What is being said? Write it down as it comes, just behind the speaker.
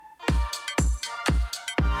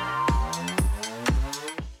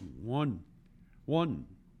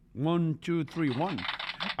One, two, three, one.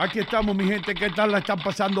 Aquí estamos, mi gente. ¿Qué tal la están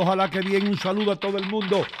pasando? Ojalá que bien. Un saludo a todo el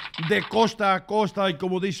mundo de costa a costa y,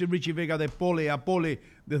 como dice Richie Vega, de pole a pole,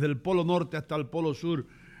 desde el polo norte hasta el polo sur.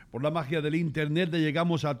 Por la magia del internet le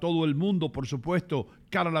llegamos a todo el mundo, por supuesto.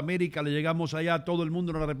 Canal América, le llegamos allá a todo el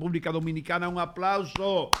mundo en la República Dominicana. Un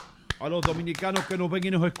aplauso a los dominicanos que nos ven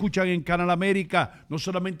y nos escuchan en Canal América, no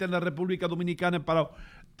solamente en la República Dominicana, para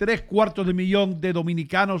 750,000 de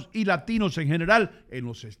dominicanos y latinos en general en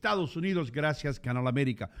los Estados Unidos, gracias Canal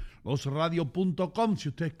América. Losradio.com, si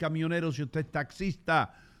usted es camionero, si usted es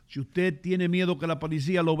taxista, si usted tiene miedo que la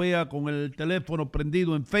policía lo vea con el teléfono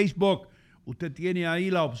prendido en Facebook, usted tiene ahí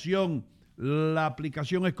la opción. La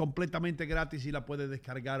aplicación es completamente gratis y la puede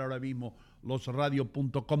descargar ahora mismo.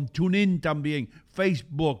 Losradio.com, TuneIn también,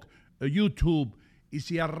 Facebook, YouTube. Y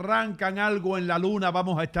si arrancan algo en la luna,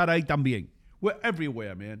 vamos a estar ahí también. We're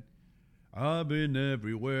everywhere, man. I've been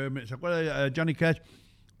everywhere, man. ¿Se acuerda de Johnny Cash?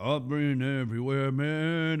 I've been everywhere,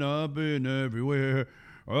 man. I've been everywhere.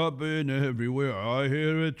 I've been everywhere. I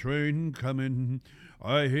hear a train coming.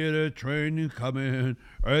 I hear a train coming.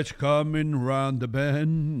 It's coming round the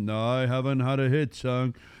bend. I haven't had a hit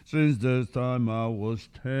song since the time I was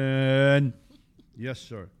 10. Yes,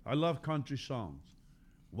 sir. I love country songs.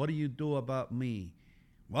 What do you do about me?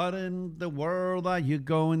 What in the world are you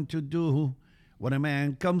going to do when a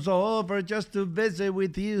man comes over just to visit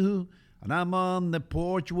with you and I'm on the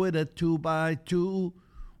porch with a 2x2?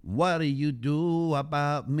 What do you do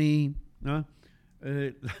about me? ¿No?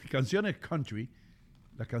 Las canciones country,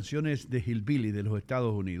 las canciones de hillbilly de los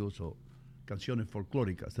Estados Unidos o canciones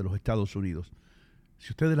folclóricas de los Estados Unidos,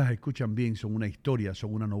 si ustedes las escuchan bien, son una historia,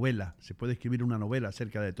 son una novela. Se puede escribir una novela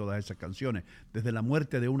acerca de todas esas canciones, desde la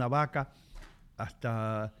muerte de una vaca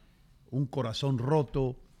hasta un corazón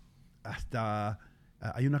roto, hasta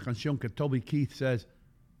hay una canción que Toby Keith says,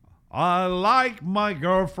 I like my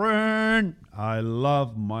girlfriend, I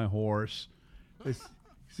love my horse. Es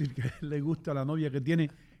decir, que le gusta la novia que tiene,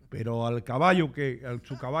 pero al caballo,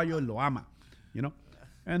 su caballo él lo ama, you know?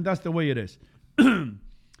 And that's the way it is.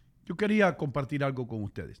 Yo quería compartir algo con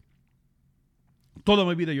ustedes. Toda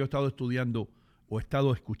mi vida yo he estado estudiando o he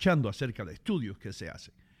estado escuchando acerca de estudios que se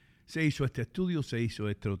hacen. Se hizo este estudio, se hizo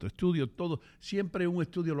este otro estudio, todo. Siempre un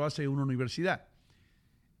estudio lo hace una universidad.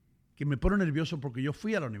 Que me pone nervioso porque yo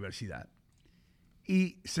fui a la universidad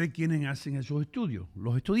y sé quiénes hacen esos estudios,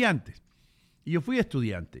 los estudiantes. Y yo fui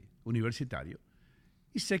estudiante universitario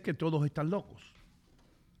y sé que todos están locos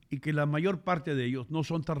y que la mayor parte de ellos no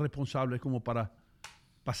son tan responsables como para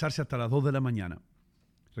pasarse hasta las 2 de la mañana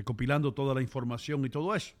recopilando toda la información y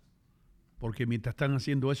todo eso, porque mientras están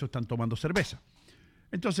haciendo eso están tomando cerveza.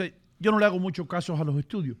 Entonces, yo no le hago mucho caso a los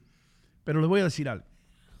estudios, pero les voy a decir algo.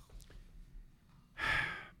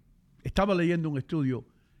 Estaba leyendo un estudio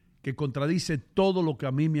que contradice todo lo que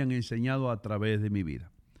a mí me han enseñado a través de mi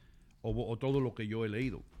vida, o todo lo que yo he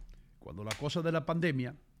leído. Cuando la cosa de la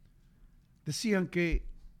pandemia, decían que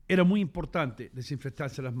era muy importante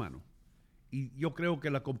desinfectarse las manos. Y yo creo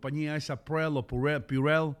que la compañía esa Prel o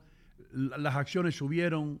Purell, las acciones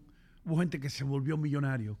subieron. Hubo gente que se volvió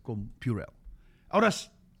millonario con Purell. Ahora,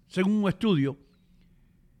 según un estudio,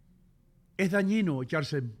 es dañino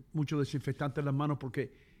echarse mucho desinfectante en las manos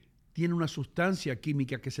porque tiene una sustancia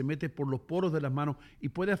química que se mete por los poros de las manos y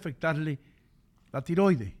puede afectarle la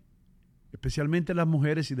tiroides, especialmente a las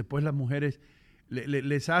mujeres, y después las mujeres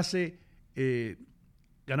les hace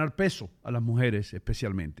ganar peso a las mujeres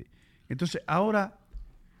especialmente. Entonces, ahora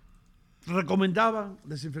recomendaban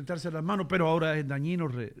desinfectarse las manos, pero ahora es dañino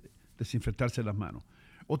desinfectarse las manos.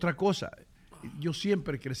 Otra cosa, yo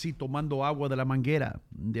siempre crecí tomando agua de la manguera,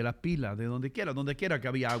 de la pila, de donde quiera que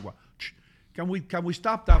había agua. Can we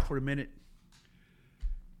stop that for a minute?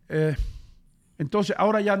 Entonces,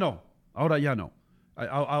 ahora ya no.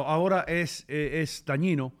 Ahora es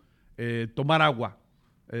dañino tomar agua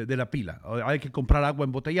de la pila. Hay que comprar agua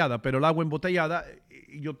embotellada, pero el agua embotellada,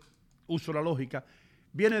 yo uso la lógica,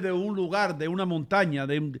 viene de un lugar, de una montaña,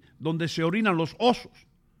 donde se orinan los osos.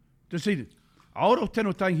 Es decir, ahora usted no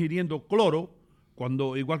está ingiriendo cloro,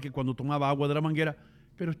 igual que cuando tomaba agua de la manguera,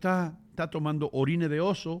 pero está tomando orines de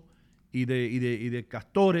oso y de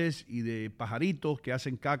castores y de pajaritos que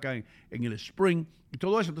hacen caca en el spring y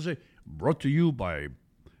todo eso. Entonces, brought to you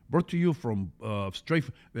from straight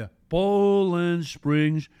Poland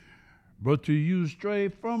Springs, brought to you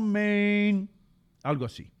straight from Maine, algo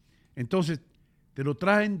así. Entonces, te lo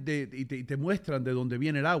traen y te muestran de dónde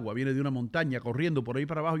viene el agua. Viene de una montaña corriendo por ahí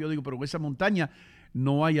para abajo. Yo digo, pero en esa montaña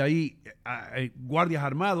no hay ahí guardias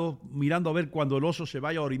armados mirando a ver cuando el oso se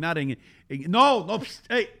vaya a orinar no,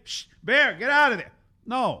 hey, Bear, get out of there.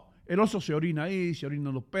 No, El oso se orina ahí, se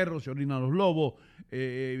orinan los perros, se orinan los lobos,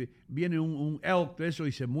 viene un elk de eso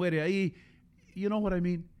y se muere ahí. You know what I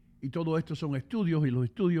mean? Y todo esto son estudios,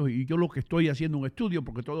 y yo lo que estoy haciendo un estudio,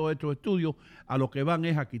 porque todos estos estudios a lo que van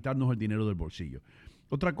es a quitarnos el dinero del bolsillo.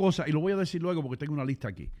 Otra cosa, y lo voy a decir luego porque tengo una lista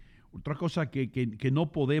aquí, otra cosa que no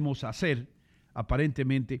podemos hacer,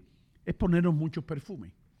 aparentemente, es ponernos muchos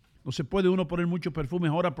perfumes. No se puede uno poner muchos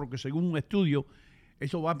perfumes ahora porque según un estudio,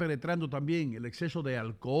 eso va penetrando también el exceso de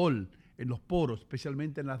alcohol en los poros,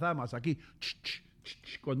 especialmente en las damas. Aquí,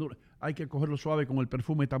 cuando hay que cogerlo suave con el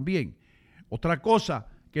perfume también. Otra cosa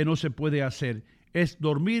que no se puede hacer es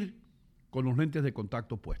dormir con los lentes de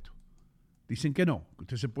contacto puestos. Dicen que no, que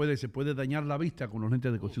usted se puede dañar la vista con los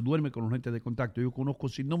lentes de contacto, si duerme con los lentes de contacto. Yo conozco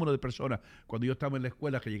sin número de personas cuando yo estaba en la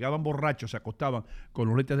escuela que llegaban borrachos, se acostaban con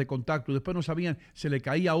los lentes de contacto y después no sabían, se le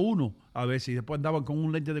caía uno a veces y después andaban con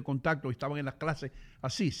un lente de contacto y estaban en las clases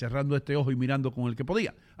así, cerrando este ojo y mirando con el que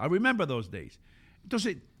podía. I remember those days.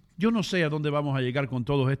 Entonces, yo no sé a dónde vamos a llegar con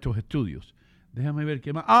todos estos estudios. Déjame ver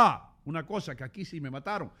qué más. Una cosa que aquí sí me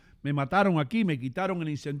mataron. Me mataron aquí, me quitaron el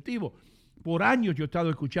incentivo. Por años yo he estado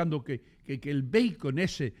escuchando que el bacon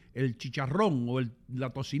ese, el chicharrón o la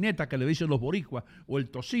tocineta que le dicen los boricuas, o el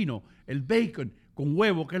tocino, el bacon con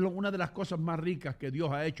huevo, que es una de las cosas más ricas que Dios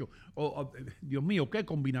ha hecho. Dios mío, qué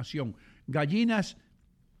combinación. Las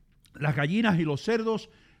gallinas y los cerdos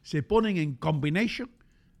se ponen en combination,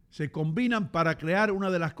 se combinan para crear una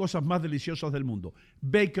de las cosas más deliciosas del mundo.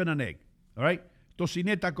 Bacon and egg, all right?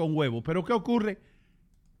 Tocineta con huevo. Pero ¿qué ocurre?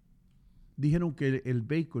 Dijeron que el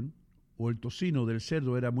bacon o el tocino del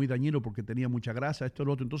cerdo era muy dañino porque tenía mucha grasa, esto y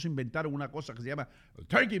lo otro. Entonces inventaron una cosa que se llama el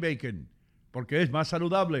turkey bacon, porque es más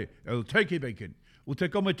saludable, el turkey bacon.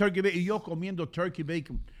 Usted come turkey bacon, y yo comiendo turkey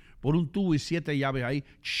bacon por un tubo y 7 llaves ahí.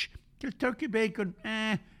 Que el turkey bacon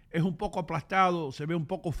es un poco aplastado, se ve un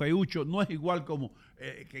poco feucho, no es igual como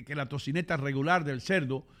que la tocineta regular del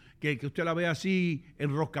cerdo, que usted la ve así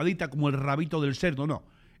enroscadita como el rabito del cerdo, no.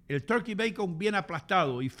 El turkey bacon bien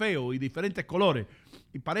aplastado y feo y diferentes colores.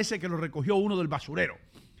 Y parece que lo recogió uno del basurero.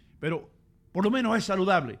 Pero por lo menos es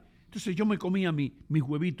saludable. Entonces yo me comía mis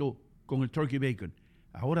huevitos con el turkey bacon.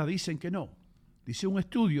 Ahora dicen que no. Dice un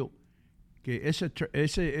estudio que esa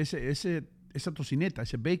tocineta,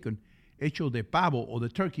 ese bacon hecho de pavo o de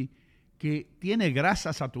turkey, que tiene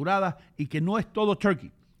grasa saturada y que no es todo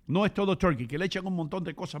turkey. No es todo turkey, que le echan un montón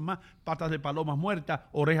de cosas más, patas de palomas muertas,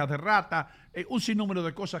 orejas de rata, un sinnúmero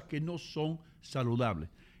de cosas que no son saludables.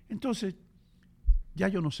 Entonces, ya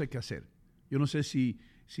yo no sé qué hacer. Yo no sé si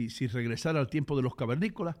regresar al tiempo de los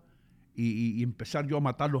cavernícolas y empezar yo a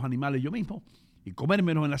matar los animales yo mismo y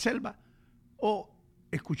comérmelos en la selva, o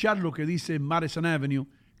escuchar lo que dice Madison Avenue,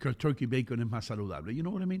 que el turkey bacon es más saludable. You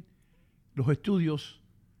know what I mean? Los estudios,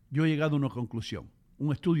 yo he llegado a una conclusión.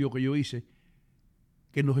 Un estudio que yo hice,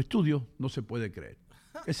 que en los estudios no se puede creer.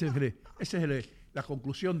 Esa es la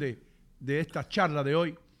conclusión de esta charla de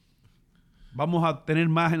hoy. Vamos a tener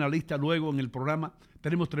más en la lista luego en el programa.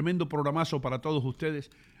 Tenemos tremendo programazo para todos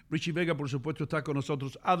ustedes. Richie Vega, por supuesto, está con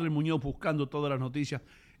nosotros. Adler Muñoz buscando todas las noticias.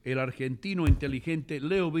 El argentino inteligente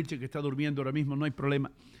Leo Vilche, que está durmiendo ahora mismo, no hay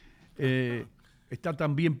problema. Está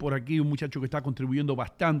también por aquí un muchacho que está contribuyendo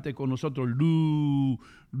bastante con nosotros, Lou.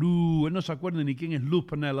 Él no se acuerda ni quién es Lou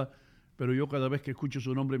Panella, pero yo cada vez que escucho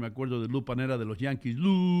su nombre me acuerdo de Lou Panella de los Yankees.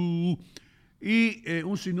 Lou. Y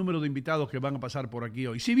un sinnúmero de invitados que van a pasar por aquí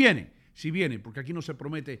hoy. Si viene, porque aquí no se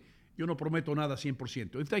promete, yo no prometo nada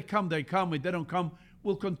 100%. If they come, they come. If they don't come,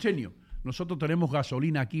 we'll continue. Nosotros tenemos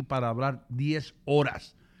gasolina aquí para hablar 10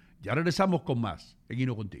 horas. Ya regresamos con más en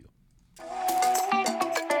Hino Contigo.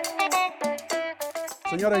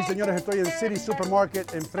 Señoras y señores, estoy en City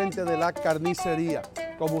Supermarket, enfrente de la carnicería.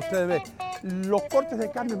 Como ustedes ven, los cortes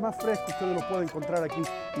de carne más frescos ustedes los pueden encontrar aquí.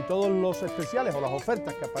 Y todos los especiales o las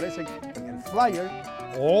ofertas que aparecen en el flyer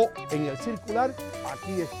o en el circular,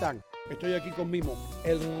 aquí están. Estoy aquí con Mimo,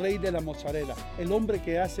 el rey de la mozzarella, el hombre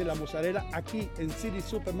que hace la mozzarella aquí en City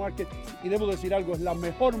Supermarket. Y debo decir algo, es la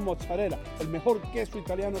mejor mozzarella, el mejor queso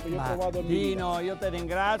italiano que yo he probado en mi vida. Dino, io te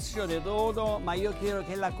ringrazio di tutto, ma io chiedo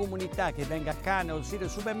che la comunità che venga qua nel City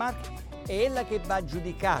Supermarket è quella che va a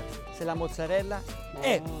giudicare se la mozzarella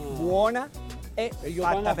è buona e ellos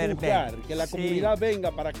fatta van a per juzgar, bene. que la Sì. comunidad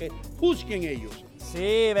venga para que juzguen ellos.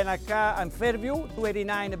 Sì, ven acá in Fairview,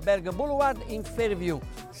 289 Bergen Boulevard in Fairview.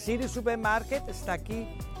 City Supermarket sta qui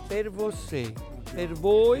per você. Per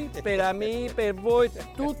voi, per me, per voi,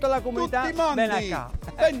 tutta la comunità, Tutti mondi, ven acá.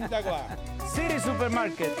 venta qua. City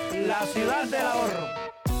Supermarket, la ciudad del ahorro.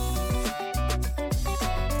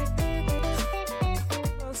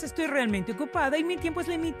 Estoy realmente ocupada y mi tiempo es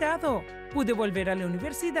limitado. Pude volver a la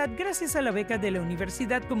universidad gracias a la beca de la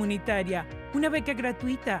Universidad Comunitaria, una beca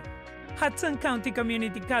gratuita. Hudson County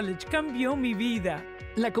Community College cambió mi vida.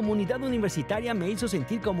 La comunidad universitaria me hizo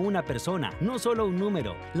sentir como una persona, no solo un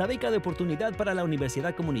número. La beca de oportunidad para la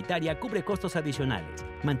universidad comunitaria cubre costos adicionales,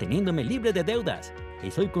 manteniéndome libre de deudas.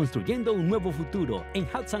 Estoy construyendo un nuevo futuro en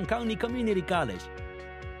Hudson County Community College.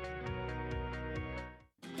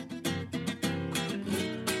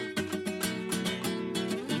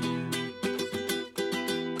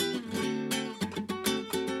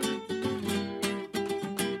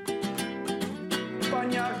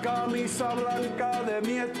 Camisa blanca de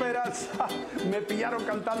mi esperanza. Me pillaron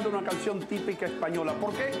cantando una canción típica española.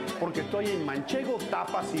 ¿Por qué? Porque estoy en Manchego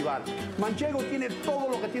Tapas y Bar. Manchego tiene todo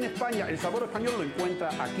lo que tiene España. El sabor español lo encuentra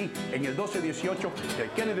aquí, en el 1218 del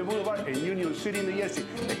Kennedy Boulevard en Union City, New Jersey.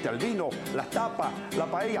 El vino, las tapas, la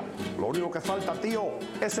paella. Lo único que falta, tío,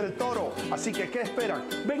 es el toro. Así que, ¿qué esperan?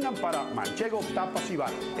 Vengan para Manchego Tapas y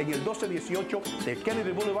Bar en el 1218 del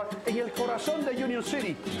Kennedy Boulevard en el corazón de Union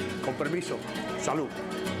City. Con permiso. Salud.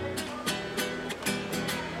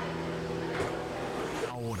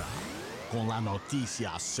 Con las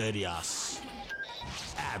noticias serias,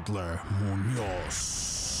 Adler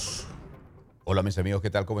Muñoz. Hola mis amigos, ¿qué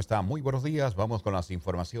tal? ¿Cómo están? Muy buenos días. Vamos con las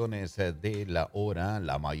informaciones de la hora.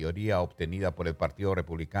 La mayoría obtenida por el Partido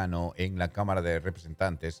Republicano en la Cámara de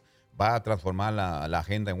Representantes va a transformar la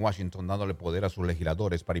agenda en Washington, dándole poder a sus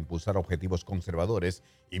legisladores para impulsar objetivos conservadores,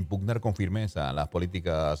 impugnar con firmeza las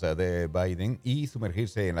políticas de Biden y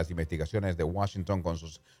sumergirse en las investigaciones de Washington con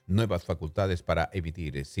sus nuevas facultades para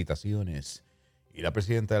emitir citaciones. Y la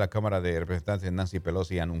presidenta de la Cámara de Representantes, Nancy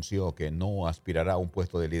Pelosi, anunció que no aspirará a un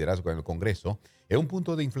puesto de liderazgo en el Congreso, en un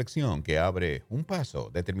punto de inflexión que abre un paso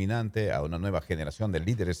determinante a una nueva generación de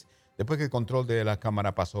líderes después que el control de la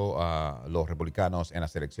Cámara pasó a los republicanos en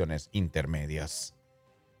las elecciones intermedias.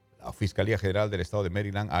 La Fiscalía General del Estado de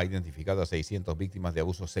Maryland ha identificado a 600 víctimas de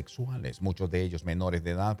abusos sexuales, muchos de ellos menores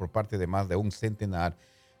de edad, por parte de más de un centenar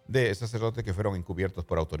de sacerdotes que fueron encubiertos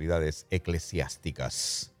por autoridades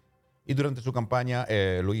eclesiásticas. Y durante su campaña,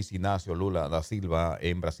 Luis Inácio Lula da Silva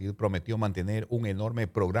en Brasil prometió mantener un enorme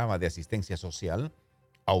programa de asistencia social,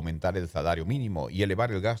 aumentar el salario mínimo y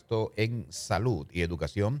elevar el gasto en salud y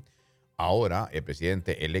educación. Ahora, el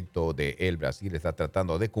presidente electo de el Brasil está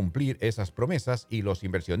tratando de cumplir esas promesas y los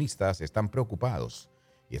inversionistas están preocupados.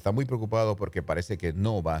 Y están muy preocupados porque parece que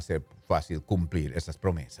no va a ser fácil cumplir esas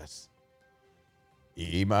promesas.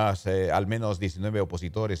 Y más, al menos 19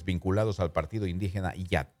 opositores vinculados al partido indígena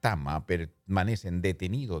Yatama permanecen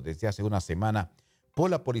detenidos desde hace una semana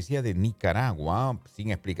por la policía de Nicaragua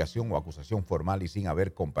sin explicación o acusación formal y sin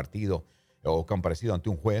haber comparecido ante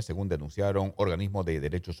un juez, según denunciaron organismos de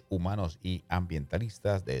derechos humanos y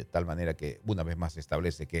ambientalistas, de tal manera que una vez más se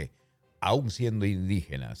establece que, aun siendo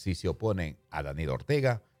indígenas, si se oponen a Daniel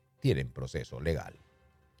Ortega, tienen proceso legal.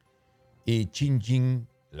 Y Chin,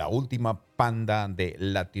 la última panda de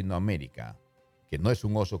Latinoamérica, que no es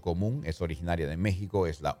un oso común, es originaria de México,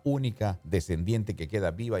 es la única descendiente que queda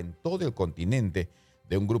viva en todo el continente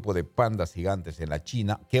de un grupo de pandas gigantes en la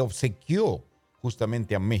China que obsequió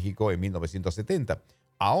justamente a México en 1970.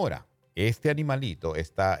 Ahora, este animalito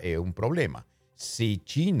está en un problema. Si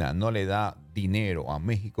China no le da dinero a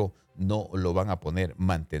México, no lo van a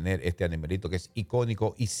mantener este animalito que es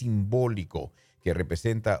icónico y simbólico, que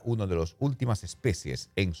representa una de las últimas especies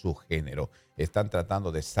en su género. Están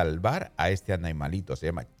tratando de salvar a este animalito, se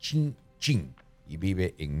llama Chin Chin, y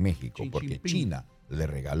vive en México porque China le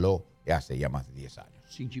regaló hace ya más de 10 años.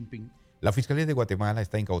 Xi Jinping. La Fiscalía de Guatemala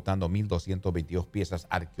está incautando 1.222 piezas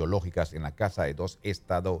arqueológicas en la casa de 2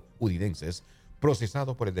 estadounidenses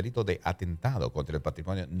procesados por el delito de atentado contra el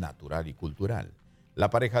patrimonio natural y cultural.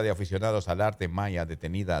 La pareja de aficionados al arte maya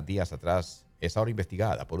detenida días atrás es ahora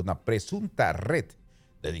investigada por una presunta red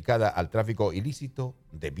dedicada al tráfico ilícito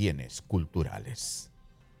de bienes culturales.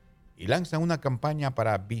 Y lanzan una campaña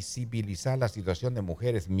para visibilizar la situación de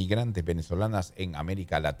mujeres migrantes venezolanas en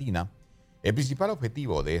América Latina. El principal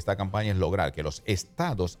objetivo de esta campaña es lograr que los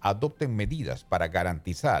estados adopten medidas para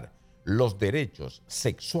garantizar los derechos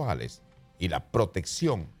sexuales y la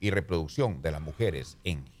protección y reproducción de las mujeres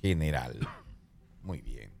en general. Muy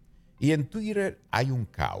bien. Y en Twitter hay un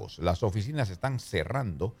caos. Las oficinas están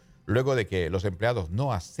cerrando luego de que los empleados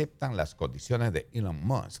no aceptan las condiciones de Elon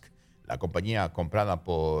Musk. La compañía comprada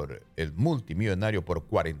por el multimillonario por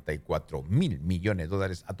 $44 mil millones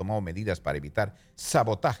ha tomado medidas para evitar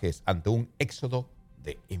sabotajes ante un éxodo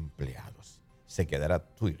de empleados. ¿Se quedará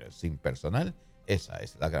Twitter sin personal? Esa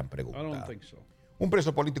es la gran pregunta. I don't think so. Un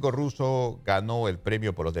preso político ruso ganó el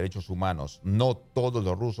premio por los derechos humanos. No todos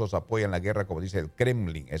los rusos apoyan la guerra, como dice el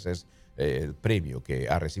Kremlin. Ese es el premio que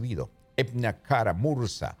ha recibido. Evgenia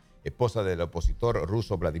Kara-Murza, esposa del opositor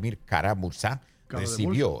ruso Vladimir Kara-Murza,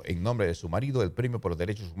 recibió en nombre de su marido el premio por los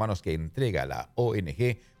derechos humanos que entrega la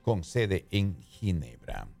ONG con sede en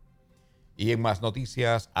Ginebra. Y en más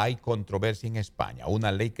noticias, hay controversia en España.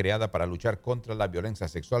 Una ley creada para luchar contra la violencia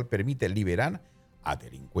sexual permite liberar a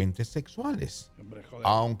delincuentes sexuales. Hombre, joder.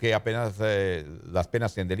 Aunque apenas las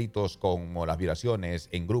penas en delitos como las violaciones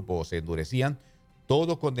en grupo se endurecían,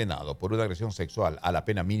 todo condenado por una agresión sexual a la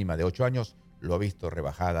pena mínima de 8 años lo ha visto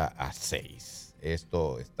rebajada a 6.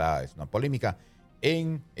 Esto es una polémica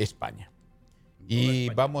en España. Y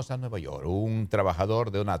vamos a Nueva York. Un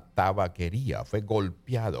trabajador de una tabaquería fue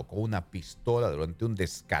golpeado con una pistola durante un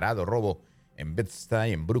descarado robo en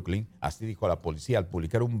Bed-Stuy, en Brooklyn. Así dijo la policía al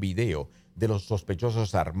publicar un video de los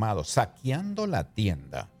sospechosos armados saqueando la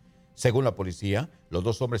tienda. Según la policía, los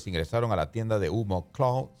dos hombres ingresaron a la tienda de humo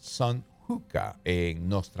Cloud Sun Hookah en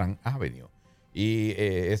Nostrand Avenue. Y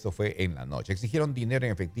esto fue en la noche. Exigieron dinero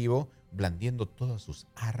en efectivo, blandiendo todas sus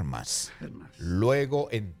armas. Luego,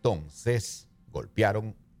 entonces,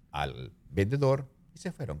 golpearon al vendedor y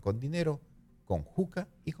se fueron con dinero, con hookah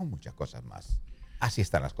y con muchas cosas más. Así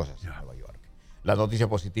están las cosas en Nueva York. La noticia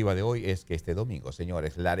positiva de hoy es que este domingo,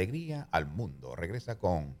 señores, la alegría al mundo regresa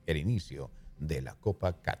con el inicio de la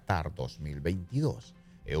Copa Qatar 2022.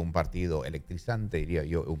 Un partido electrizante, diría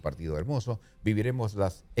yo, un partido hermoso. Viviremos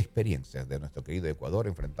las experiencias de nuestro querido Ecuador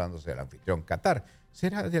enfrentándose al anfitrión Qatar.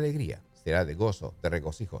 Será de alegría, será de gozo, de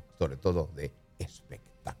regocijo, sobre todo de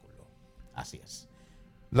espectáculo. Así es.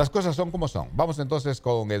 Las cosas son como son. Vamos entonces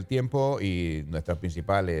con el tiempo y nuestras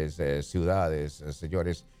principales ciudades,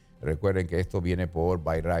 señores. Recuerden que esto viene por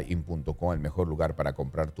buyrain.com, el mejor lugar para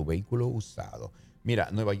comprar tu vehículo usado. Mira,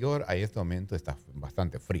 Nueva York a este momento está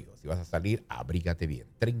bastante frío. Si vas a salir, abrígate bien.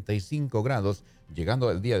 35 grados,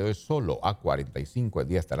 llegando el día de hoy solo a 45. El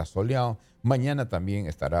día estará soleado. Mañana también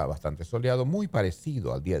estará bastante soleado, muy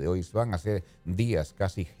parecido al día de hoy. Van a ser días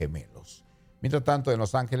casi gemelos. Mientras tanto, en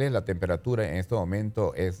Los Ángeles la temperatura en este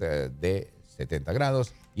momento es de 70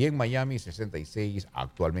 grados y en Miami 66.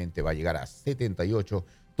 Actualmente va a llegar a 78.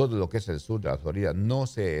 Todo lo que es el sur de la Florida no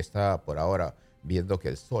se está por ahora viendo que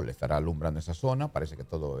el sol estará alumbrando esa zona. Parece que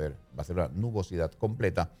todo va a ser una nubosidad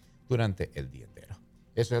completa durante el día entero.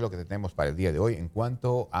 Eso es lo que tenemos para el día de hoy en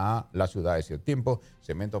cuanto a las ciudades y el tiempo.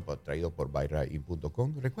 Segmento traído por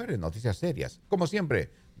buyrain.com. Recuerden, noticias serias. Como siempre,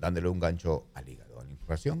 dándole un gancho al hígado. La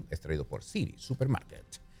información es traído por City Supermarket.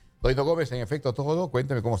 Doido Gómez, en efecto, todo.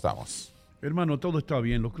 Cuénteme cómo estamos. Hermano, todo está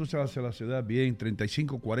bien. Los cruces hacia la ciudad, bien.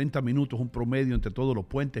 35, 40 minutos, un promedio entre todos los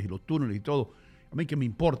puentes y los túneles y todo. A mí que me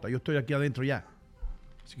importa. Yo estoy aquí adentro ya.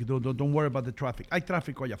 Así que don't worry about the traffic. Hay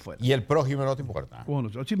tráfico allá afuera. ¿Y el prójimo no te importa? Bueno,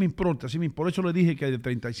 así me importa. Por eso le dije que de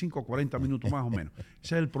 35 a 40 minutos más o menos.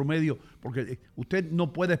 Ese es el promedio. Porque usted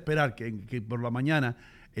no puede esperar que por la mañana,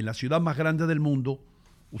 en la ciudad más grande del mundo,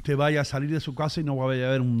 usted vaya a salir de su casa y no vaya a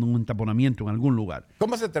haber un entaponamiento en algún lugar.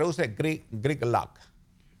 ¿Cómo se traduce gridlock?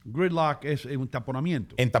 Gridlock es un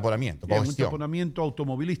taponamiento. Entaponamiento, Es un congestión. taponamiento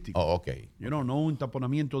automovilístico. Oh, ok. No un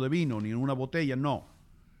entaponamiento de vino ni una botella, no.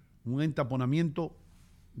 Un entaponamiento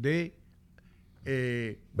de...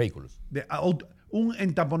 Vehículos. Un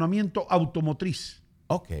entaponamiento automotriz.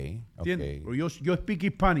 Ok. ¿Entiendes? Yo speak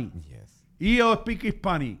Hispanic. Yes. Y yo speak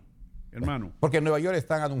Hispanic, hermano. Porque en Nueva York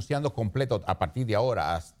están anunciando completo a partir de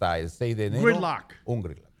ahora hasta el 6 de enero. Gridlock. Un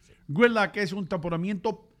gridlock. Sí. Gridlock es un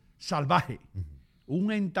taponamiento salvaje.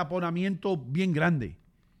 Un entaponamiento bien grande.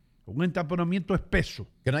 Un entaponamiento espeso.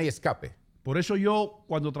 Que no hay escape. Por eso yo,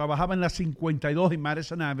 cuando trabajaba en la 52 y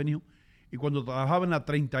Madison Avenue, y cuando trabajaba en la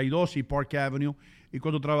 32 y Park Avenue, y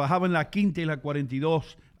cuando trabajaba en la 5ª y la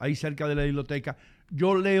 42, ahí cerca de la biblioteca,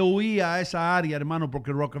 yo le huía a esa área, hermano,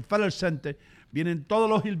 porque el Rockefeller Center, vienen todos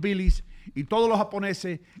los hillbillies y todos los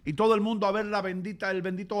japoneses y todo el mundo a ver el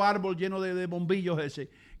bendito árbol lleno de bombillos ese,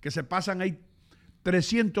 que se pasan ahí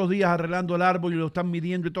 300 días arreglando el árbol y lo están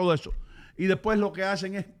midiendo y todo eso. Y después lo que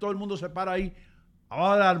hacen es, todo el mundo se para ahí,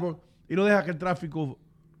 abajo del árbol, y no deja que el tráfico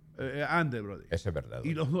ande, brother. Eso es verdad.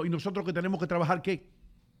 Y nosotros que tenemos que trabajar, ¿qué?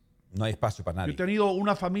 No hay espacio para Yo nadie. he tenido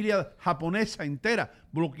una familia japonesa entera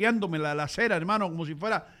bloqueándome la acera, hermano, como si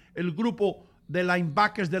fuera el grupo de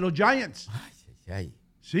linebackers de los Giants. Ay.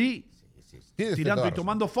 Sí, Tienes tirando toda y razón.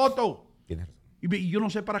 tomando fotos. Tienes razón. Y yo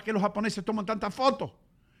no sé para qué los japoneses toman tantas fotos.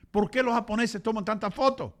 ¿Por qué los japoneses toman tantas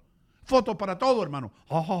fotos? Fotos para todo, hermano.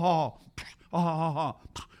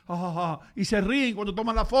 Y se ríen cuando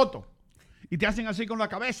toman la foto. Y te hacen así con la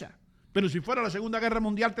cabeza. Pero si fuera la Segunda Guerra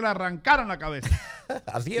Mundial, te la arrancaran la cabeza.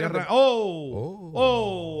 Así era.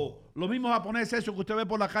 Los mismos japoneses, eso que usted ve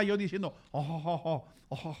por la calle diciendo,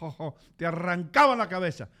 te arrancaban la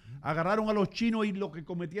cabeza. Agarraron a los chinos y lo que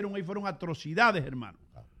cometieron ahí fueron atrocidades, hermano.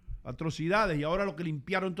 Atrocidades. Y ahora lo que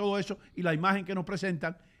limpiaron todo eso y la imagen que nos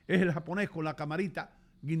presentan es el japonés con la camarita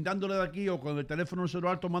guindándole de aquí o con el teléfono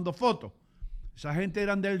celular tomando fotos. Esa gente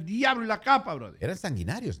eran del diablo y la capa, brother. Eran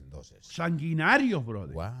sanguinarios entonces. Sanguinarios,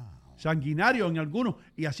 brother. Wow. Sanguinarios en algunos.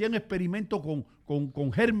 Y hacían experimentos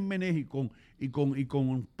con gérmenes y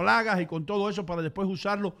con plagas y con todo eso para después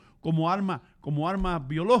usarlo como armas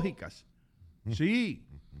biológicas. Sí.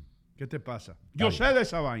 ¿Qué te pasa? Yo sé de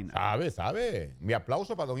esa vaina. Sabe. Mi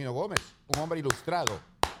aplauso para Don Hino Gómez. Un hombre ilustrado.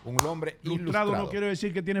 Un hombre Ilustrado no quiere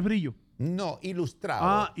decir que tienes brillo. No, ilustrado.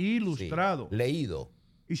 Ah, ilustrado. Sí, leído.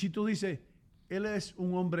 Y si tú dices, él es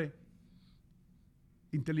un hombre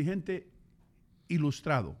inteligente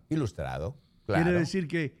ilustrado. Ilustrado, claro. Quiere decir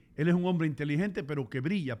que él es un hombre inteligente, pero que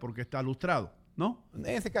brilla porque está ilustrado, ¿no? En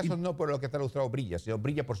este caso no por lo que está ilustrado brilla, sino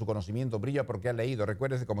brilla por su conocimiento, brilla porque ha leído.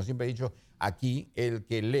 Recuérdese, como siempre he dicho, aquí el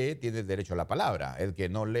que lee tiene derecho a la palabra. El que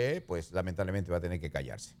no lee, pues lamentablemente va a tener que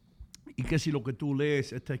callarse. ¿Y qué si lo que tú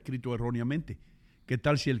lees está escrito erróneamente? ¿Qué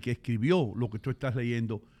tal si el que escribió lo que tú estás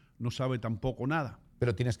leyendo no sabe tampoco nada?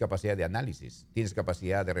 Pero tienes capacidad de análisis, tienes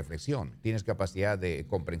capacidad de reflexión, tienes capacidad de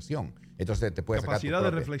comprensión. Entonces te puedes capacidad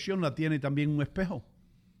sacar tu de reflexión la tiene también un espejo.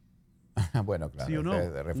 Bueno, claro. ¿Sí o no?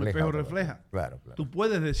 Un espejo refleja. Claro. Tú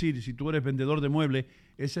puedes decir, si tú eres vendedor de muebles,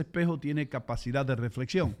 ese espejo tiene capacidad de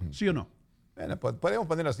reflexión. ¿Sí o no? Bueno, podemos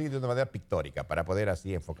ponerlo así de una manera pictórica para poder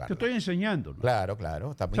así enfocarlo. Te estoy enseñando, ¿no? Claro.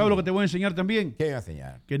 ¿Sabes lo que te voy a enseñar también? ¿Qué me va a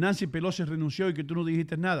enseñar? Que Nancy Pelosi renunció y que tú no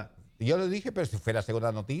dijiste nada. Yo lo dije, pero fue la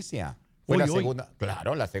segunda noticia. Fue la segunda.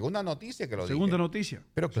 Claro, la segunda noticia que lo dije. Segunda noticia.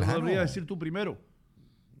 Pero claro. Eso lo deberías decir tú primero.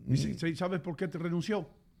 ¿Sabes por qué te renunció?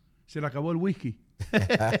 Se le acabó el whisky.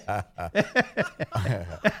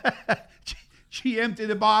 She emptied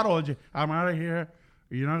the bottle. I'm out of here.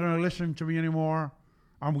 You're not going to listen to me anymore.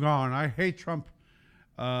 I'm gone. I hate Trump.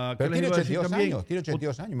 Pero tiene 82 años. Tiene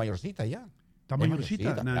 82 años. Mayorcita ya. ¿Está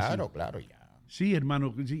mayorcita, Nancy? Claro, ya. Sí,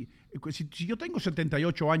 hermano. Si yo tengo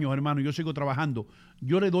 78 años, hermano, y yo sigo trabajando,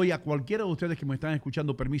 yo le doy a cualquiera de ustedes que me están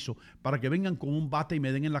escuchando permiso para que vengan con un bate y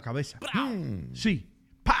me den en la cabeza. Sí.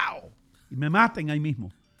 ¡Pow! Y me maten ahí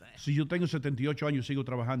mismo. Si yo tengo 78 años y sigo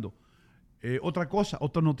trabajando. Otra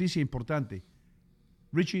noticia importante.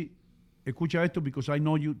 Richie, escucha esto because I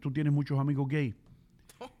know tú tienes muchos amigos gay.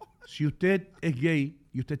 Si usted es gay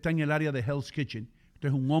y usted está en el área de Hell's Kitchen, usted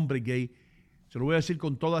es un hombre gay, se lo voy a decir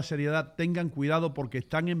con toda seriedad, tengan cuidado porque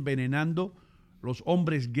están envenenando los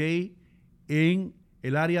hombres gay en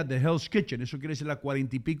el área de Hell's Kitchen. Eso quiere decir la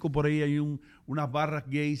 40 y pico por ahí, hay unas barras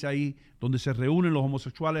gays ahí donde se reúnen los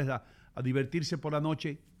homosexuales a divertirse por la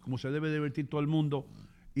noche, como se debe divertir todo el mundo,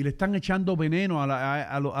 y le están echando veneno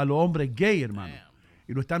a los hombres gay, hermano.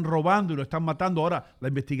 Y lo están robando y lo están matando. Ahora, la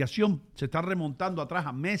investigación se está remontando atrás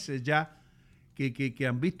a meses ya que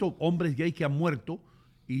han visto hombres gays que han muerto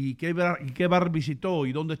y qué bar visitó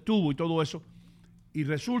y dónde estuvo y todo eso. Y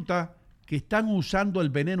resulta que están usando el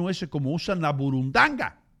veneno ese como usan la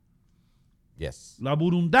burundanga. Yes. La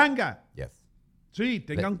burundanga. Yes. Sí,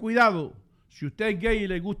 tengan cuidado. Si usted es gay y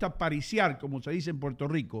le gusta pariciar, como se dice en Puerto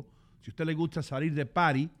Rico, si a usted le gusta salir de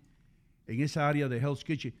party en esa área de Hell's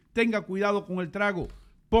Kitchen, tenga cuidado con el trago.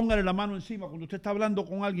 Póngale la mano encima. Cuando usted está hablando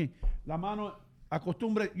con alguien, la mano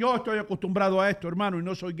yo estoy acostumbrado a esto, hermano, y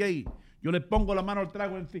no soy gay. Yo le pongo la mano al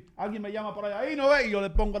trago encima. Alguien me llama por allá, ahí no ve, y yo le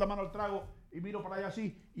pongo la mano al trago y miro para allá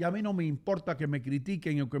así. Y a mí no me importa que me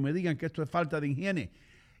critiquen o que me digan que esto es falta de higiene.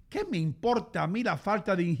 ¿Qué me importa a mí la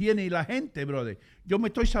falta de higiene y la gente, brother? Yo me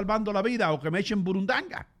estoy salvando la vida o que me echen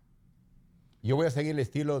burundanga. Yo voy a seguir el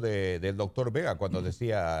estilo del doctor Vega cuando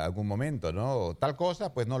decía algún momento, ¿no? Tal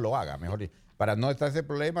cosa, pues no lo haga. Mejor, para no estar ese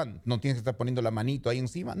problema, no tienes que estar poniendo la manito ahí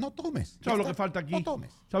encima. No tomes. ¿Sabes lo que falta aquí? No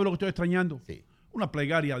tomes. ¿Sabes lo que estoy extrañando? Sí. Una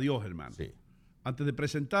plegaria a Dios, hermano. Sí. Antes de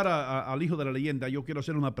presentar al hijo de la leyenda, yo quiero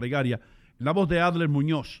hacer una plegaria. La voz de Adler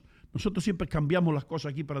Muñoz. Nosotros siempre cambiamos las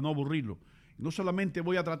cosas aquí para no aburrirlo. No solamente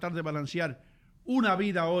voy a tratar de balancear una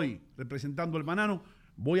vida hoy representando el banano,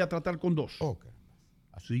 voy a tratar con dos. Okay.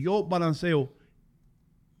 Si yo balanceo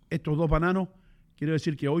estos dos bananos, quiere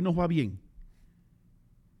decir que hoy nos va bien.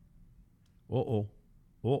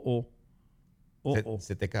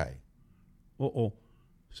 Se te cae.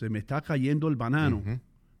 Se me está cayendo el banano. Uh-huh.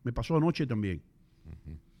 Me pasó anoche también.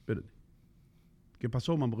 Uh-huh. Espérate. ¿Qué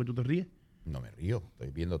pasó, mamá? ¿Por qué tú te ríes? No me río.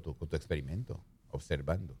 Estoy viendo tu experimento,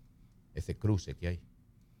 observando ese cruce que hay.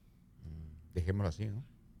 Dejémoslo así, ¿no?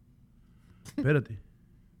 Espérate.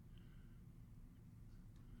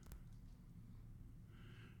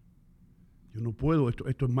 Yo no puedo.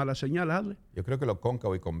 Esto es mala señal, Adler. Yo creo que lo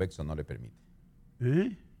cóncavo y convexo no le permite.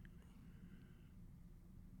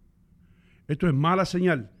 Esto es mala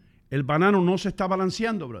señal. El banano no se está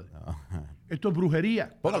balanceando, brother. No. Esto es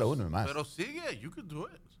brujería. Póngalo uno más. Pero sigue, you can do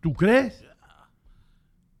it. ¿Tú crees? Yeah.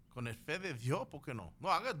 Con el fe de Dios, ¿por qué no? No,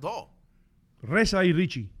 haga 2. Reza ahí,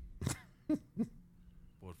 Richie.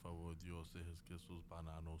 Por favor, Dios, dejes que sus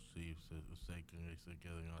bananos sí se sequen y se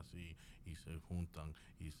queden así y se juntan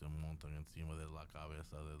y se montan encima de la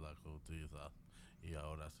cabeza de la cortiza. Y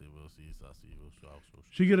ahora sí, así.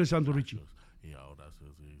 Sigue rezando, Richie. Y ahora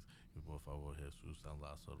sí, y por favor, Jesús San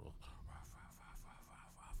Lázaro.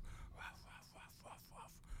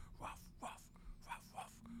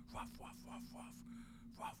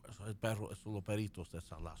 Eso es el perro, esos son los peritos de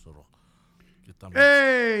San Lázaro.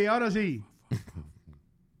 ¡Ey! Ahora sí.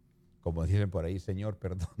 Como dicen por ahí, Señor,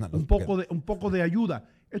 perdónanos. Un poco de ayuda.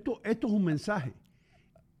 Esto es un mensaje.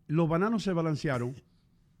 Los bananos se balancearon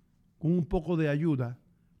con un poco de ayuda,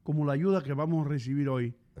 como la ayuda que vamos a recibir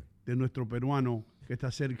hoy de nuestro peruano que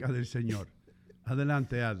está cerca del Señor.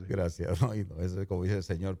 Adelante, Adler. Gracias. No, eso es como dice el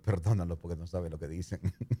Señor, perdónalos porque no saben lo que dicen.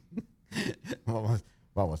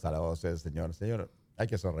 Vamos a la voz del Señor. Señor, hay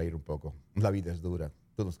que sonreír un poco. La vida es dura.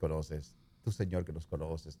 Tú nos conoces. Tú, Señor, que nos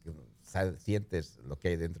conoces, que sientes lo que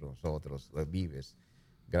hay dentro de nosotros, lo vives.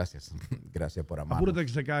 Gracias. Gracias por amarnos. Apúrate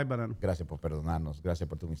que se cae el banano. Gracias por perdonarnos. Gracias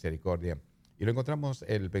por tu misericordia. Y lo encontramos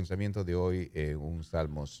el pensamiento de hoy en un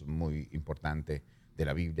salmos muy importante de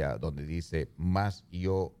la Biblia, donde dice: mas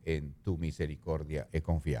yo en tu misericordia he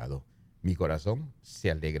confiado. Mi corazón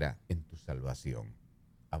se alegra en tu salvación.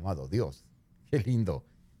 Amado Dios, qué lindo,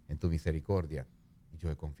 en tu misericordia yo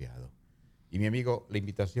he confiado. Y mi amigo, la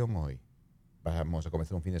invitación hoy, vamos a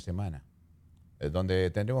comenzar un fin de semana,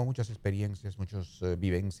 donde tendremos muchas experiencias, muchas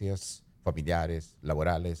vivencias familiares,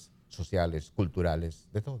 laborales, sociales, culturales,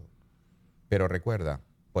 de todo. Pero recuerda,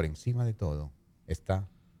 por encima de todo está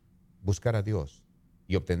buscar a Dios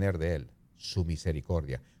y obtener de Él su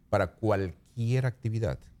misericordia para cualquier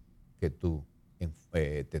actividad que tú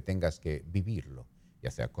te tengas que vivirlo,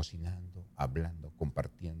 ya sea cocinando, hablando,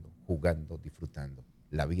 compartiendo, jugando, disfrutando.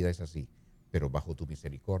 La vida es así, pero bajo tu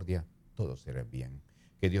misericordia todo será bien.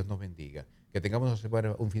 Que Dios nos bendiga, que tengamos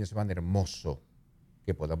un fin de semana hermoso,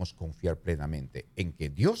 que podamos confiar plenamente en que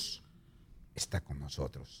Dios está con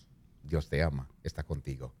nosotros. Dios te ama, está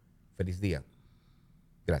contigo. Feliz día.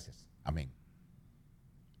 Gracias. Amén.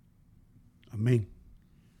 Amén.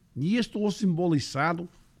 Y esto es simbolizado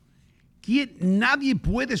que nadie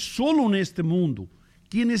puede solo en este mundo.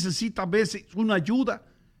 Quien necesita a veces una ayuda,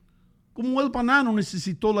 como el banano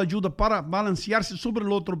necesitó la ayuda para balancearse sobre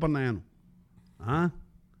el otro banano. ¿Ah?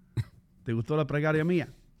 ¿Te gustó la plegaria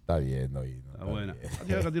mía? Está bien, no. Está buena.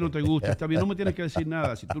 A ti no te gusta, está bien, no me tienes que decir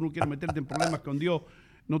nada. Si tú no quieres meterte en problemas con Dios,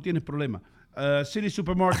 no tienes problema. City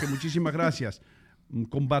Supermarket, muchísimas gracias.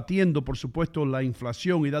 Combatiendo, por supuesto, la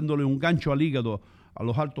inflación y dándole un gancho al hígado a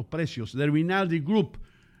los altos precios. The Rinaldi Group,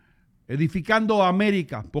 edificando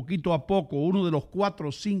América, poquito a poco, uno de los 4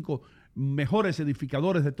 o 5 mejores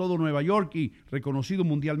edificadores de todo Nueva York y reconocido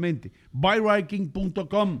mundialmente.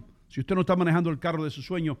 BuyRightKing.com. Si usted no está manejando el carro de su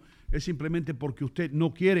sueño, es simplemente porque usted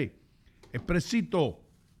no quiere. Expresito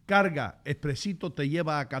Carga. Expresito te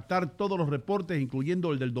lleva a acatar todos los reportes,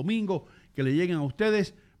 incluyendo el del domingo, que le lleguen a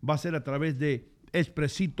ustedes. Va a ser a través de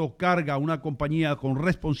Expresito Carga, una compañía con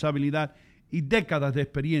responsabilidad y décadas de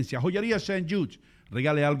experiencia. Joyería St. Jude.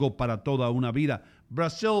 Regale algo para toda una vida.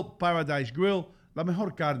 Brazil Paradise Grill, la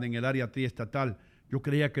mejor carne en el área triestatal. Yo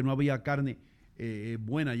creía que no había carne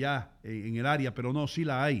buena ya en el área, pero no, sí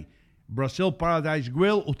la hay. Brazil Paradise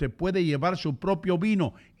Grill, usted puede llevar su propio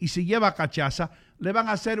vino y si lleva cachaza, le van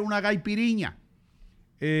a hacer una gaipiriña.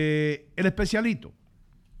 El Especialito,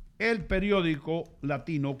 el periódico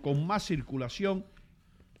latino con más circulación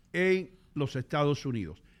en los Estados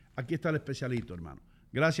Unidos. Aquí está el Especialito, hermano.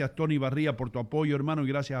 Gracias, Tony Barría, por tu apoyo, hermano, y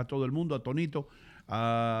gracias a todo el mundo, a Tonito,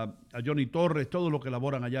 a Johnny Torres, todos los que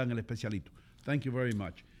laboran allá en el Especialito. Thank you very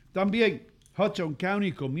much. También, Hudson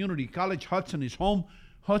County Community College, Hudson is home.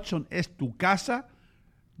 Hudson es tu casa,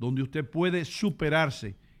 donde usted puede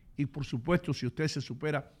superarse. Y, por supuesto, si usted se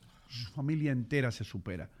supera, su familia entera se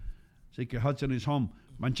supera. Así que Hudson is home.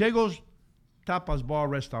 Manchegos, Tapas Bar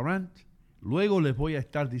Restaurant. Luego les voy a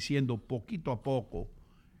estar diciendo poquito a poco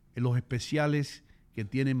los especiales que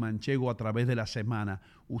tiene Manchego a través de la semana.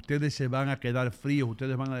 Ustedes se van a quedar fríos,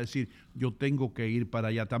 ustedes van a decir, yo tengo que ir para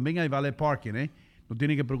allá. También hay valet parking, no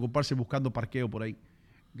tienen que preocuparse buscando parqueo por ahí.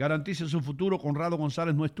 Garantice su futuro. Conrado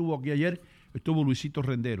González no estuvo aquí ayer, estuvo Luisito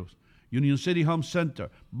Renderos. Union City Home Center,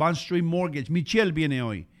 Bond Street Mortgage, Michelle viene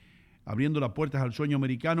hoy, abriendo las puertas al sueño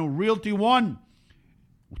americano. Realty One,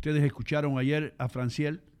 ustedes escucharon ayer a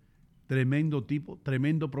Franciel, tremendo tipo,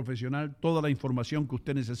 tremendo profesional. Toda la información que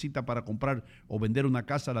usted necesita para comprar o vender una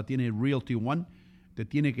casa la tiene Realty One. Te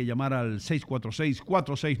tiene que llamar al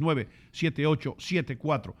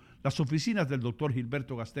 646-469-7874. Las oficinas del doctor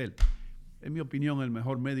Gilberto Gastel. en mi opinión, el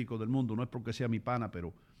mejor médico del mundo. No es porque sea mi pana,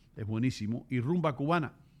 pero es buenísimo. Y Rumba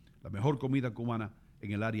Cubana, la mejor comida cubana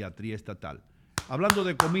en el área triestatal. Hablando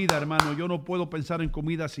de comida, hermano, yo no puedo pensar en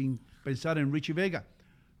comida sin pensar en Richie Vega,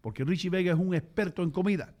 porque Richie Vega es un experto en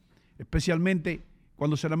comida, especialmente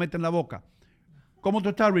cuando se la mete en la boca. ¿Cómo tú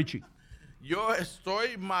estás, Richie? Yo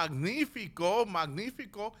estoy magnífico,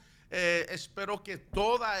 magnífico. Espero que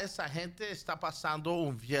toda esa gente está pasando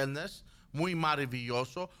un viernes muy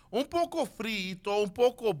maravilloso. Un poco frito, un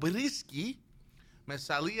poco brisky. Me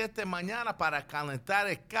salí esta mañana para calentar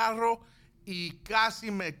el carro y casi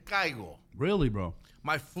me caigo. Really, bro?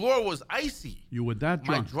 My floor was icy. You were that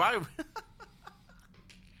My drunk? driver.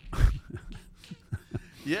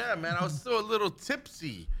 Yeah, man, I was still a little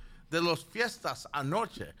tipsy de los fiestas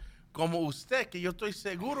anoche. Como usted, que yo estoy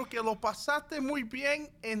seguro que lo pasaste muy bien.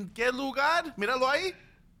 ¿En qué lugar? Míralo ahí.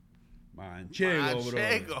 Manchego, bro.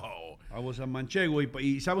 Manchego. I was a Manchego.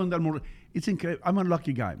 Y ¿sabes dónde almorcé? It's incredible. I'm a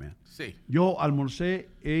lucky guy, man. Sí. Yo almorcé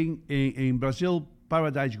en Brazil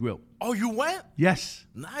Paradise Grill. Oh, you went? Yes.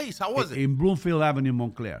 Nice. How was it? En Bloomfield Avenue,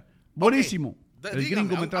 Montclair. Buenísimo. Okay. El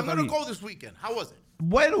gringo me I'm trata gonna bien. go this weekend. How was it?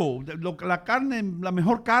 Bueno, la carne, la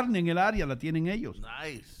mejor carne en el área la tienen ellos.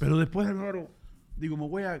 Nice. Pero después, hermano, digo,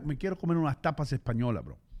 me quiero comer unas tapas españolas,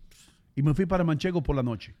 bro. Y me fui para Manchego por la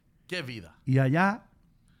noche. Qué vida. Y allá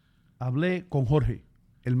hablé con Jorge,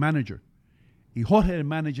 el manager. Y Jorge, el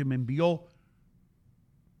manager, me envió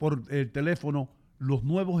por el teléfono los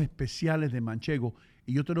nuevos especiales de Manchego.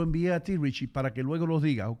 Y yo te lo envié a ti, Richie, para que luego los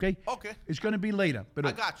digas, ¿ok? Okay. It's going to be later. Pero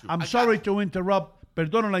I got you. I'm I sorry got you. to interrupt.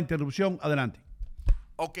 Perdono la interrupción. Adelante.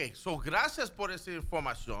 Ok, so gracias por esa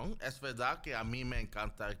información. Es verdad que a mí me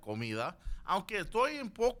encanta la comida, aunque estoy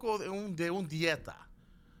un poco de un dieta.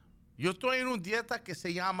 Yo estoy en un dieta que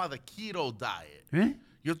se llama the keto diet. ¿Eh?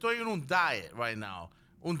 Yo estoy en un diet right now.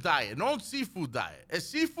 Un diet, no un seafood diet. El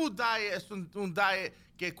seafood diet es un diet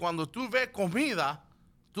que cuando tú ves comida,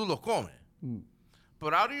 tú lo comes.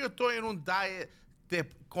 Pero ahora yo estoy en un diet de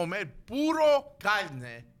comer puro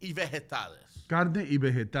carne y vegetales. Carne y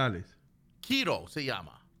vegetales. Keto se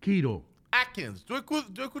llama. Keto. Atkins. ¿Tú has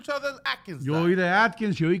escuchado del Atkins? Yo oí de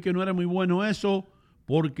Atkins y oí que no era muy bueno eso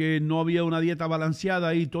porque no había una dieta balanceada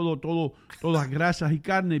ahí, todas grasas y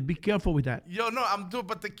carne. Be careful with that. Yo, no,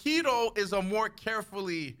 but the keto is a more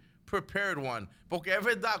carefully prepared one. Porque es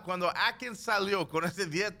verdad, cuando Atkins salió con esa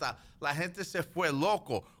dieta, la gente se fue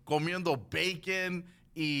loco comiendo bacon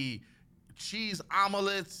y cheese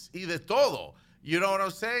omelets y de todo. You know what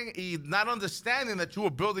I'm saying? Y not understanding that you were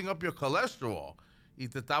building up your cholesterol. Y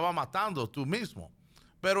te estaba matando tú mismo.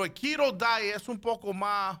 Pero el keto diet es un poco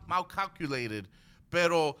más mal calculated.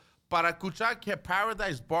 Pero para escuchar que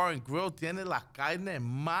Paradise Bar and Grill tiene la carne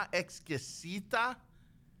más exquisita,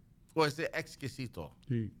 o es exquisito.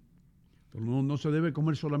 Sí. Pero no se debe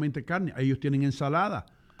comer solamente carne. Ellos tienen ensalada.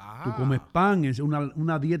 Ah. Tú comes pan. Es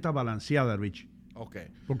una dieta balanceada, Rich. Okay.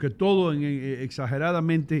 Porque todo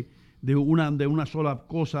exageradamente de una sola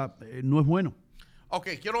cosa no es bueno. Ok,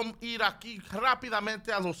 quiero ir aquí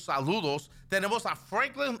rápidamente a los saludos. Tenemos a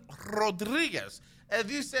Franklin Rodríguez. Él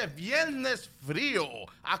dice, viernes frío.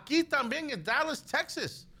 Aquí también en Dallas,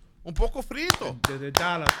 Texas. Un poco frito. Desde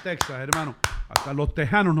Dallas, Texas, hermano. Hasta los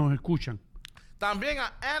tejanos nos escuchan. También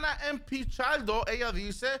a Ana M. Pichardo. Ella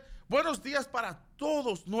dice, buenos días para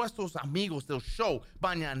todos nuestros amigos del show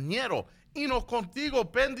Mañanero. Y no contigo,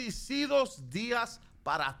 bendecidos días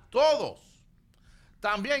para todos.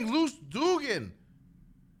 También Luz Dugan.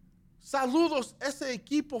 Saludos a ese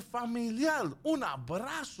equipo familiar. Un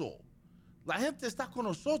abrazo. La gente está con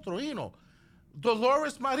nosotros, Hino.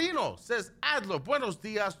 Dolores Marino says, Adler, buenos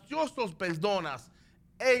días. Dios los perdonas.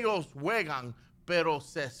 Ellos juegan, pero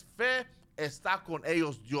fe está con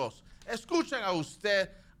ellos Dios. Escuchen a usted.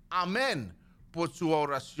 Amén por su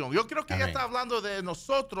oración. Yo creo que ella está hablando de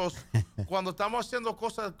nosotros cuando estamos haciendo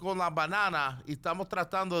cosas con la banana y estamos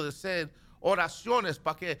tratando de hacer oraciones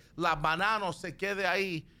para que la banana se quede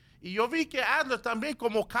ahí. Y yo vi que Adler también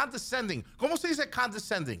como condescending. ¿Cómo se dice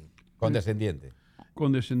condescending? Condescendiente.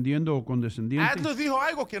 Condescendiendo o condescendiente. Adler dijo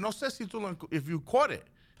algo que no sé si tú lo... If you caught it.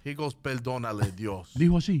 He goes, perdónale Dios.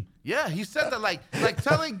 Dijo así. Yeah, he said that like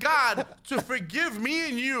telling God to forgive me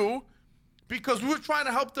and you because we're trying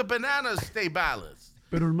to help the bananas stay balanced.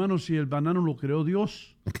 Pero hermano, si el banano lo creó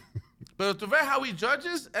Dios. Pero tú ves how he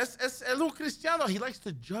judges. Él es un cristiano. He likes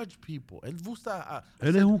to judge people. Él gusta...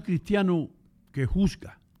 Él es un cristiano que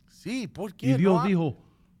juzga. Sí, ¿por qué? Y Dios no? dijo,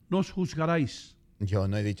 nos juzgaráis. Yo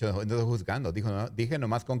no he dicho, no estoy juzgando. Dije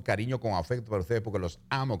nomás con cariño, con afecto para ustedes, porque los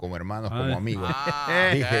amo como hermanos, como amigos.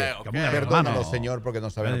 Dije, okay. perdónalos, Señor, porque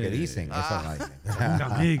no saben lo que dicen. Eso no Como un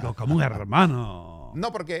amigo, como un hermano.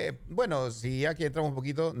 No, porque, bueno, si aquí entramos un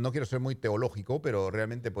poquito, no quiero ser muy teológico, pero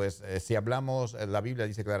realmente, pues, si hablamos, la Biblia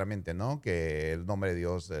dice claramente, ¿no? Que el nombre de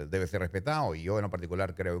Dios debe ser respetado, y yo en lo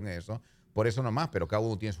particular creo en eso. Por eso nomás, pero cada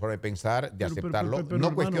uno tiene su forma de pensar, de aceptarlo. pero, no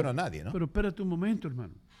hermano, cuestiono a nadie, ¿no? Pero espérate un momento,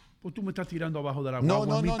 hermano. Pues tú me estás tirando abajo de la No, guagua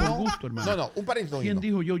no, a mí no, por no. gusto, hermano. No, un paréntesis. ¿Quién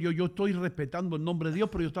dijo yo estoy respetando el nombre de Dios,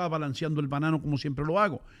 pero yo estaba balanceando el banano como siempre lo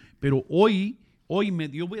hago? Pero hoy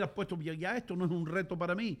yo hubiera puesto, ya esto no es un reto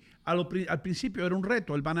para mí. Al principio era un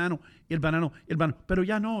reto, el banano. Pero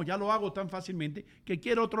ya no, ya lo hago tan fácilmente que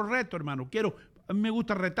quiero otro reto, hermano. A mí me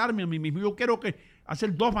gusta retarme a mí mismo. Yo quiero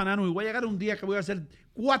hacer 2 bananos y voy a llegar un día que voy a hacer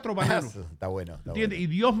 4 bananos. Está bueno. ¿Entiendes? Y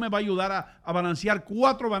Dios me va a ayudar a balancear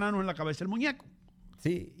 4 bananos en la cabeza del muñeco.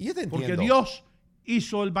 Sí, y yo te entiendo. Porque Dios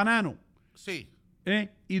hizo el banano. Sí.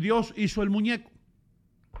 Y Dios hizo el muñeco.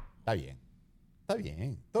 Está bien.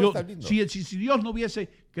 Todo está lindo. Si Dios no hubiese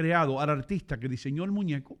creado al artista que diseñó el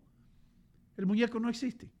muñeco no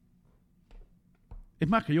existe. Es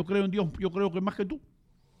más, que yo creo en Dios, yo creo que es más que tú.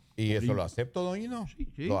 ¿Y eso lo acepto, don Hino?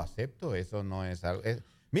 Sí. Lo acepto, eso no es algo...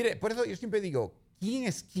 Mire, por eso yo siempre digo, ¿quién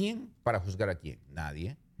es quién para juzgar a quién?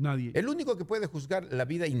 Nadie. El único que puede juzgar la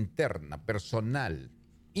vida interna, personal,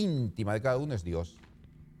 íntima de cada uno es Dios.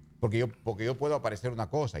 Porque yo puedo aparecer una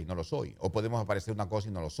cosa y no lo soy. O podemos aparecer una cosa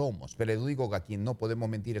y no lo somos. Pero el único a quien no podemos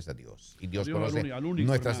mentir es a Dios. Y Dios conoce al único,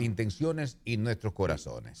 nuestras hermano. intenciones y nuestros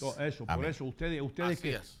corazones. Por Amén. eso,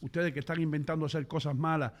 ustedes que están inventando hacer cosas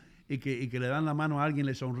malas y que le dan la mano a alguien,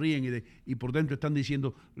 le sonríen y por dentro están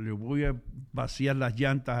diciendo, le voy a vaciar las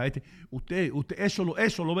llantas a este. Usted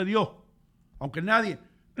eso lo ve Dios. Aunque nadie,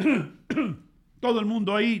 todo el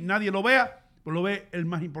mundo ahí, nadie lo vea, pero lo ve el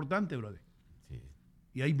más importante, brother.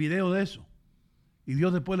 Y hay video de eso. Y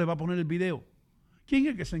Dios después le va a poner el video. ¿Quién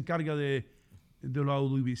es el que se encarga de lo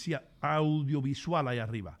audiovisual ahí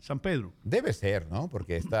arriba? San Pedro. Debe ser, ¿no?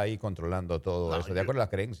 Porque está ahí controlando todo eso, de acuerdo a las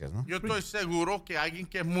creencias, ¿no? Yo estoy seguro que alguien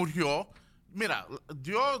que murió, mira,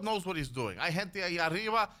 Dios knows what he's doing. Hay gente ahí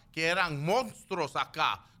arriba que eran monstruos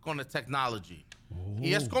acá con la technology.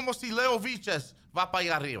 Y es como si Leo Viches va para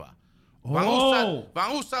allá arriba. Van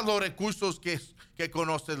a usar los recursos que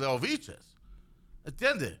conoce Leo Viches.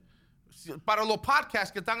 ¿Entiendes? Para los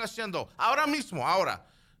podcasts que están haciendo ahora mismo,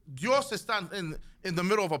 Dios está en the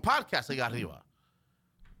middle of a podcast ahí arriba.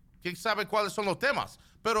 ¿Quién sabe cuáles son los temas?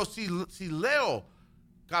 Pero si Leo,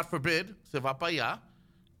 God forbid, se va para allá,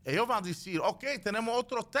 ellos van a decir, ok, tenemos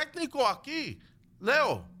otro técnico aquí.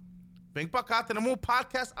 Leo, ven para acá, tenemos un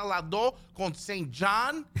podcast a las 2 con St.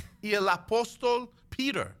 John y el apóstol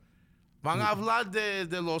Peter. Van a hablar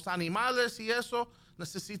de los animales y eso.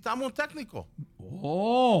 Necesitamos un técnico.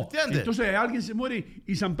 ¿Entiendes? Entonces alguien se muere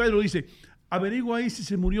y San Pedro dice, averigua ahí si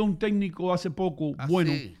se murió un técnico hace poco.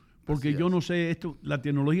 Porque yo no sé, la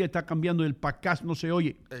tecnología está cambiando, el podcast no se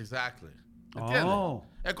oye. Exactly. ¿Entiendes?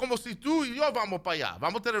 Es como si tú y yo vamos para allá.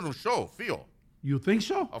 Vamos a tener un show, Fío. You think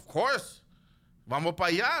so? Of course. Vamos para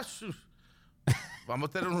allá. Vamos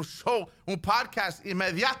a tener un show, un podcast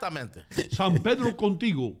inmediatamente. San Pedro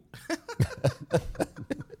contigo.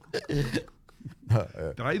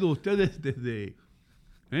 Traído ustedes desde...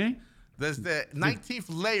 Desde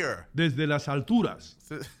 19th layer. Desde las alturas.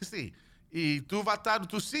 Sí. Y tu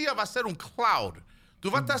silla va a ser un cloud.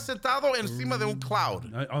 Tú vas a estar sentado encima de un cloud.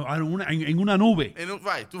 En una nube.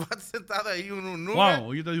 Tú vas a estar sentado ahí en una nube.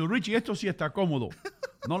 Wow, yo te digo, Richie, esto sí está cómodo.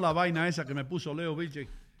 No la vaina esa que me puso Leo Vilche,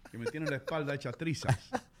 que me tiene la espalda hecha trizas.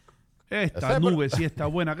 Esta nube sí está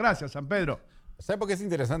buena. Gracias, San Pedro. ¿Sabe por qué es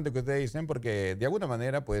interesante que ustedes dicen? Porque de alguna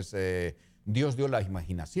manera, pues, Dios dio la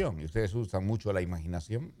imaginación y ustedes usan mucho la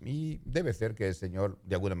imaginación y debe ser que el Señor,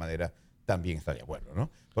 de alguna manera, también está de acuerdo, ¿no?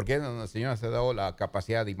 Porque el Señor nos ha dado la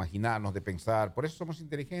capacidad de imaginarnos, de pensar. Por eso somos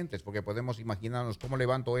inteligentes, porque podemos imaginarnos cómo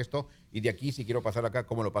levanto esto y de aquí, si quiero pasar acá,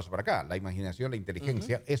 cómo lo paso para acá. La imaginación, la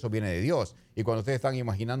inteligencia, eso viene de Dios. Y cuando ustedes están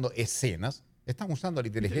imaginando escenas, están usando la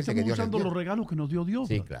inteligencia que Dios les dio. Estamos usando los regalos que nos dio Dios.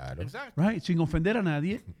 Sí, claro. Right? Sin ofender a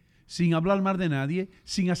nadie, sin hablar mal de nadie,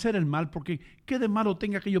 sin hacer el mal, porque ¿qué de malo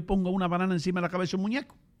tenga que yo ponga una banana encima de la cabeza de un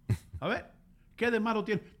muñeco? A ver, ¿qué de malo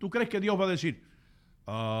tiene? ¿Tú crees que Dios va a decir,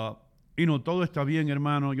 y no, todo está bien,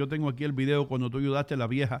 hermano, yo tengo aquí el video cuando tú ayudaste a la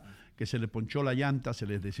vieja que se le ponchó la llanta, se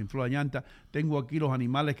le desinfló la llanta, tengo aquí los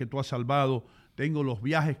animales que tú has salvado, tengo los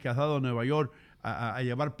viajes que has dado a Nueva York a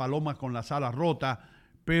llevar palomas con las alas rotas,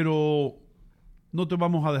 pero no te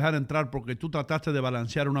vamos a dejar entrar porque tú trataste de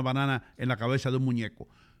balancear una banana en la cabeza de un muñeco.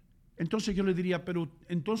 Entonces yo le diría, pero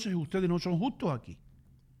entonces ustedes no son justos aquí.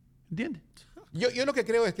 ¿Entiendes? Yo lo que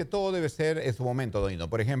creo es que todo debe ser en su momento, Donino.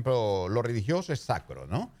 Por ejemplo, lo religioso es sacro,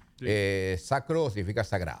 ¿no? Sí. Sacro significa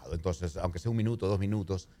sagrado. Entonces, aunque sea 1 minuto, 2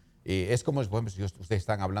 minutos, Es como, por ejemplo, si ustedes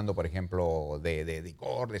están hablando, por ejemplo, de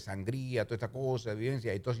licor, de sangría, toda esta cosa, de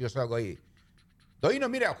vivencia, entonces yo salgo ahí. Doino,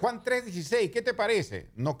 mira, Juan 3:16, ¿qué te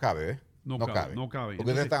parece? No cabe, ¿eh? No cabe. Porque Entonces,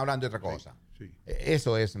 ustedes están hablando de otra cosa. Sí.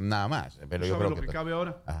 Eso es nada más. Pero yo ¿Sabes creo lo que que cabe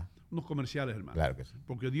ahora? Ajá. Unos comerciales, hermano. Claro que sí.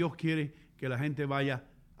 Porque Dios quiere que la gente vaya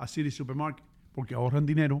a City Supermarket porque ahorran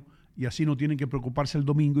dinero y así no tienen que preocuparse el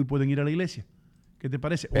domingo y pueden ir a la iglesia. ¿Qué te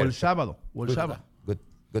parece? O el Perfecto. sábado. Good.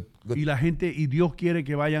 Y la gente, y Dios quiere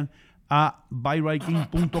que vayan a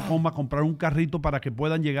buyrightking.com a comprar un carrito para que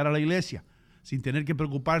puedan llegar a la iglesia sin tener que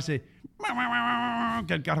preocuparse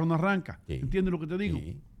que el carro no arranca. Sí. ¿Entiendes lo que te digo?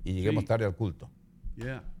 Sí. Y lleguemos Sí. tarde al culto.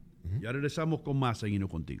 Yeah. Ya regresamos con más Seguimos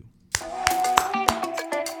Contigo.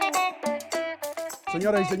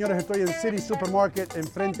 Señoras y señores, estoy en City Supermarket,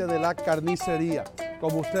 enfrente de la carnicería.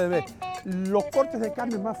 Como usted ve, los cortes de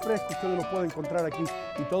carne más frescos ustedes los pueden encontrar aquí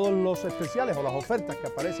y todos los especiales o las ofertas que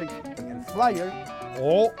aparecen en el flyer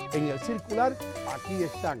o en el circular, aquí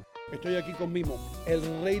están. Estoy aquí con Mimo, el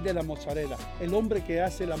rey de la mozzarella, el hombre que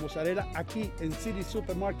hace la mozzarella aquí en City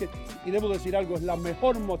Supermarket. Y debo decir algo, es la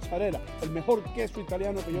mejor mozzarella, el mejor queso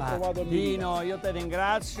italiano que yo he probado en mi vida. Dino, io te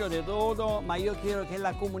ringrazio di tutto, ma io chiedo che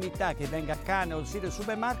la comunità che venga qua nel sito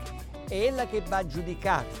supermarket è la che va a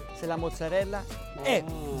giudicare se la mozzarella è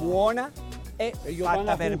buona e Ellos van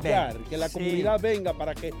fatta a per juzgar, bene. que la Sì. comunidad venga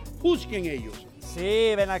para que juzguen ellos.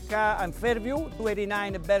 Sì, ven acá in Fairview,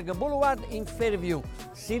 289 Bergen Boulevard in Fairview.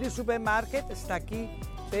 City Supermarket sta qui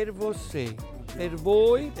per você. Per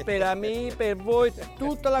voi, per me, per voi,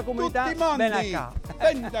 tutta la comunità, Tutti mondi, ven acá.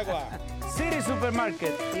 venta qua. City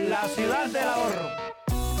Supermarket, la ciudad del ahorro.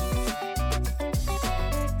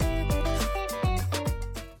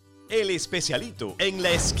 El Especialito, en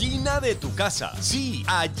la esquina de tu casa. Sí,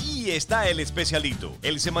 allí está El Especialito,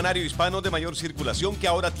 el semanario hispano de mayor circulación que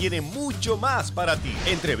ahora tiene mucho más para ti.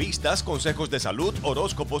 Entrevistas, consejos de salud,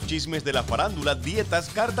 horóscopos, chismes de la farándula, dietas,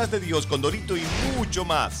 cartas de Dios con Dorito y mucho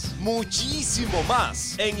más. Muchísimo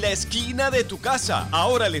más. En la esquina de tu casa.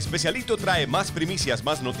 Ahora El Especialito trae más primicias,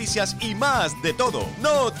 más noticias y más de todo.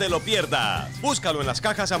 No te lo pierdas. Búscalo en las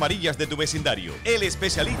cajas amarillas de tu vecindario. El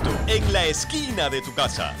Especialito, en la esquina de tu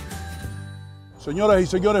casa. Señoras y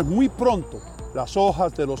señores, muy pronto las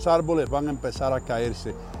hojas de los árboles van a empezar a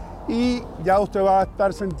caerse y ya usted va a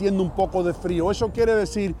estar sintiendo un poco de frío. Eso quiere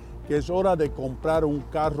decir que es hora de comprar un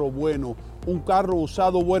carro bueno, un carro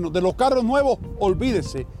usado bueno. De los carros nuevos,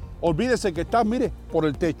 olvídese que está, mire, por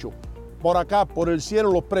el techo, por acá, por el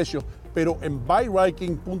cielo los precios. Pero en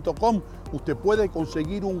buyrightking.com usted puede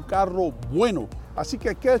conseguir un carro bueno. Así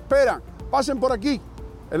que, ¿qué esperan? Pasen por aquí,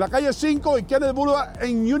 en la calle 5 y Kenneth Boulevard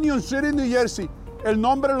en Union City, New Jersey. El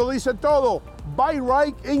nombre lo dice todo,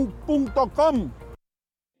 buyrightking.com.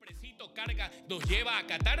 Expresito Carga nos lleva a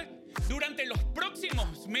Qatar. Durante los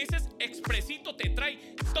próximos meses, Expresito te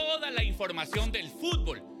trae toda la información del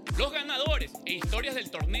fútbol, los ganadores e historias del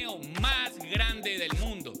torneo más grande del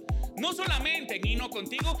mundo. No solamente en Hino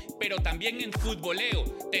Contigo, pero también en Futboleo.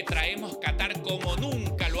 Te traemos Qatar como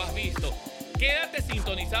nunca lo has visto. Quédate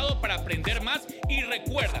sintonizado para aprender más y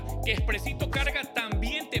recuerda que Expresito Carga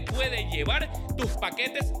también te puede llevar tus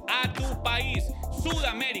paquetes a tu país,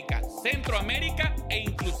 Sudamérica, Centroamérica e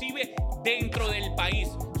inclusive dentro del país.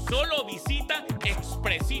 Solo visita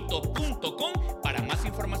expresito.com para más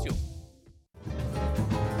información.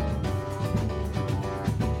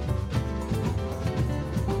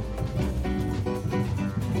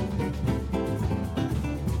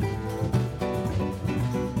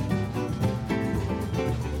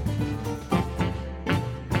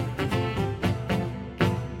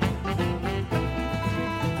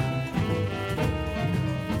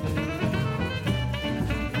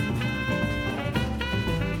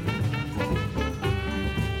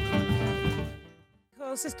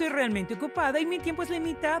 Estoy realmente ocupada y mi tiempo es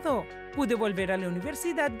limitado. Pude volver a la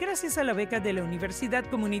universidad gracias a la beca de la Universidad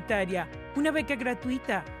Comunitaria, una beca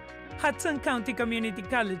gratuita. Hudson County Community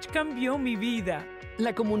College cambió mi vida.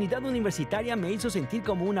 La comunidad universitaria me hizo sentir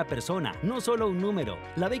como una persona, no solo un número.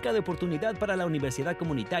 La beca de oportunidad para la universidad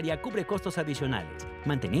comunitaria cubre costos adicionales,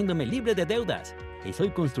 manteniéndome libre de deudas. Estoy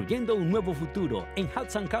construyendo un nuevo futuro en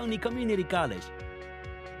Hudson County Community College.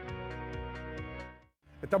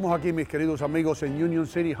 Estamos aquí, mis queridos amigos, en Union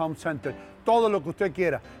City Home Center. Todo lo que usted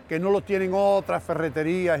quiera, que no lo tienen otras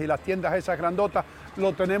ferreterías y las tiendas esas grandotas,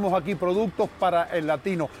 lo tenemos aquí. Productos para el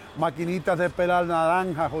latino, maquinitas de pelar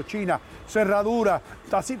naranjas o chinas, cerraduras,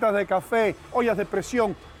 tacitas de café, ollas de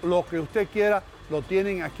presión, lo que usted quiera, lo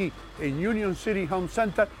tienen aquí en Union City Home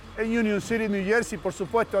Center, en Union City, New Jersey, por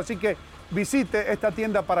supuesto. Así que visite esta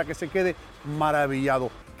tienda para que se quede maravillado.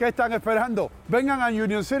 ¿Qué están esperando? Vengan a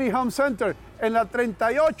Union City Home Center en la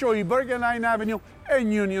 38 y Bergen Line Avenue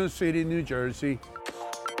en Union City, New Jersey.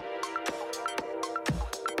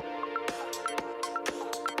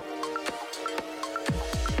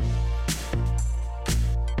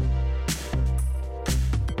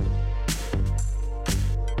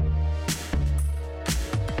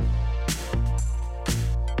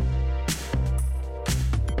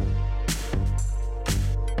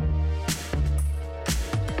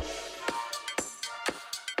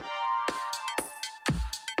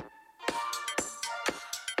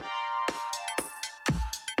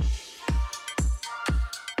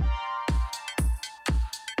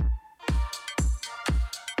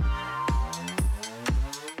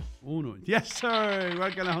 Yes, sir.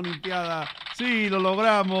 Igual que en las Olimpiadas. Sí, lo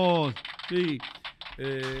logramos. Sí.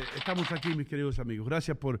 Estamos aquí, mis queridos amigos.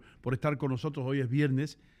 Gracias por estar con nosotros. Hoy es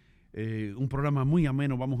viernes. Un programa muy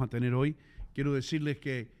ameno vamos a tener hoy. Quiero decirles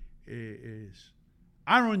que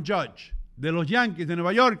Aaron Judge, de los Yankees de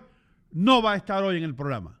Nueva York, no va a estar hoy en el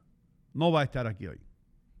programa. No va a estar aquí hoy.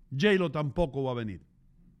 J-Lo tampoco va a venir.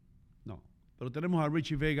 No. Pero tenemos a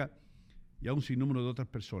Richie Vega y a un sinnúmero de otras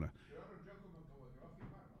personas.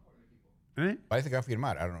 Parece que va a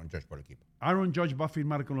firmar Aaron Judge por el equipo. Aaron Judge va a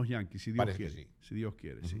firmar con los Yankees, si Dios Parece quiere. que sí. Si Dios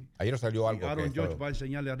quiere, sí. Ayer salió algo. Aaron Judge va a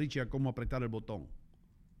enseñarle a Richie a cómo apretar el botón.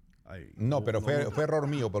 Ahí. No, pero fue error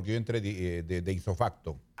mío porque yo entré de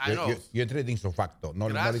insofacto. Yo entré de insofacto. No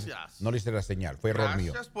le hice la señal. Fue error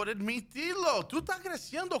mío. Gracias por admitirlo. Tú estás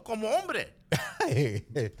creciendo como hombre.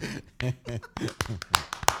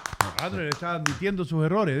 Padre, le está admitiendo sus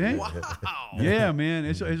errores, ¿eh? Wow. Yeah, man.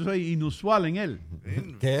 Eso es inusual en él.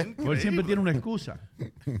 ¿Qué? Porque él siempre tiene una excusa.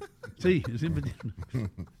 Sí, él siempre tiene una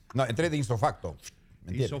excusa. No, entré de insofacto.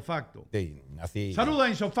 Insofacto. Sí, así. Saluda a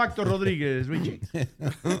Insofacto Rodríguez, Richie.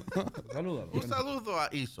 Saluda. Un saludo a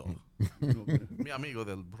Iso, mi amigo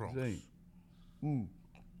del Bronx. Sí.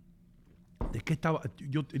 Es que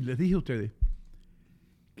yo les dije a ustedes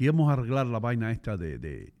que íbamos a arreglar la vaina esta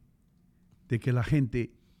de que la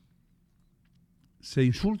gente se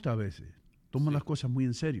insulta a veces, toma las cosas muy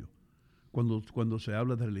en serio cuando se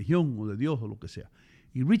habla de religión o de Dios o lo que sea.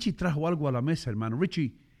 Y Richie trajo algo a la mesa, hermano.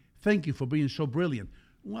 Richie, thank you for being so brilliant.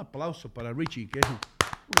 Un aplauso para Richie, que es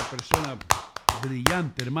una persona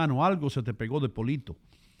brillante, hermano. Algo se te pegó de polito.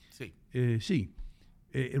 Sí. Sí.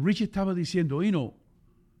 Richie estaba diciendo,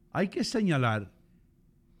 hay que señalar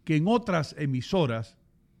que en otras emisoras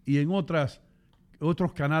y en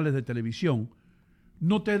otros canales de televisión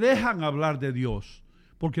no te dejan hablar de Dios,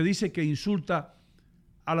 porque dice que insulta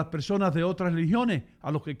a las personas de otras religiones, a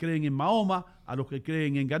los que creen en Mahoma, a los que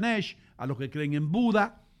creen en Ganesh, a los que creen en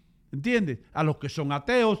Buda, ¿entiendes? A los que son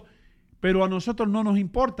ateos, pero a nosotros no nos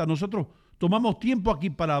importa. Nosotros tomamos tiempo aquí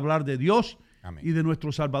para hablar de Dios. Amén. Y de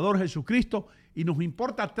nuestro Salvador Jesucristo, y nos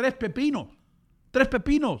importa tres pepinos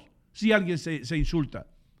si alguien se insulta.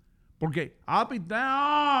 Porque I'll be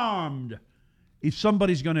damned if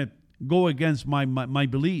somebody's going to go against my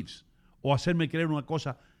beliefs o hacerme creer una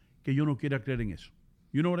cosa que yo no quiera creer en eso.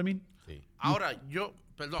 You know what I mean? Sí. Ahora,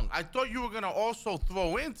 I thought you were going to also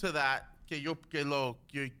throw into that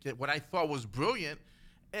what I thought was brilliant,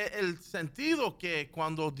 el sentido que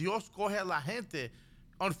cuando Dios coge a la gente,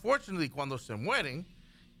 unfortunately, cuando se mueren,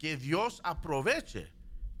 que Dios aproveche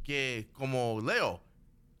que, como Leo,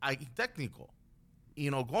 hay técnico,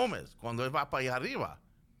 Hino Gómez, cuando él va para allá arriba,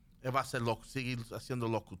 él va a seguir siendo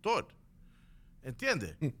locutor.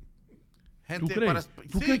 ¿Entiendes?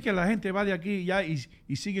 ¿Tú crees que la gente va de aquí ya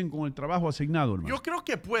y siguen con el trabajo asignado, hermano? Yo creo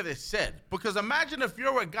que puede ser. Because imagine if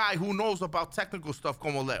you're a guy who knows about technical stuff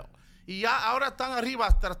como Leo. Y ya ahora están arriba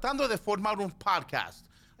tratando de formar un podcast.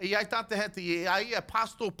 Y hay tanta gente. Y ahí el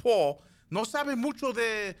Pastor Paul no sabe mucho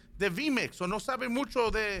de VMix o no sabe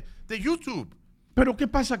mucho de YouTube. Pero ¿qué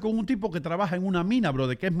pasa con un tipo que trabaja en una mina,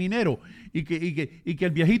 brother, que es minero y que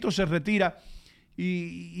el viejito se retira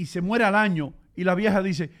y se muere al año y la vieja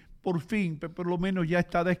dice, por fin, por lo menos ya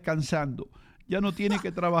está descansando, ya no tiene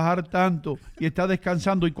que trabajar tanto y está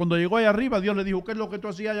descansando? Y cuando llegó allá arriba, Dios le dijo, ¿qué es lo que tú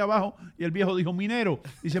hacías allá abajo? Y el viejo dijo, minero.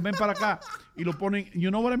 Dice, ven para acá. Y lo ponen, you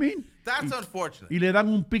know what I mean? That's unfortunate. Y le dan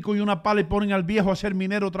un pico y una pala y ponen al viejo a ser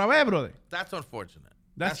minero otra vez, brother. That's unfortunate.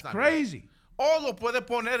 That's crazy. O lo puede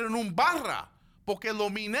poner en un barra, porque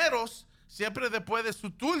los mineros, siempre después de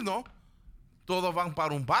su turno, todos van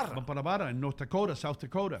para un barra. Van para barra, en North Dakota, South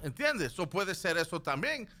Dakota. ¿Entiendes? Eso puede ser eso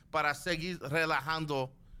también, para seguir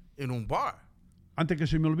relajando en un bar. Antes que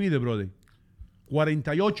se me olvide, brother,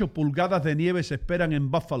 48 pulgadas de nieve se esperan en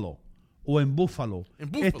Buffalo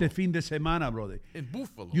este fin de semana, brother. En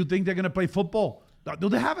Buffalo. You think they're going to play football? Do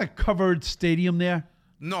they have a covered stadium there?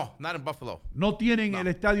 No, not in Buffalo. ¿No tienen el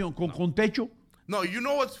estadio con techo? No, you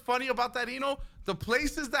know what's funny about that, Eno? The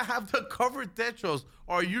places that have the covered techos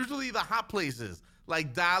are usually the hot places,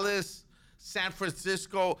 like Dallas, San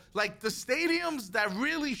Francisco. Like the stadiums that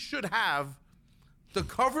really should have the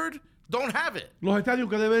covered don't have it. Los estadios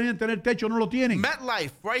que deberían tener techo no lo tienen.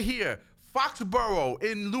 MetLife, right here. Foxborough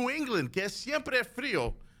in New England, que es siempre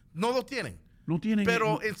frío, no lo tienen. No tienen.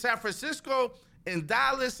 Pero en San Francisco, en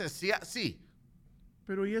Dallas, en Seattle, sí.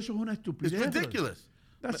 Pero y eso es una It's estupidez. ridiculous.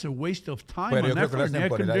 That's a waste of time Pero yo and creo que lo effort and hacen air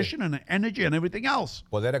por el condition and energy and everything else.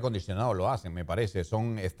 Poder acondicionado lo hacen, me parece.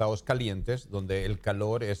 Son estados calientes donde el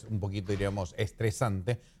calor es un poquito, diríamos,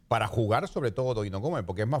 estresante para jugar, sobre todo, y no comer.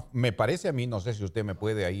 Porque es más, me parece a mí, no sé si usted me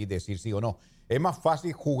puede ahí decir sí o no, es más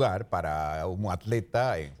fácil jugar para un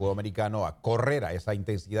atleta en fútbol americano a correr a esa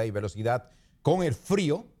intensidad y velocidad con el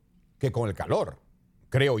frío que con el calor,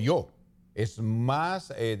 creo yo. Es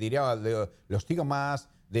más, diría, lo hostiga más,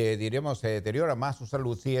 diríamos, se deteriora más su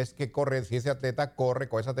salud si es que corre, si ese atleta corre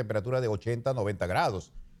con esa temperatura de 80, 90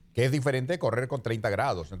 grados, que es diferente de correr con 30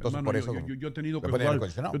 grados. Entonces, Hermano, por eso yo he tenido le que ponen jugar, aire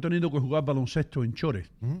acondicionado. yo he tenido que jugar baloncesto en shorts,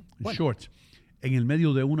 en Bueno. shorts, en el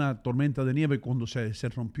medio de una tormenta de nieve cuando se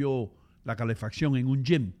rompió la calefacción en un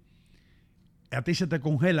gym. A ti se te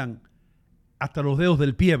congelan hasta los dedos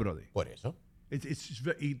del pie, brother. Por eso.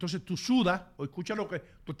 Y entonces tú sudas, o escucha lo que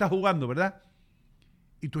tú estás jugando, ¿verdad?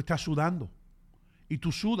 Y tú estás sudando. Y tú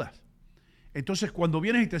sudas. Entonces, cuando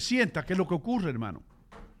vienes y te sientas, ¿qué es lo que ocurre, hermano?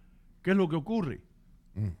 ¿Qué es lo que ocurre?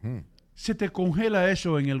 Se te congela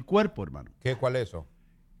eso en el cuerpo, hermano. ¿Cuál es eso?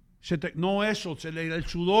 No eso, el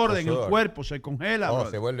sudor en el cuerpo se congela. Oh,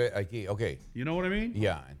 brother. se vuelve aquí, ok. You know what I mean?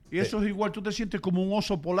 Yeah. Y eso es igual, tú te sientes como un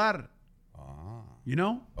oso polar. You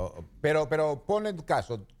know? Pero ponle en tu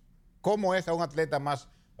caso, ¿cómo es a un atleta más,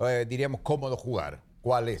 diríamos, cómodo jugar?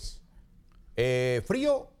 ¿Cuál es?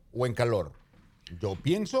 ¿Frío o en calor? Yo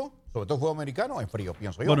pienso, sobre todo fútbol americano, en frío,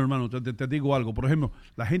 pienso yo. Bueno, hermano, te digo algo. Por ejemplo,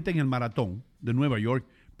 la gente en el maratón de Nueva York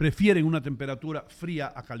prefieren una temperatura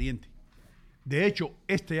fría a caliente. De hecho,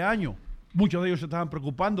 este año, muchos de ellos se estaban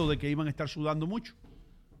preocupando de que iban a estar sudando mucho.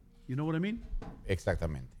 You know what I mean?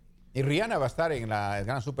 Exactamente. Y Rihanna va a estar en el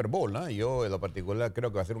gran Super Bowl, ¿no? Yo, en lo particular, creo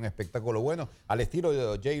que va a ser un espectáculo bueno. Al estilo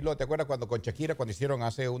de J-Lo, ¿te acuerdas cuando con Shakira, cuando hicieron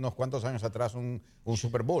hace unos cuantos años atrás un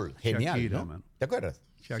Super Bowl? Genial, Shakira, ¿no? man. ¿Te acuerdas?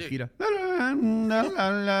 Shakira.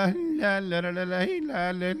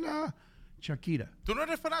 Shakira. ¿Tú no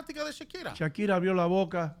eres fanática de Shakira? Shakira abrió la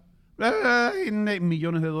boca.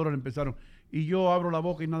 Millones de dólares empezaron. Y yo abro la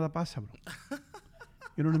boca y nada pasa, bro.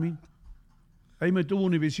 You know what I mean? Ahí me tuvo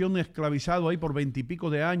Univision esclavizado ahí por 20 y pico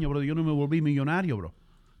de años, bro. Yo no me volví millonario, bro.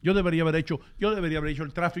 Yo debería haber hecho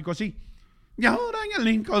el tráfico así. Y ahora en el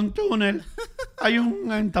Lincoln Tunnel hay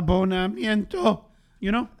un entaponamiento, you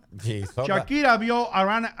know? Sí, Shakira vio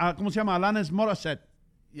a ¿cómo se llama? Alanis Morissette.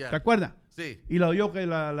 Yeah. ¿Te acuerdas? Sí. Y la oyó que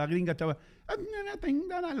la gringa estaba...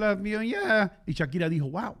 Y Shakira dijo,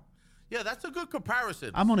 wow, Yeah, that's a good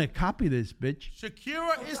comparison. I'm gonna copy this, bitch.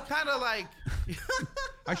 Shakira is kind of like...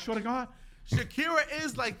 I swear to God. Shakira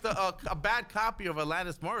is like a bad copy of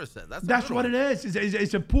Alanis Morissette. That's what it is.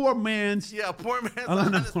 It's a poor man's... Yeah, poor man's Alanis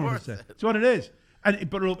Alanis Morissette. Morissette. That's what it is.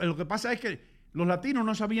 Pero lo que pasa es que los latinos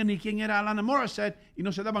no sabían ni quién era Alanis Morissette y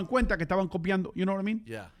no se daban cuenta que estaban copiando. You know what I mean?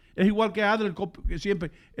 Yeah. Es igual que Adler, que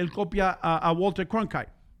siempre él copia a Walter Cronkite.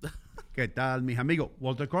 ¿Qué tal, mis amigos?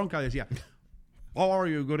 Walter Cronkite decía, how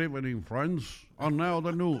are you? Good evening, friends. And now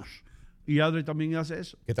the news. Y Adler también hace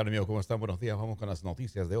eso. ¿Qué tal, amigo? ¿Cómo están? Buenos días. Vamos con las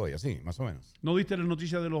noticias de hoy, así, más o menos. ¿No diste la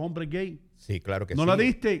noticia de los hombres gay? Sí, claro que sí. ¿No la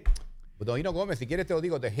diste? Don Hino Gómez, si quieres te lo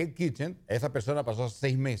digo, de Hell's Kitchen, esa persona pasó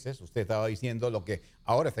 6 meses, usted estaba diciendo lo que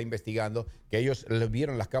ahora está investigando, que ellos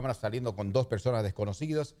vieron las cámaras saliendo con 2 personas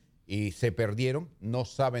desconocidas y se perdieron, no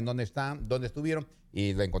saben dónde están, dónde estuvieron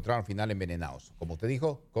y la encontraron al final envenenados. Como usted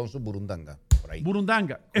dijo, con su burundanga, por ahí.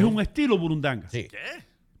 Burundanga. Es un estilo burundanga. Sí. ¿Qué?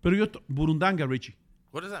 Pero burundanga, Richie.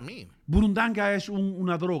 What does that mean? Burundanga es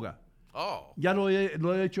una droga. Oh. Ya lo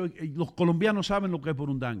he hecho. Los colombianos saben lo que es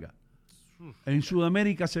burundanga. En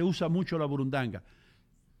Sudamérica se usa mucho la burundanga.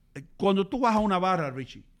 Cuando tú vas a una barra,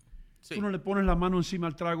 Richie, Sí. tú no le pones la mano encima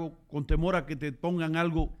al trago con temor a que te pongan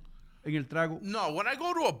algo en el trago. No, when I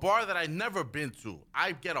go to a bar that I've never been to,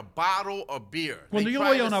 I get a bottle of beer. Cuando They yo try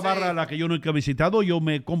voy a to una say, barra a la que yo nunca he visitado, yo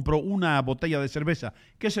me compro una botella de cerveza.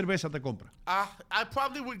 ¿Qué cerveza te compras? I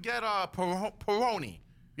probably would get a Peroni.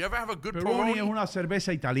 You ever have a good Peroni Peroni? es una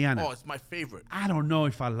cerveza italiana. Oh, it's my favorite. I don't know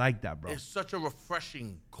if I like that, bro. It's such a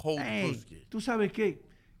refreshing cold Hey, whiskey. ¿tú sabes qué?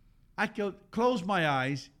 I can close my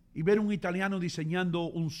eyes y ver un italiano diseñando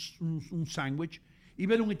un sándwich y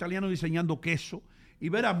ver un italiano diseñando queso y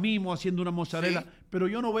ver a Mimo haciendo una mozzarella, Sí. pero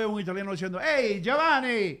yo no veo un italiano diciendo, hey,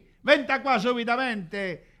 Giovanni, venta qua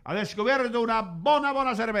subitamente, ha descubierto una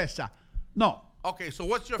buona cerveza. No, Okay, so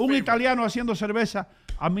what's your Un favorite? italiano haciendo cerveza,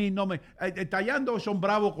 a mí no me... tallando son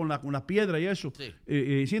bravos con las piedras y eso. Sí.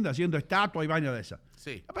 Haciendo estatuas y vaina de esas.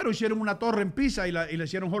 Sí. Pero hicieron una torre en Pisa y le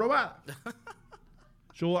hicieron jorobada.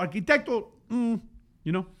 Su arquitecto,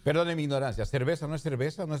 you know. Perdone mi ignorancia, ¿cerveza no es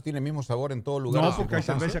cerveza? ¿No tiene el mismo sabor en todo lugar? No, porque hay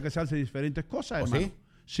cerveza que se hace de diferentes cosas, ¿Oh, hermano. sí?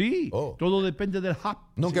 Sí, Oh. todo depende del hop.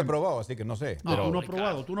 Nunca he probado, así que no sé. No, pero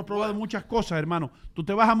tú no has probado muchas cosas, hermano. Tú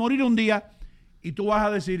te vas a morir un día y tú vas a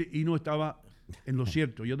decir, y no estaba en lo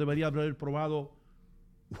cierto. Yo debería haber probado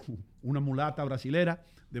una mulata brasilera,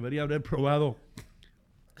 debería haber probado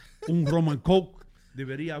un Roman Coke,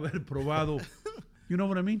 debería haber probado, you know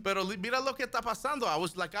what I mean? Pero mira lo que está pasando. I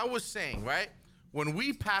was saying, right? When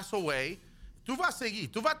we pass away, tú vas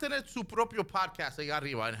a tener su propio podcast allá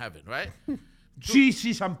arriba en heaven, right? Sí,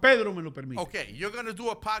 San Pedro me lo permite. Okay, you're going to do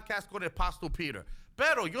a podcast con el Apostle Peter.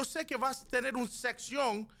 Pero yo sé que vas a tener una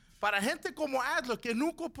sección para gente como Adler que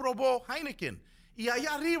nunca probó Heineken. Y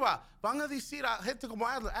allá arriba van a decir a gente como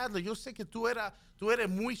Adler, yo sé que tú eres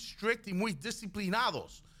muy strict y muy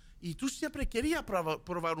disciplinados. Y tú siempre querías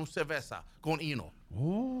probar una cerveza con Hino.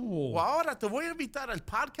 Oh. Ahora te voy a invitar al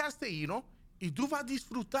podcast de Hino y tú vas a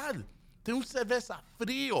disfrutar de una cerveza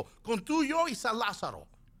frío con tú, yo y San Lázaro.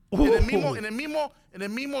 En el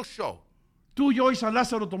mismo show. Tú, yo y San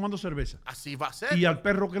Lázaro tomando cerveza. Así va a ser. ¿Y al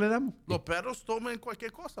perro qué le damos? Los perros toman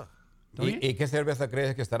cualquier cosa. ¿Y qué cerveza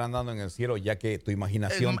crees que estarán dando en el cielo ya que tu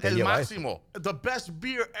imaginación te El lleva máximo. The best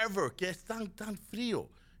beer ever, que es tan frío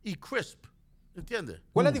y crisp. ¿Entiendes?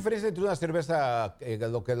 ¿Cuál es la diferencia entre una cerveza,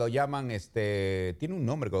 lo que lo llaman, tiene un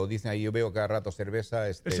nombre cuando dicen ahí, yo veo cada rato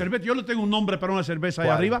cerveza, Cerveza, yo le tengo un nombre para una cerveza ahí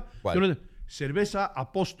 ¿Cuál? arriba. ¿Cuál? Cerveza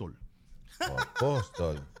Apóstol.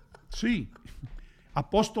 Apóstol. Sí.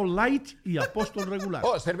 Apóstol Light y Apóstol regular.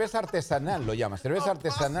 Oh, cerveza artesanal lo llaman, cerveza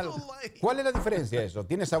artesanal. Light. ¿Cuál es la diferencia de eso?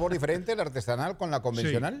 ¿Tiene sabor diferente la artesanal con la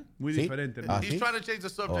convencional? Sí, muy diferente, hermano. ¿Ah, He's sí? trying to change the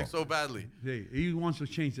subject so badly. Sí, he wants to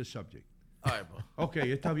change the subject. All right, bro. Ok,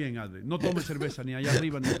 está bien, Adri. No tome cerveza ni allá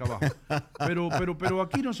arriba ni acá abajo. Pero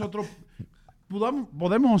aquí nosotros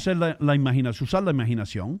podemos hacer la imaginación, usar la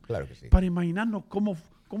imaginación Claro que sí. para imaginarnos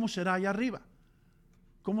cómo será allá arriba.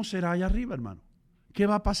 ¿Cómo será allá arriba, hermano? ¿Qué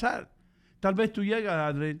va a pasar? Tal vez tú llegas,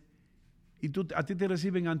 Adri, y a ti te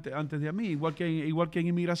reciben antes de a mí, igual que en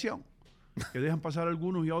inmigración. Que dejan pasar a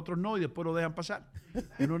algunos y a otros no, y después lo dejan pasar.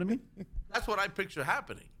 You know what I mean? That's what I picture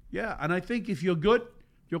happening. Yeah, and I think if you're good,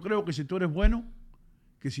 yo creo que si tú eres bueno,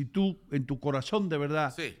 que si tú en tu corazón de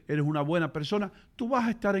verdad Sí. eres una buena persona, tú vas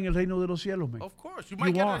a estar en el reino de los cielos, man. Of course. You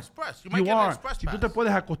might get an express. You might You get an are. express Si tú pass. te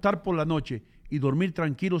puedes acostar por la noche y dormir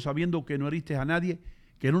tranquilo sabiendo que no heriste a nadie,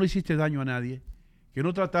 que no le hiciste daño a nadie, que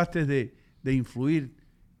no trataste de influir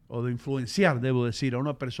o de influenciar, debo decir, a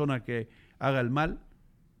una persona que haga el mal,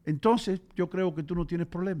 entonces yo creo que tú no tienes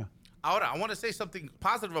problema. Ahora, I want to say something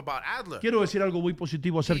positive about Adler. Quiero decir algo muy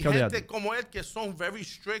positivo Y acerca de gente Adler. como él que son very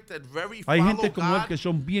strict and very Hay follow gente como él God que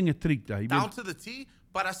son bien estrictas y bien down to the T.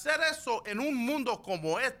 Para hacer eso en un mundo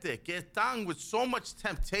como este, que están with so much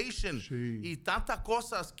temptation Sí. y tantas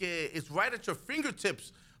cosas que it's right at your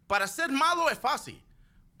fingertips, para ser malo es fácil.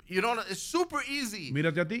 You know, it's super easy.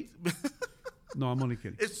 Mírate a ti. No, I'm only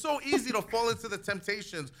kidding. It's so easy to fall into the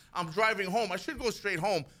temptations. I'm driving home. I should go straight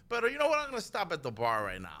home. But you know what? I'm going to stop at the bar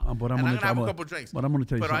right now. But I'm and I'm gonna- going to have a I'm- couple drinks. but I'm gonna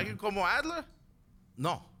tell you Pero something. alguien como Adler,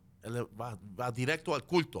 no. Él va directo al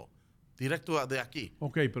culto. Directo de aquí.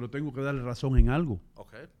 Ok, pero tengo que darle razón en algo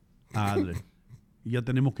Okay. a Adler. Y ya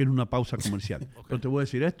tenemos que ir a una pausa comercial. Pero te voy a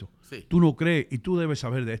decir esto. Sí. Tú no crees, y tú debes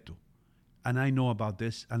saber de esto. And I know about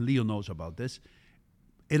this, and Leo knows about this.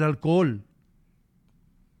 El alcohol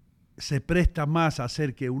se presta más a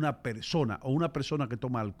hacer que una persona, o una persona que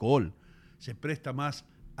toma alcohol, se presta más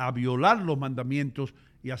a violar los mandamientos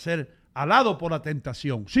y a ser alado por la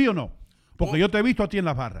tentación. ¿Sí o no? Porque yo te he visto a ti en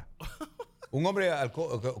las barras. Un hombre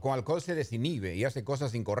con alcohol se desinhibe y hace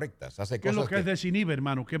cosas incorrectas. Hace ¿Qué es cosas lo que es desinhibe,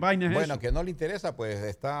 hermano? ¿Qué vaina es bueno, eso? que no le interesa, pues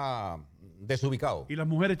está desubicado. ¿Y las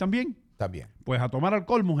mujeres también? También. Pues a tomar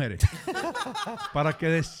alcohol, mujeres. Para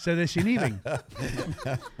que se desinhiben.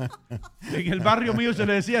 En el barrio mío se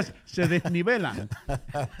le decía, se desnivelan.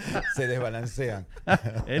 Se desbalancean.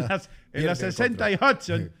 En las Pierden 60 y control.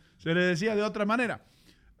 Hudson se le decía de otra manera.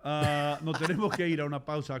 Nos tenemos que ir a una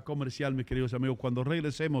pausa comercial, mis queridos amigos. Cuando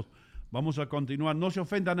regresemos, vamos a continuar. No se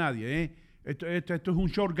ofenda a nadie, ¿eh? Esto es un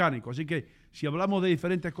show orgánico. Así que si hablamos de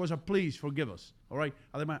diferentes cosas, please forgive us. All right?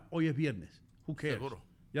 Además, hoy es viernes. Who cares? Seguro.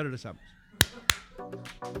 Ya regresamos.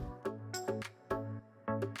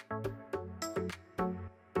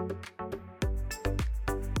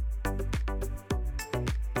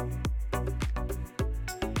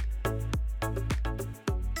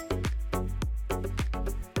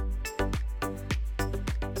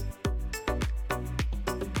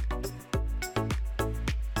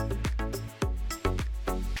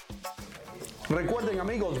 Recuerden,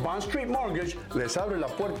 amigos, Bond Street Mortgage les abre la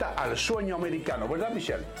puerta al sueño americano, ¿verdad,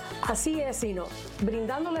 Michelle? Así es, Sino,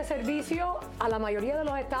 brindándole servicio a la mayoría de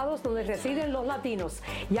los estados donde residen los latinos.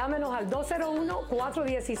 Llámenos al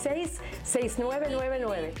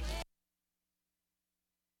 201-416-6999.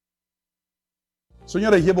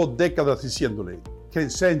 Señores, llevo décadas diciéndole que en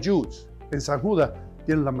St. Jude's, en San Judas,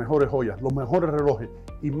 tienen las mejores joyas, los mejores relojes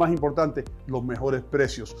y, más importante, los mejores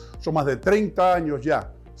precios. Son más de 30 años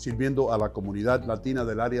ya sirviendo a la comunidad latina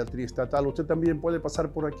del área triestatal. Usted también puede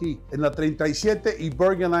pasar por aquí, en la 37 y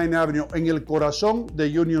Bergen Line Avenue, en el corazón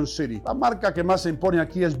de Union City. La marca que más se impone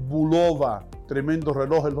aquí es Bulova. Tremendos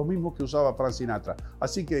relojes, lo mismo que usaba Frank Sinatra.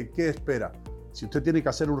 Así que, ¿qué espera? Si usted tiene que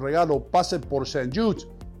hacer un regalo, pase por St. Jude's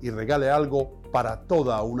y regale algo para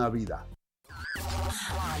toda una vida.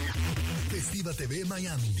 Festiva TV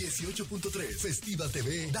Miami 18.3, Festiva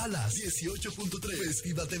TV Dallas 18.3,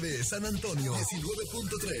 Festiva TV San Antonio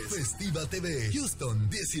 19.3, Festiva TV Houston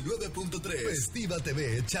 19.3, Festiva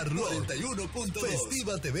TV Charlotte 41.2,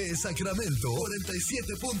 Festiva TV Sacramento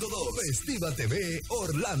 47.2, Festiva TV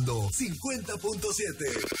Orlando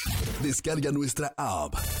 50.7. Descarga nuestra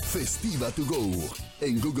app Festiva To Go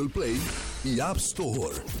en Google Play y App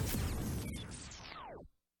Store.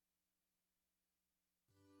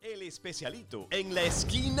 El Especialito, en la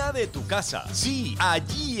esquina de tu casa. Sí,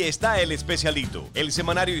 allí está El Especialito, el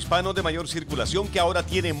semanario hispano de mayor circulación que ahora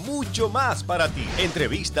tiene mucho más para ti.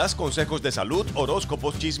 Entrevistas, consejos de salud,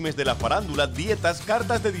 horóscopos, chismes de la farándula, dietas,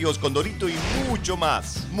 cartas de Dios con Dorito y mucho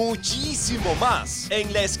más. Muchísimo más.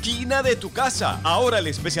 En la esquina de tu casa. Ahora El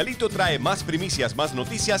Especialito trae más primicias, más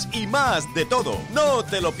noticias y más de todo. No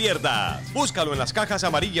te lo pierdas. Búscalo en las cajas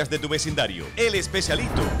amarillas de tu vecindario. El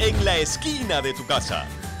Especialito, en la esquina de tu casa.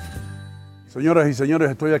 Señoras y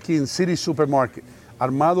señores, estoy aquí en City Supermarket,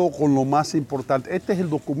 armado con lo más importante. Este es el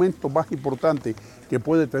documento más importante que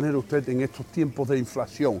puede tener usted en estos tiempos de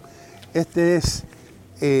inflación. Este es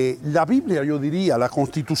la Biblia, yo diría, la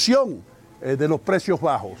constitución de los precios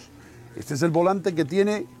bajos. Este es el volante que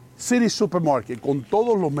tiene City Supermarket con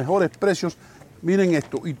todos los mejores precios. Miren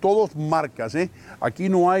esto, y todos marcas, ¿eh? Aquí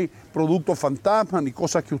no hay productos fantasma ni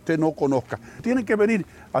cosas que usted no conozca. Tienen que venir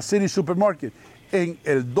a City Supermarket en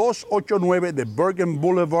el 289 de Bergen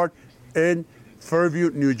Boulevard en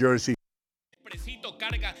Fairview, New Jersey. Expresito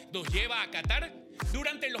Carga nos lleva a Qatar.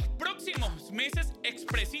 Durante los próximos meses,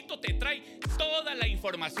 Expresito te trae toda la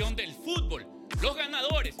información del fútbol, los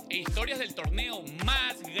ganadores e historias del torneo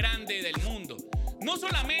más grande del mundo. No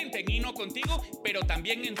solamente en Hino Contigo, pero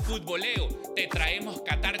también en Futboleo. Te traemos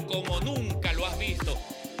Qatar como nunca lo has visto.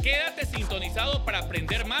 Quédate sintonizado para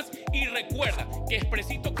aprender más y recuerda que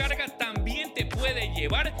Expresito Carga también te puede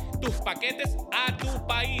llevar tus paquetes a tu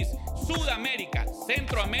país, Sudamérica,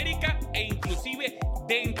 Centroamérica e inclusive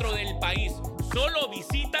dentro del país. Solo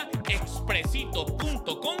visita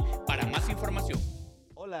expresito.com para más información.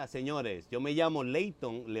 Hola señores, yo me llamo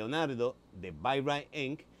Leighton Leonardo de Byright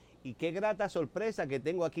Inc. y qué grata sorpresa que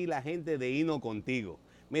tengo aquí la gente de Hino Contigo.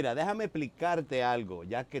 Mira, déjame explicarte algo,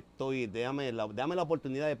 ya que dame la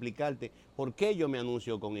oportunidad de explicarte por qué yo me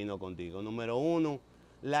anuncio con Hino Contigo. Número uno,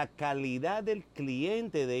 la calidad del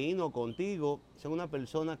cliente de Hino Contigo son una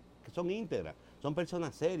persona que son íntegras, son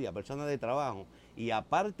personas serias, personas de trabajo. Y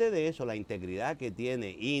aparte de eso, la integridad que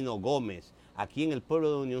tiene Hino Gómez aquí en el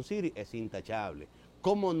pueblo de Union City es intachable.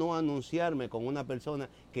 ¿Cómo no anunciarme con una persona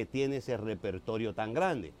que tiene ese repertorio tan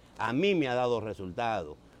grande? A mí me ha dado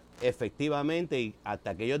resultados. Efectivamente, y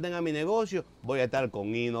hasta que yo tenga mi negocio, voy a estar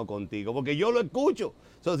con Hino Contigo, porque yo lo escucho.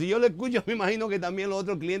 Si yo lo escucho, me imagino que también los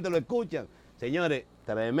otros clientes lo escuchan. Señores,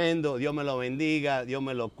 tremendo, Dios me lo bendiga, Dios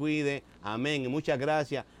me lo cuide, amén. Y muchas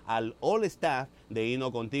gracias al all staff de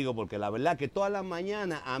Hino Contigo, porque la verdad que todas las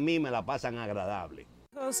mañanas a mí me la pasan agradable.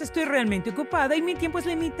 Estoy realmente ocupada y mi tiempo es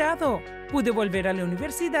limitado. Pude volver a la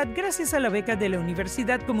universidad gracias a la beca de la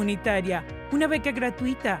Universidad Comunitaria, una beca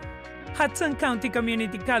gratuita. Hudson County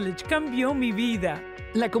Community College cambió mi vida.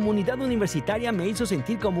 La comunidad universitaria me hizo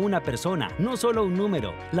sentir como una persona, no solo un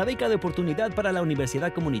número. La beca de oportunidad para la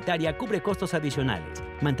universidad comunitaria cubre costos adicionales,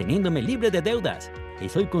 manteniéndome libre de deudas.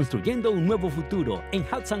 Estoy construyendo un nuevo futuro en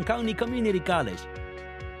Hudson County Community College.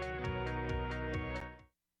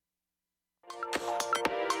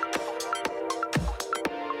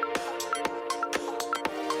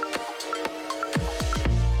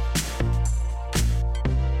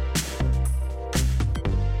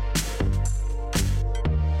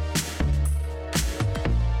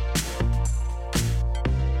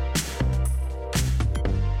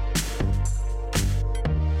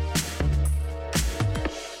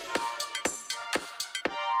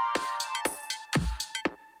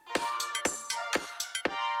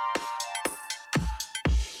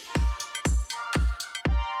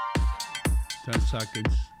 10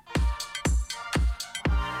 seconds.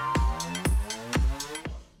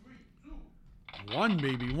 One,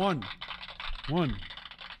 baby, one.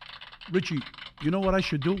 Richie, you know what I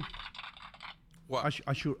should do? What?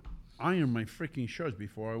 I should iron my freaking shirts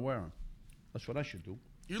before I wear them. That's what I should do.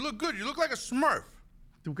 You look good. You look like a Smurf.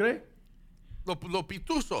 ¿Tú crees? Los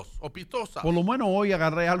pituzos o pitosas. Por lo menos hoy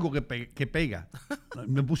agarré algo que pega.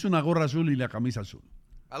 Me puse una gorra azul y la camisa azul.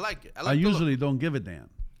 I like it. I usually don't give a damn.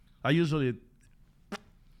 I usually,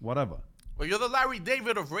 whatever. Well, you're the Larry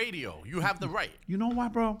David of radio. You have the right. You know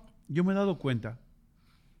what, bro? Yo me he dado cuenta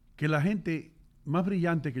que la gente más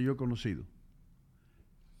brillante que yo he conocido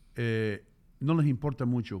no les importa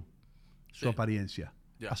mucho su apariencia.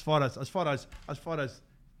 Yeah. As far as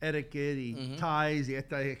etiquette y ties y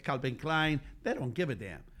esta es Calvin Klein, they don't give a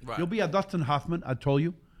damn. Right. You'll be a Dustin Hoffman, I told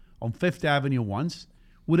you, on Fifth Avenue once,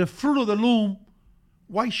 with a Fruit of the Loom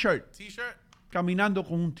white shirt. T-shirt? Caminando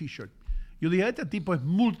con un T-shirt. Yo dije, este tipo es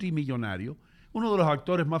multimillonario, uno de los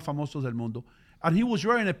actores más famosos del mundo, and he was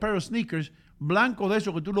wearing a pair of sneakers blanco de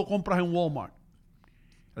esos que tú lo compras en Walmart.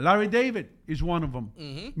 Larry David is one of them.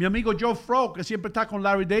 Mi amigo Joe Fro, que siempre está con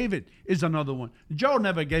Larry David, is another one. Joe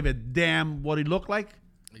never gave a damn what he looked like.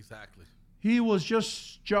 Exactly. He was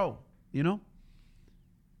just Joe, you know?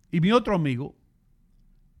 Y mi otro amigo,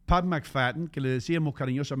 Pat McFadden, que le decíamos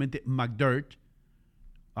cariñosamente McDirt,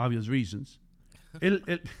 obvious reasons.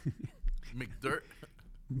 McDirt?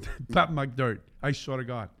 Pat McDirt, I swear to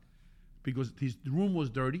God. Because his room was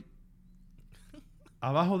dirty.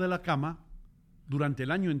 Abajo de la cama, durante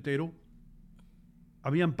el año entero,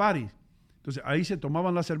 habían parties. Entonces, ahí se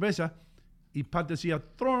tomaban la cerveza y Pat decía,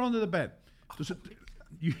 throw it under the bed. Entonces,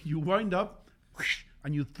 you wind up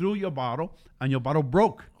and you threw your bottle and your bottle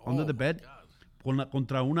broke under the bed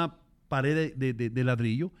contra una pared de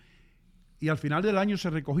ladrillo. Y al final del año se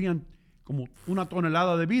recogían como una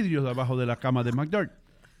tonelada de vidrios debajo de la cama de McDirt.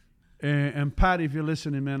 And Pat, if you're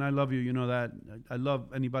listening, man, I love you. You know that. I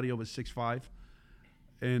love anybody over 6'5".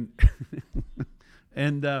 And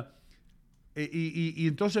y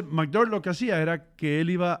entonces McDirt lo que hacía era que él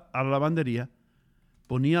iba a la lavandería,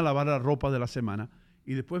 ponía a lavar la ropa de la semana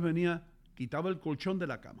y después venía, quitaba el colchón de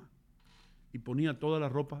la cama y ponía toda la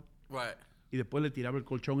ropa y después le tiraba el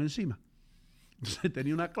colchón encima. Entonces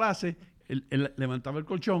tenía una clase, él levantaba el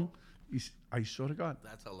colchón y I swear to God.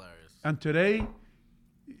 That's hilarious. And today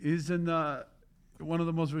he's in one of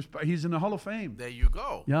the most he's in the Hall of Fame. There you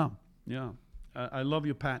go. Yeah. I love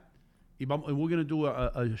you, Pat. And we're going to do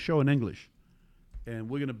a show in English. And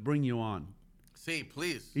we're going to bring you on. Sí,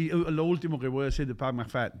 please. Y lo último que voy a decir de Pat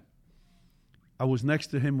McFadden. I was next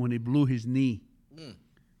to him when he blew his knee.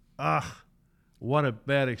 What a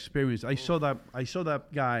bad experience. I saw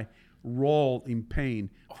that guy roll in pain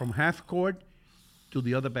from half court to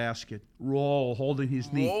the other basket. Roll, holding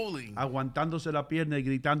his knee. Rolling. Aguantándose la pierna y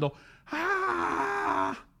gritando,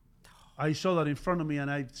 ¡ah! I saw that in front of me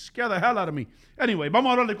and I scared the hell out of me. Anyway, vamos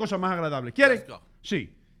a hablar de cosas más agradables. ¿Quieres? Let's go.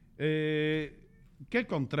 Sí. Qué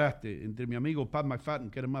contraste entre mi amigo Pat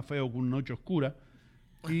McFadden, que era más feo que una noche oscura,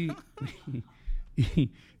 y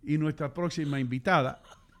nuestra próxima invitada,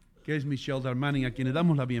 que es Michelle Darmanin, a quien le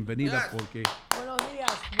damos la bienvenida porque... Buenos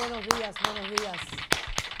días.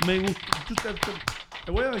 Me gusta.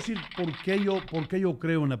 Te voy a decir por qué yo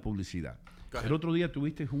creo en la publicidad. El otro día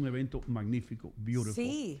tuviste un evento magnífico, beautiful.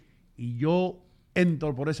 Sí. Y yo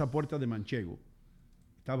entro por esa puerta de Manchego.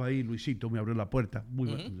 Estaba ahí Luisito, me abrió la puerta. Muy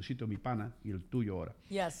bueno, Luisito, mi pana, y el tuyo ahora.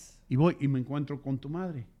 Yes. Y voy y me encuentro con tu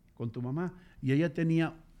madre, con tu mamá. Y ella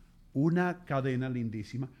tenía una cadena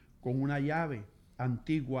lindísima con una llave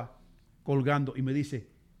antigua colgando. Y me dice,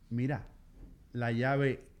 mira, la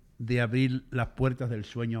llave de abrir las puertas del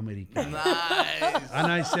sueño americano. Nice.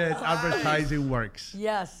 And I said, advertising works.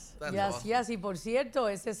 Yes. That's Yes. awesome. Yes. Y por cierto,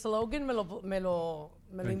 ese slogan me lo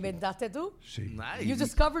inventaste tú. Sí. Nice. You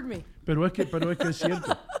discovered me. Pero es que es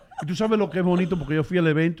cierto. Y tú sabes lo que es bonito, porque yo fui al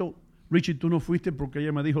evento. Richie, tú no fuiste porque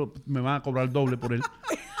ella me dijo, me van a cobrar el doble por él.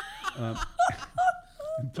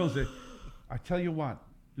 Entonces, I tell you what,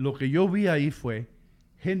 lo que yo vi ahí fue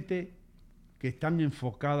gente que están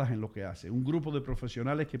enfocadas en lo que hace. Un grupo de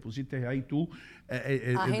profesionales que pusiste ahí tú.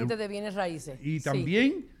 Agente de bienes raíces. Y Sí.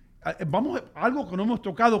 también, vamos, algo que no hemos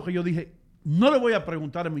tocado, que yo dije, no le voy a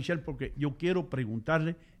preguntar a Michelle porque yo quiero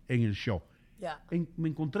preguntarle en el show. Ya. Me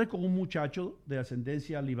encontré con un muchacho de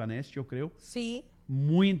ascendencia libanés, yo creo. Sí.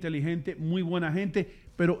 Muy inteligente, muy buena gente,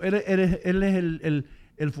 pero él es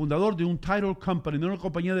el fundador de un title company, de una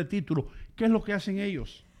compañía de títulos. ¿Qué es lo que hacen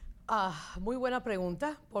ellos? Muy buena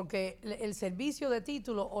pregunta, porque el servicio de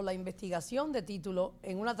título o la investigación de título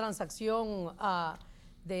en una transacción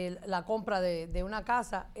de la compra de una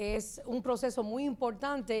casa es un proceso muy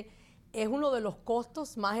importante es uno de los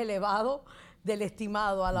costos más elevados del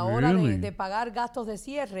estimado a la hora de pagar gastos de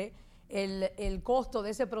cierre. El costo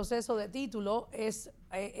de ese proceso de título es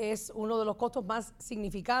uno de los costos más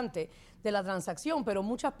significantes de la transacción, pero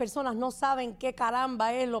muchas personas no saben qué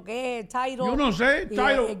caramba es lo que es title. Yo no sé,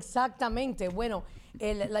 title. Exactamente. Bueno,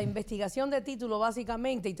 la investigación de título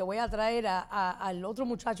básicamente, y te voy a traer al otro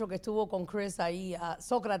muchacho que estuvo con Chris ahí, a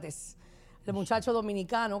Sócrates, el muchacho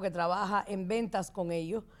dominicano que trabaja en ventas con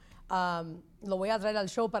ellos. Lo voy a traer al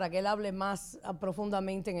show para que él hable más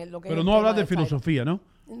profundamente en lo que Pero es no el hablas tema de filosofía, ¿no?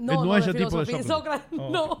 No es de ese tipo de filosofía.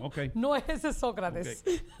 Sócrates. No es ese Sócrates.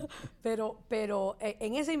 Okay. Pero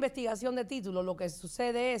en esa investigación de título lo que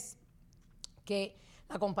sucede es que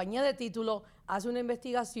la compañía de título hace una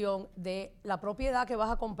investigación de la propiedad que vas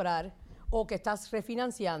a comprar o que estás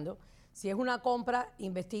refinanciando. Si es una compra,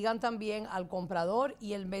 investigan también al comprador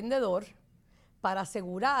y el vendedor para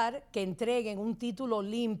asegurar que entreguen un título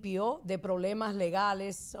limpio de problemas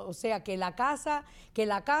legales, o sea, que la casa,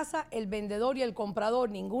 el vendedor y el comprador,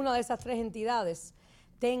 ninguna de esas tres entidades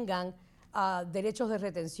tengan derechos de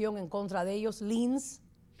retención en contra de ellos, liens.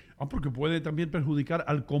 Porque puede también perjudicar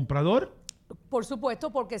al comprador. Por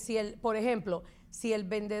supuesto, porque por ejemplo, si el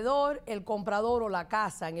vendedor, el comprador o la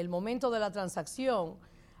casa en el momento de la transacción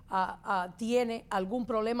tiene algún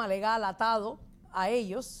problema legal atado a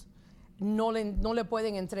ellos, no le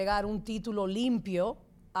pueden entregar un título limpio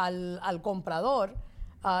al comprador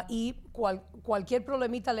y cualquier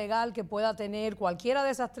problemita legal que pueda tener cualquiera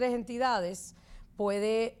de esas tres entidades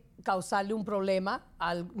puede causarle un problema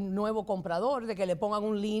al nuevo comprador de que le pongan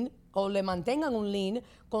un lien o le mantengan un lien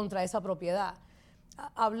contra esa propiedad.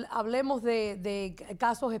 Hablemos de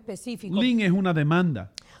casos específicos. Un lien es una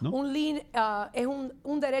demanda, ¿no? Un lien es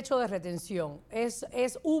un derecho de retención.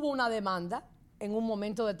 Hubo una demanda en un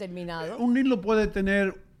momento determinado. Un lien lo puede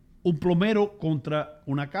tener un plomero contra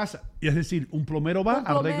una casa. Y es decir, un plomero va,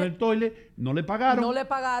 arregla el toilet, no le pagaron. No le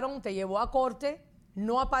pagaron, te llevó a corte,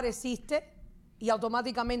 no apareciste y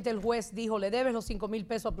automáticamente el juez dijo, le debes los 5,000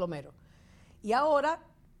 pesos al plomero. Y ahora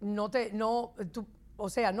no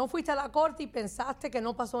fuiste a la corte y pensaste que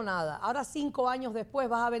no pasó nada. Ahora 5 años después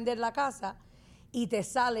vas a vender la casa y te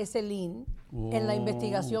sale ese lien en la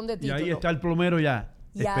investigación de título. Y ahí está el plomero ya.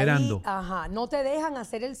 Esperando. Ahí, no te dejan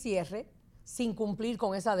hacer el cierre sin cumplir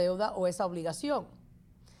con esa deuda o esa obligación.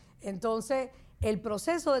 Entonces, el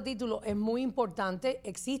proceso de título es muy importante.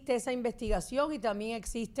 Existe esa investigación y también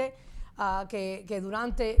existe que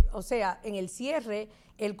en el cierre,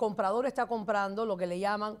 el comprador está comprando lo que le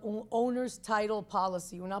llaman un Owner's Title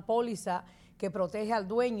Policy, una póliza que protege al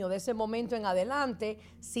dueño de ese momento en adelante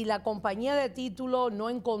si la compañía de título no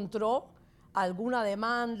encontró alguna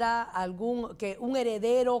demanda, un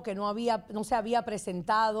heredero que no se había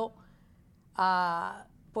presentado.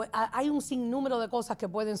 Pues hay un sinnúmero de cosas que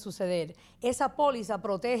pueden suceder. Esa póliza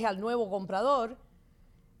protege al nuevo comprador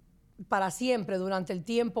para siempre, durante el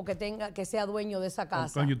tiempo que sea dueño de esa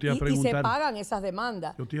casa. Y se pagan esas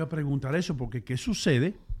demandas. Yo te iba a preguntar eso, porque ¿qué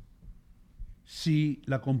sucede si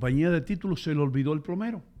la compañía de títulos se le olvidó el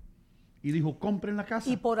plomero y dijo, compren la casa?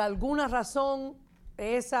 Y por alguna razón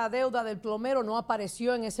esa deuda del plomero no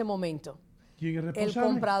apareció en ese momento. ¿Quién es responsable?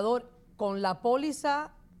 El comprador, con la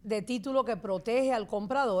póliza de título que protege al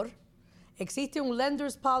comprador, existe un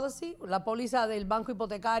lender's policy, la póliza del banco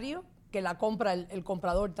hipotecario, que la compra el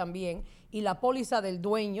comprador también, y la póliza del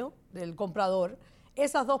dueño, del comprador.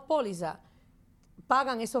 Esas dos pólizas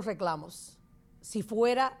pagan esos reclamos. Si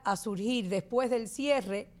fuera a surgir después del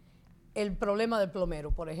cierre el problema del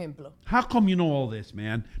plomero, por ejemplo. How come you know all this,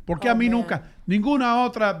 man? Porque a mí nunca, ninguna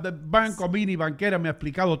otra banco, mini banquera me ha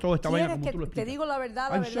explicado toda esta vaina como tú lo explicas. Te digo la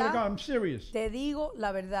verdad, I'm serious. Te digo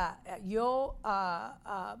la verdad. Yo,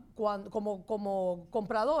 como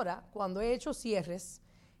compradora, cuando he hecho cierres,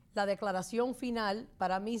 la declaración final,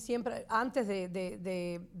 para mí siempre, antes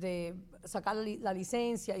de sacar la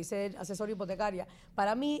licencia y ser asesora hipotecaria,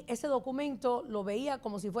 para mí ese documento lo veía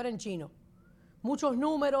como si fuera en chino. Muchos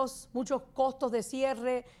números, muchos costos de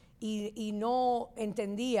cierre y no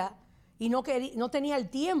entendía y no tenía el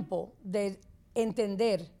tiempo de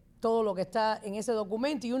entender todo lo que está en ese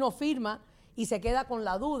documento, y uno firma y se queda con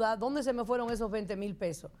la duda, ¿dónde se me fueron esos 20,000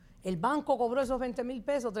 pesos? El banco cobró esos 20,000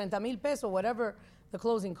 pesos, 30,000 pesos, whatever the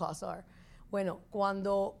closing costs are. Bueno,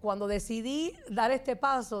 cuando decidí dar este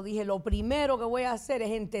paso, dije, lo primero que voy a hacer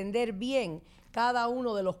es entender bien cada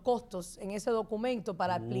uno de los costos en ese documento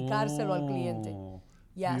para aplicárselo al cliente.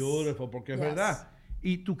 Yes. Beautiful, porque es verdad.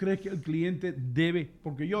 ¿Y tú crees que el cliente debe?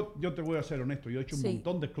 Porque yo te voy a ser honesto, yo he hecho un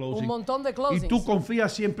montón de closings. Un montón de closings. Y tú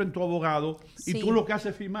confías siempre en tu abogado y tú lo que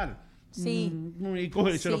haces es firmar. Sí. Y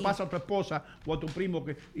coge, se lo Sí. pasa a tu esposa o a tu primo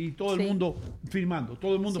y todo el Sí. mundo firmando,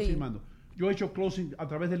 todo el mundo Sí. firmando. Yo he hecho closing a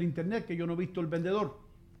través del internet que yo no he visto el vendedor.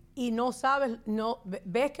 Y no sabes,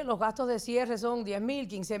 ves que los gastos de cierre son 10,000,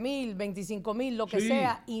 15,000, 25,000, lo que Sí.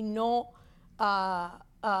 sea, y no,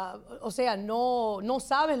 o sea, no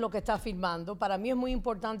sabes lo que estás firmando. Para mí es muy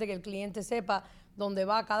importante que el cliente sepa dónde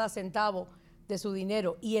va cada centavo de su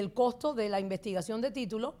dinero y el costo de la investigación de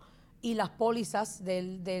título y las pólizas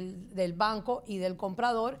del banco y del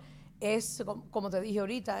comprador es, como te dije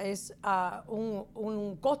ahorita, es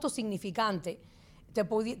un costo significante. Te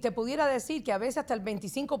pudiera decir que a veces hasta el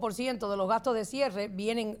 25% de los gastos de cierre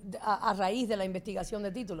vienen a raíz de la investigación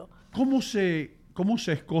de título. ¿Cómo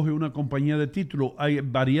se escoge una compañía de título?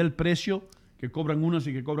 ¿Varía el precio que cobran unas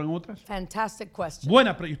y que cobran otras? Fantastic question.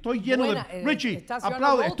 Buena, pero estoy lleno Buena, de... Richie, estás on a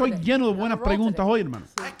aplaude, roll estoy today. lleno de On a buenas roll preguntas today. hoy, hermano.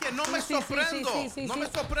 Es que no me Sí, sí, sorprendo. sí, No sí. me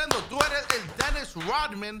sorprendo. Tú eres el Dennis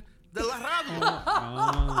Rodman de la radio.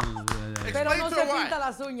 Pero no Explain se to why. pinta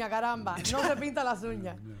las uñas, caramba. No se pinta las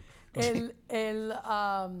uñas.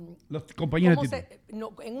 Las compañías de ¿Cómo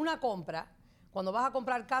título. en una compra, cuando vas a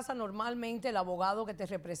comprar casa, normalmente el abogado que te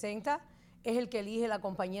representa es el que elige la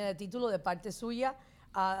compañía de título de parte suya.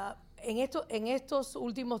 En estos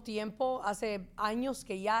últimos tiempos, hace años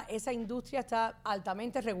que ya esa industria está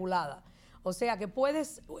altamente regulada. O sea que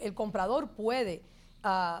el comprador puede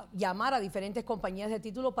llamar a diferentes compañías de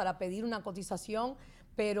título para pedir una cotización,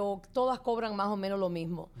 pero todas cobran más o menos lo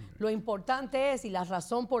mismo. Lo importante es, y la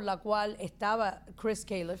razón por la cual estaba Chris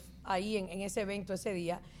Califf ahí en ese evento ese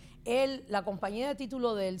día, la compañía de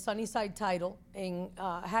título del Sunnyside Title en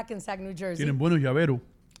Hackensack, New Jersey. Tienen buenos llaveros.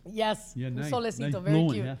 Yes, Yeah, un nice, solecito, nice very blue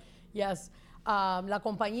one, cute. Yes. La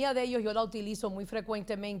compañía de ellos yo la utilizo muy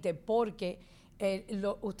frecuentemente porque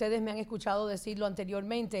ustedes me han escuchado decirlo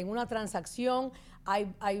anteriormente, en una transacción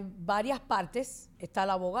hay varias partes, está el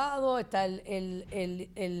abogado, está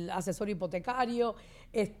el asesor hipotecario,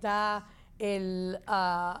 está el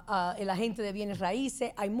agente de bienes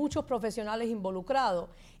raíces, hay muchos profesionales involucrados,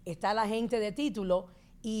 está el agente de título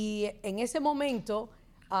y en ese momento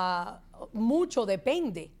mucho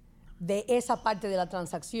depende de esa parte de la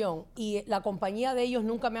transacción y la compañía de ellos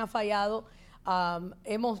nunca me ha fallado.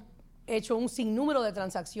 Hemos hecho un sinnúmero de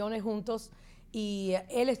transacciones juntos y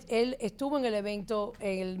él estuvo en el evento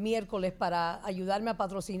el miércoles para ayudarme a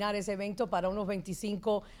patrocinar ese evento para unos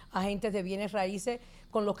 25 agentes de bienes raíces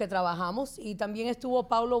con los que trabajamos y también estuvo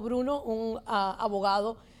Paulo Bruno, un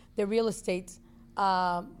abogado de real estate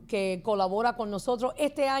que colabora con nosotros.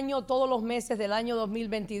 Este año, todos los meses del año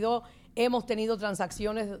 2022 hemos tenido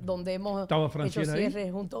transacciones donde hemos hecho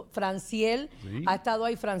cierres juntos. Franciel Sí. ha estado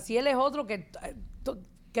ahí. Franciel es otro que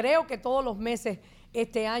creo que todos los meses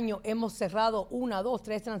este año hemos cerrado 1, 2,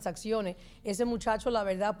 3 transacciones. Ese muchacho, la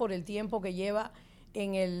verdad, por el tiempo que lleva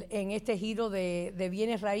en este giro de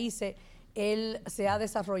bienes raíces, él se ha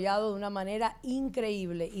desarrollado de una manera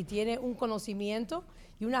increíble y tiene un conocimiento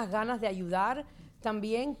y unas ganas de ayudar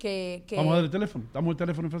también que Vamos a dar el teléfono. Damos el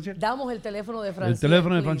teléfono de Franciel. damos el teléfono de Franciel. El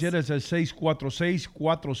teléfono de please. Franciel es el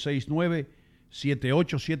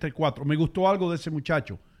 646-469-7874. Me gustó algo de ese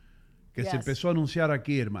muchacho que se Yes. empezó a anunciar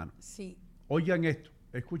aquí, hermano. Sí. Oigan esto,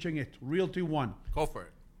 escuchen esto. Realty One. Go for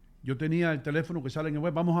it. Yo tenía el teléfono que sale en el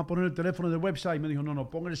web. Vamos a poner el teléfono del website. Me dijo, no,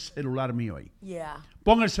 pon el celular mío ahí. Yeah.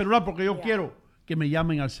 Pon el celular porque yo Yeah. quiero que me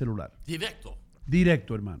llamen al celular. Directo.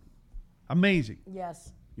 Directo, hermano. Amazing.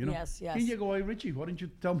 Yes. You know? Yes, yes. ¿Quién llegó ahí, Richie? Why don't you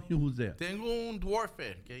tell me who's there? Tengo un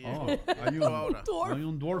dwarfer que Oh, llegó. hay un, ahora. hay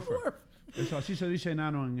un dwarfer. Eso así se dice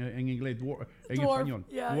enano en inglés, en Dwarf, español.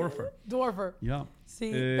 yeah, Dwarfer. Dwarfer. Yeah. Sí,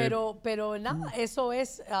 Eh, pero nada, eso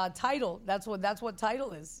es title. That's what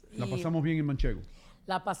title is. La Y pasamos bien en Manchego.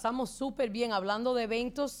 la pasamos súper bien. Hablando de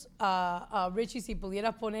eventos, Richie, si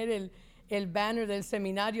pudieras poner el banner del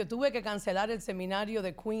seminario. Tuve que cancelar el seminario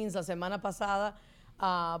de Queens la semana pasada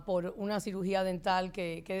por una cirugía dental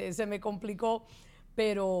que se me complicó,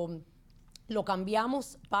 pero lo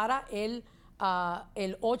cambiamos para el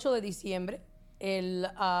 8 de diciembre.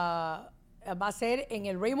 Va a ser en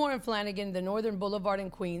el Raymore and Flanagan de Northern Boulevard en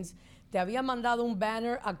Queens. Te había mandado un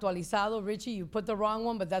banner actualizado, Richie. You put the wrong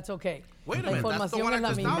one, but that's okay. Wait a La minute, that's the información one es I la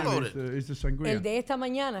just misma. downloaded. It's the sangria. El de esta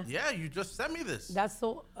mañana. Yeah, you just sent me this. That's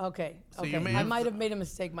the okay. So Okay, you may I have- might have made a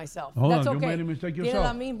mistake myself. Hold That's on, you okay. made a mistake Tiene yourself.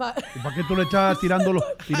 la misma. ¿Y para qué tú le estás tirando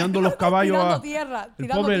los caballos Tirando a... tierra, el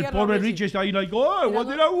tirando pobre, tierra, el pobre Richie. Richie está ahí like, oh, what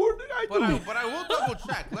did I But do? I will double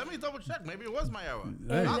check. Let me double check. Maybe it was my error.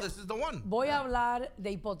 Hey. No, this is the one. Voy a hablar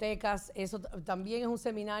de hipotecas. Eso también es un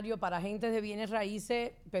seminario para agentes de bienes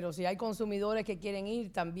raíces, pero si hay consumidores que quieren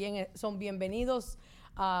ir, también son bienvenidos.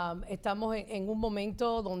 Estamos en un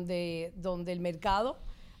momento donde el mercado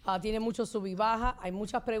tiene mucho sub y baja. Hay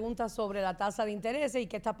muchas preguntas sobre la tasa de interés y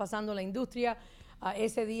qué está pasando en la industria.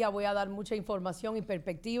 Ese día voy a dar mucha información y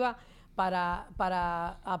perspectiva para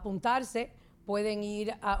apuntarse. Pueden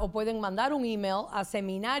ir o pueden mandar un email a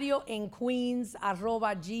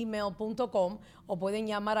seminarioenqueens@gmail.com o pueden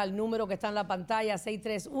llamar al número que está en la pantalla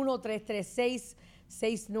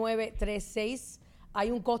 631-336-6936. Hay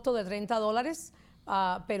un costo de $30,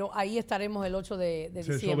 pero ahí estaremos el 8 de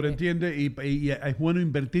diciembre. Se sobreentiende y es bueno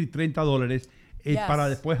invertir $30 para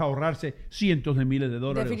después ahorrarse cientos de miles de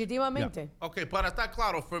dólares. Definitivamente. Yeah. Okay, para estar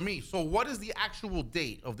claro for me, so what is the actual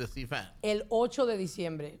date of this event? El 8 de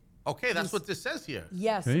diciembre. Okay, that's what this says here.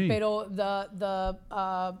 Yes, Sí. pero the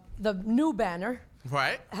new banner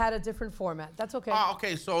Right? had a different format. That's okay.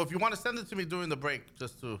 Okay, so if you want to send it to me during the break,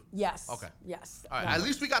 just to... Yes. Okay. Yes. All right, at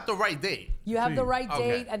least we got the right date. You have the Sí. right Okay.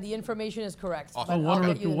 date and the information is correct. Awesome. but One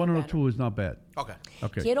I'll or get you the two, one or banner. two is not bad. Okay.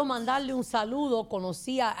 Okay. Quiero mandarle un saludo.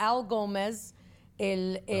 Conocí a Al Gómez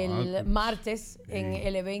el martes en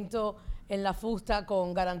el evento en La Fusta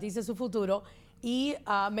con Garantice Su Futuro y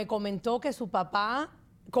me comentó que su papá,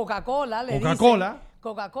 Coca-Cola,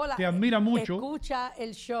 te admira mucho. escucha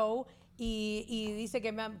el show y dice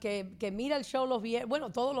que mira el show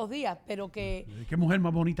todos los días, pero que... Qué mujer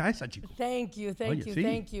más bonita esa, chico. Thank you. Oye,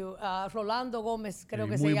 sí. Rolando Gómez, creo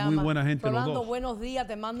que muy- se llama. muy buena gente los Rolando, dos. buenos días,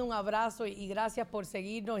 te mando un abrazo y gracias por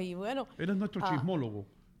seguirnos y bueno. Eres nuestro chismólogo.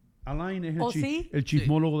 Alain es ¿Oh, sí? el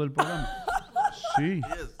chismólogo del programa. Sí.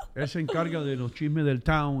 Él se encarga de los chismes del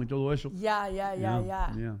town y todo eso. Ya.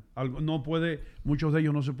 Muchos de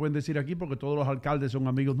ellos no se pueden decir aquí porque todos los alcaldes son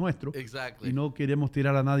amigos nuestros. Exactly. Y no queremos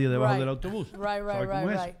tirar a nadie debajo Right. del autobús. ¿Sabe cómo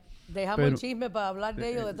es? Right. Dejamos Pero- el chisme para hablar de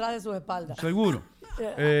ellos detrás de sus espaldas. Seguro.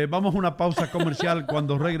 Vamos a una pausa comercial.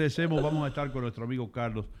 Cuando regresemos vamos a estar con nuestro amigo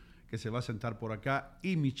Carlos, que se va a sentar por acá.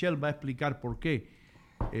 Y Michelle va a explicar por qué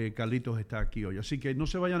Carlitos está aquí hoy. Así que no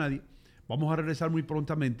se vaya nadie. Vamos a regresar muy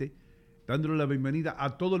prontamente, dándole la bienvenida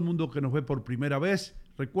a todo el mundo que nos ve por primera vez.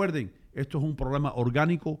 Recuerden, esto es un programa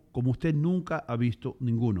orgánico como usted nunca ha visto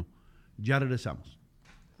ninguno. Ya regresamos.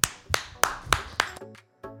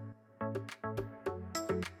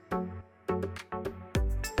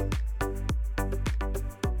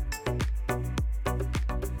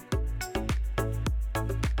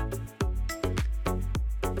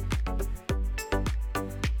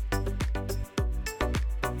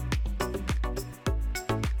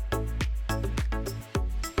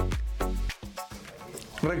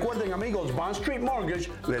 Recuerden, amigos, Bond Street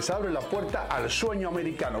Mortgage les abre la puerta al sueño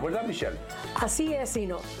americano, ¿verdad, Michelle? Así es,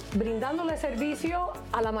 Sino, brindándole servicio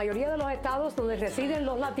a la mayoría de los estados donde residen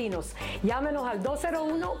los latinos. Llámenos al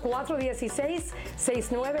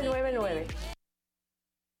 201-416-6999.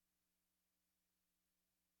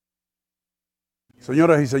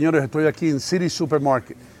 Señoras y señores, estoy aquí en City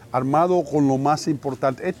Supermarket, armado con lo más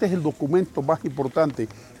importante. Este es el documento más importante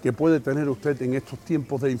que puede tener usted en estos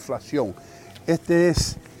tiempos de inflación. Este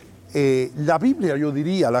es la Biblia, yo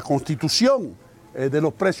diría, la constitución de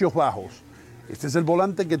los precios bajos. Este es el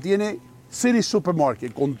volante que tiene City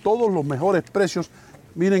Supermarket con todos los mejores precios.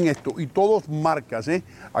 Miren esto, y todos marcas, ¿eh?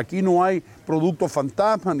 Aquí no hay productos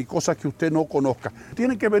fantasma ni cosas que usted no conozca.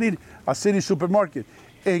 Tiene que venir a City Supermarket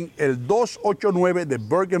en el 289 de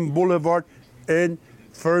Bergen Boulevard en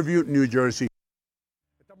Fairview, New Jersey.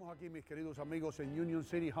 Estamos aquí, mis queridos amigos, en Union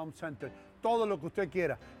City Home Center. Todo lo que usted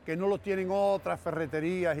quiera, que no lo tienen otras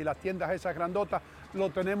ferreterías y las tiendas esas grandotas,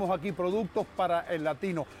 lo tenemos aquí. Productos para el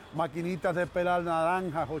latino, maquinitas de pelar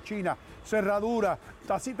naranjas o chinas, cerraduras,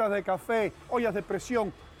 tacitas de café, ollas de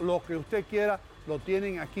presión, lo que usted quiera, lo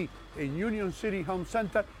tienen aquí en Union City Home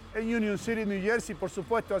Center, en Union City, New Jersey, por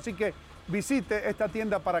supuesto. Así que visite esta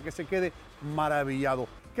tienda para que se quede maravillado.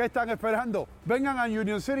 ¿Qué están esperando? Vengan a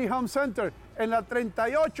Union City Home Center en la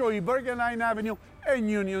 38 y Bergen Line Avenue en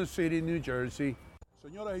Union City, New Jersey.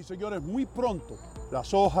 Señoras y señores, muy pronto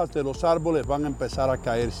las hojas de los árboles van a empezar a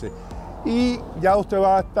caerse y ya usted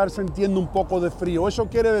va a estar sintiendo un poco de frío. Eso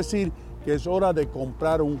quiere decir que es hora de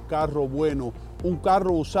comprar un carro bueno, un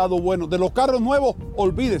carro usado bueno. De los carros nuevos,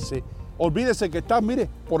 olvídese que están, mire,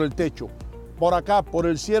 por el techo, por acá, por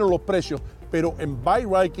el cielo los precios, pero en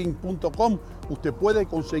buyriking.com usted puede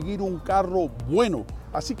conseguir un carro bueno.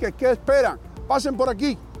 Así que, ¿qué esperan? Pasen por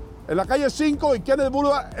aquí, en la calle 5 y Kenneth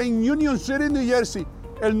Boulevard en Union City, New Jersey.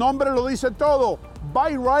 El nombre lo dice todo,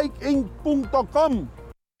 buyriking.com.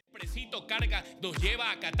 Expresito Carga nos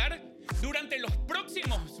lleva a Qatar. Durante los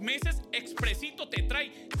próximos meses, Expresito te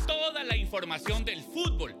trae toda la información del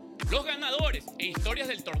fútbol, los ganadores e historias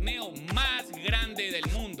del torneo más grande del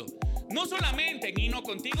mundo. No solamente en Hino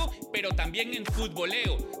Contigo, pero también en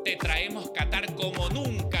Futboleo. Te traemos Qatar como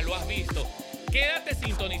nunca lo has visto. Quédate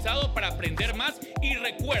sintonizado para aprender más y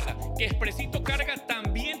recuerda que Expresito Carga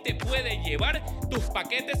también te puede llevar tus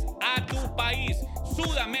paquetes a tu país,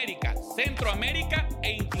 Sudamérica, Centroamérica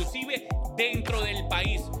e inclusive dentro del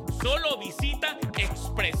país. Solo visita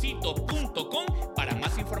expresito.com para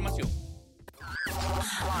más información.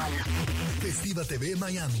 Festiva TV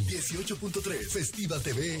Miami 18.3, Festiva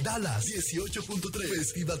TV Dallas 18.3,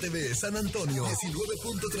 Festiva TV San Antonio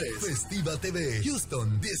 19.3, Festiva TV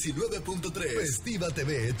Houston 19.3, Festiva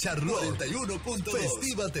TV Charlotte 41.2,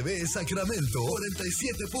 Festiva TV Sacramento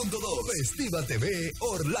 47.2, Festiva TV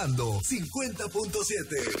Orlando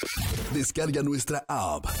 50.7. Descarga nuestra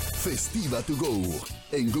app Festiva to Go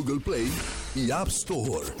en Google Play y App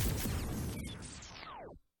Store.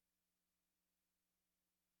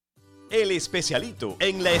 El Especialito,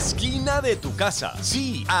 en la esquina de tu casa.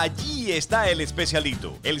 Sí, allí está El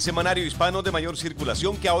Especialito, el semanario hispano de mayor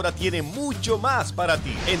circulación que ahora tiene mucho más para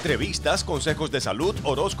ti. Entrevistas, consejos de salud,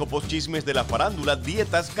 horóscopos, chismes de la farándula,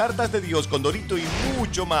 dietas, cartas de Dios con Dorito y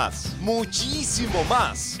mucho más. Muchísimo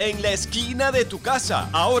más. En la esquina de tu casa.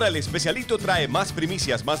 Ahora El Especialito trae más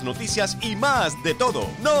primicias, más noticias y más de todo.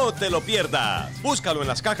 No te lo pierdas. Búscalo en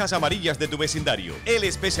las cajas amarillas de tu vecindario. El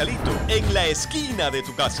Especialito, en la esquina de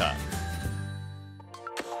tu casa.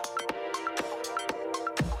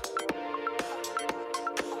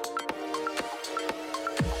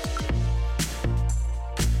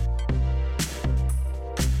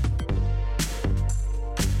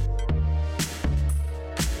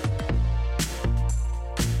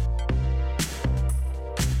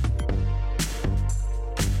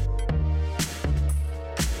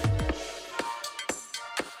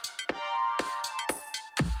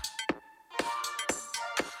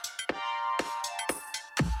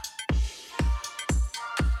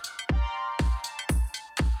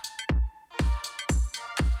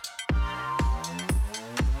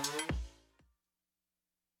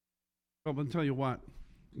 I'm going to tell you what,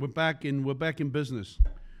 we're back in business.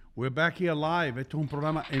 We're back here live. Esto es un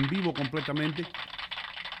programa en vivo completamente.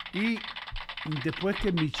 Y después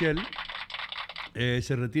que Michelle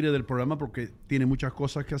se retire del programa porque tiene muchas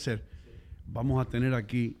cosas que hacer, vamos a tener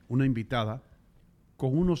aquí una invitada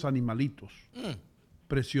con unos animalitos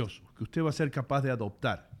preciosos que usted va a ser capaz de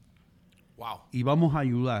adoptar. Wow. Y vamos a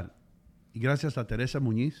ayudar. Y gracias a Teresa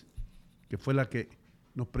Muñiz, que fue la que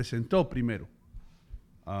nos presentó primero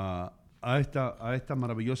a esta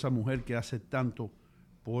maravillosa mujer que hace tanto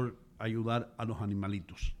por ayudar a los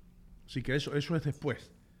animalitos. Así que eso es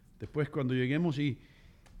después. Después cuando lleguemos, y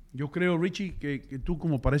yo creo, Richie, que tú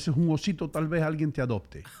como pareces un osito, tal vez alguien te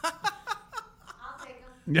adopte.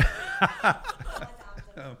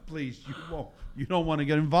 Please, you don't want to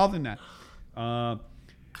get involved in that.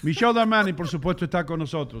 Michelle Darmani, por supuesto, está con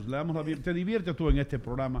nosotros. Le damos ¿Te diviertes tú en este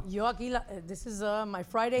programa? Yo aquí, this is my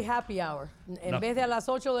Friday happy hour. En vez de a las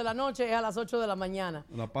 8 de la noche, es a las 8 de la mañana.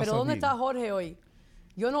 Pero ¿dónde está Jorge hoy?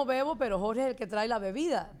 Yo no bebo, pero Jorge es el que trae la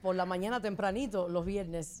bebida por la mañana tempranito, los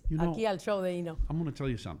viernes, aquí al show de Hino. I'm going to tell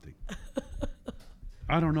you something.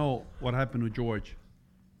 I don't know what happened to George,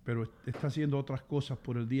 pero está haciendo otras cosas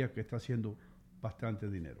por el día que está haciendo bastante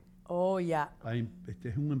dinero. Oh, ya. Este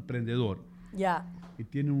es un emprendedor. Ya. Y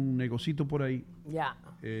tiene un negocito por ahí. Ya.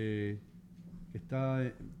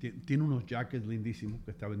 Tiene unos jackets lindísimos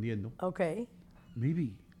que está vendiendo. Okay.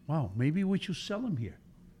 Maybe we should sell them here.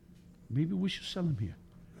 Maybe we should sell them here.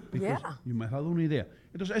 Because you me has dado una idea.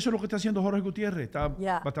 Entonces, eso es lo que está haciendo Jorge Gutiérrez. Está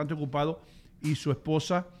bastante ocupado. Y su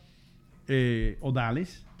esposa,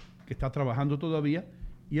 Odales, que está trabajando todavía,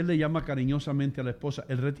 y él le llama cariñosamente a la esposa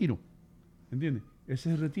el retiro. ¿Entiendes? Ese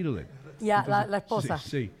es el retiro de él. Ya, la esposa.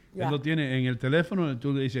 Sí. Él lo tiene en el teléfono,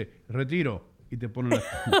 tú le dices, retiro, y te pone la...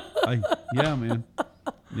 Ay, man.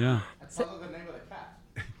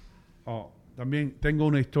 También tengo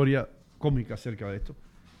una historia cómica acerca de esto.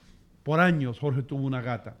 Por años Jorge tuvo una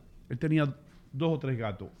gata. Él tenía 2 o 3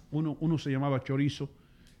 gatos. Uno se llamaba Chorizo,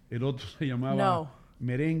 el otro se llamaba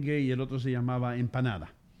Merengue y el otro se llamaba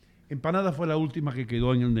Empanada. Empanada fue la última que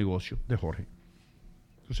quedó en el negocio de Jorge.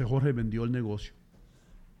 Entonces Jorge vendió el negocio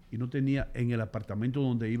y no tenía, en el apartamento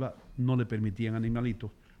donde iba, no le permitían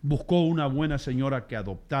animalitos. Buscó una buena señora que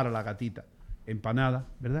adoptara la gatita Empanada,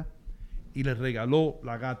 ¿verdad? Y le regaló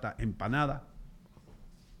la gata Empanada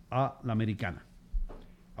a la americana.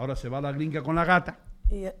 Ahora se va la gringa con la gata.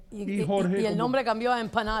 Y Jorge, y el nombre cambió a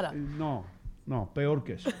Empanada. No, peor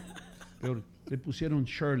que eso. Peor. Le pusieron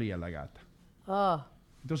Shirley a la gata.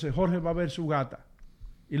 Entonces Jorge va a ver su gata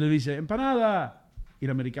y le dice, Empanada. Y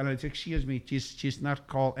la americana le dice, excuse me, she's not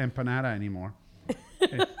called Empanada anymore.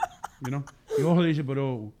 You know? Y Jorge dice,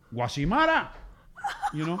 pero Guasimara.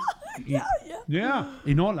 You know?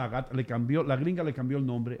 Y no, la gringa le cambió el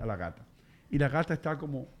nombre a la gata. y la gata está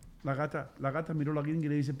como, la gata miró a la gringa y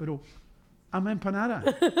le dice, pero, ama empanada.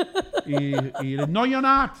 y le, no, you're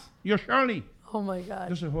not, you're Shirley. Oh my God.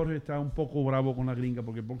 Entonces Jorge está un poco bravo con la gringa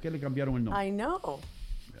porque ¿por qué le cambiaron el nombre? I know.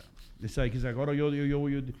 Dice, ahora yo,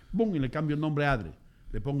 boom, y le cambio el nombre a Adri.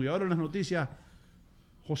 Le pongo, y ahora en las noticias,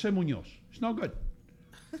 José Muñoz. It's not good.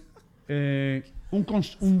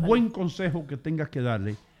 Un buen consejo que tengas que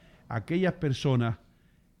darle a aquellas personas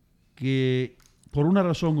que por una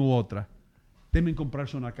razón u otra temen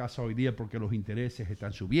comprarse una casa hoy día porque los intereses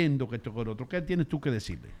están subiendo, que esto, que lo otro. ¿Qué tienes tú que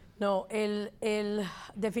decirle? No,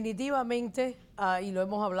 definitivamente, y lo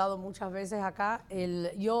hemos hablado muchas veces acá,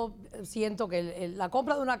 yo siento que la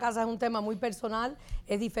compra de una casa es un tema muy personal,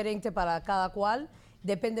 es diferente para cada cual,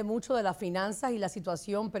 depende mucho de las finanzas y la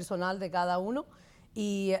situación personal de cada uno.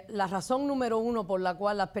 Y la razón número uno por la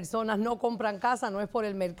cual las personas no compran casa no es por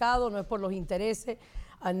el mercado, no es por los intereses,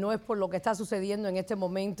 no es por lo que está sucediendo en este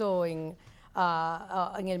momento en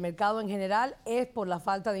el mercado en general, es por la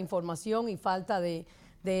falta de información y falta de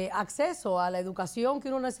acceso a la educación que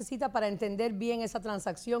uno necesita para entender bien esa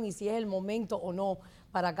transacción y si es el momento o no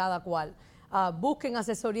para cada cual. Busquen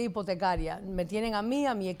asesoría hipotecaria. Me tienen a mí,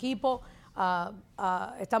 a mi equipo.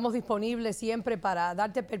 Estamos disponibles siempre para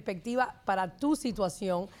darte perspectiva para tu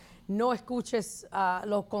situación. No escuches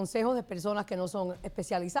los consejos de personas que no son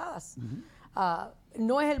especializadas.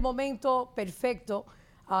 No es el momento perfecto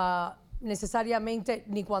necesariamente,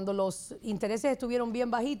 ni cuando los intereses estuvieron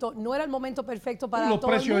bien bajitos, no era el momento perfecto para los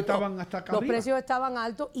todo el precios mundo. estaban hasta acá Los arriba. precios estaban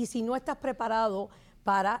altos y si no estás preparado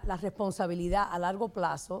para la responsabilidad a largo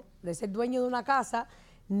plazo de ser dueño de una casa,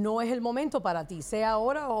 no es el momento para ti, sea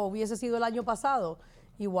ahora o hubiese sido el año pasado,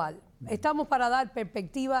 igual. Estamos para dar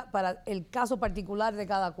perspectiva para el caso particular de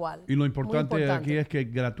cada cual. Y lo importante aquí es que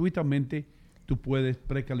gratuitamente tú puedes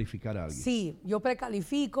precalificar a alguien. Sí, yo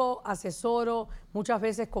precalifico, asesoro, muchas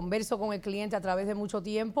veces converso con el cliente a través de mucho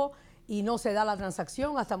tiempo y no se da la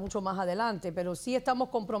transacción hasta mucho más adelante, pero sí estamos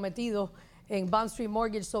comprometidos en Bond Street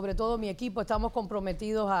Mortgage, sobre todo mi equipo, estamos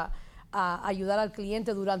comprometidos a ayudar al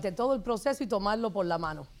cliente durante todo el proceso y tomarlo por la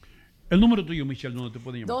mano. El número tuyo, Michelle, ¿dónde te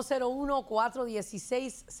pueden llamar?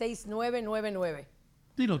 201-416-6999.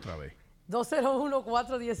 Dilo otra vez.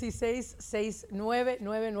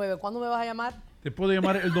 201-416-6999. ¿Cuándo me vas a llamar? ¿Te puedo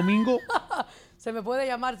llamar el domingo? Se me puede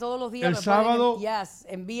llamar todos los días. ¿El sábado? Yes,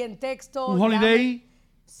 envíen texto. ¿Un holiday? Llamen.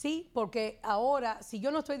 Sí, porque ahora, si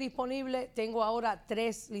yo no estoy disponible, tengo ahora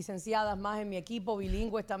 3 licenciadas más en mi equipo,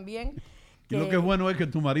 bilingües también. Y lo que es bueno es que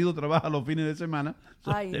tu marido trabaja los fines de semana,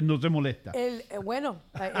 él no se molesta.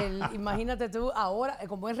 Imagínate tú, ahora,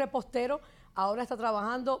 como es repostero, ahora está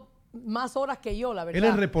trabajando más horas que yo, la verdad. Él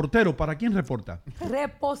es reportero. ¿Para quién reporta?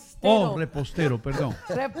 Repostero. Oh, repostero, perdón.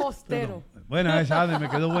 Repostero. Perdón. Buena esa, me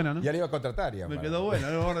quedó buena, ¿no? Ya le iba a contratar. Ya, me quedó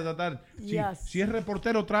buena, no voy a tratar. Yes. Si es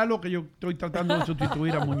reportero, tráelo, que yo estoy tratando de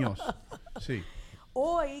sustituir a Muñoz. Sí.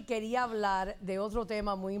 Hoy quería hablar de otro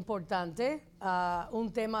tema muy importante,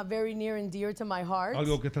 un tema very near and dear to my heart.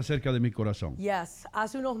 Algo que está cerca de mi corazón. Yes.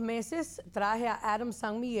 Hace unos meses traje a Adam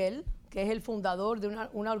San Miguel, que es el fundador de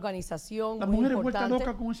una organización ¿Las muy mujeres importante. vueltas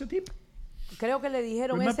locas con ese tipo? Creo que le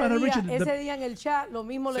dijeron Remember Richard, ese día en el chat, lo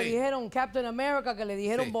mismo le dijeron Captain America, que le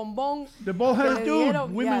dijeron Bombón. The bald-headed dude,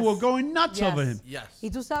 women were going nuts Yes. over him.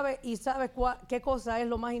 Y tú sabes, qué cosa es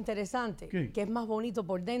lo más interesante, ¿Qué? que es más bonito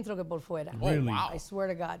por dentro que por fuera. Oh, Really? wow. I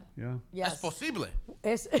swear to God. Yeah. Yes. Es posible.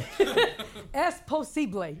 Es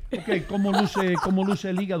posible. Ok, ¿cómo luce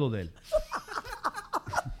el hígado de él?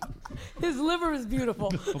 His liver is beautiful.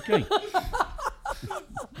 Ok.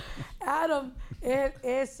 Adam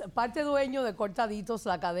es parte dueño de Cortaditos,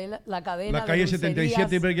 la cadena La de calle dulcerías.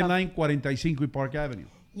 77 Bergen Line, 45 y Park Avenue.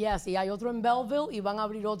 Yes, y hay otro en Belleville y van a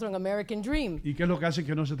abrir otro en American Dream. ¿Y qué es lo que hace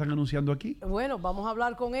que no se están anunciando aquí? Bueno, vamos a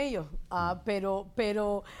hablar con ellos,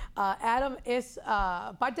 pero Adam es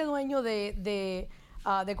parte dueño de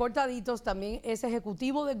Cortaditos, también es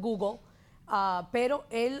ejecutivo de Google, pero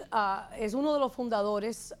él es uno de los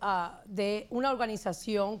fundadores de una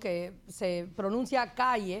organización que se pronuncia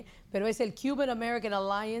CALLE, pero es el Cuban American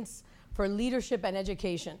Alliance for Leadership and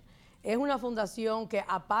Education. Es una fundación que,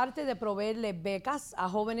 aparte de proveerle becas a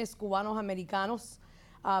jóvenes cubanos americanos,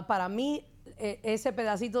 para mí ese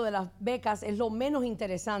pedacito de las becas es lo menos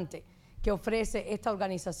interesante que ofrece esta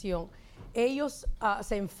organización. Ellos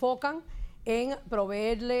se enfocan en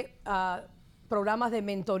proveerle programas de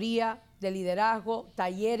mentoría, de liderazgo,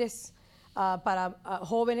 talleres para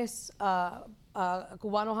jóvenes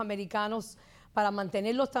cubanos americanos, para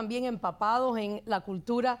mantenerlos también empapados en la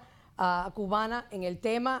cultura cubana, en el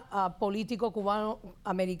tema político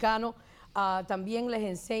cubano-americano. También les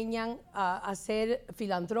enseñan a ser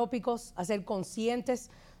filantrópicos, a ser conscientes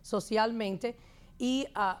socialmente. Y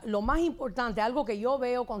lo más importante, algo que yo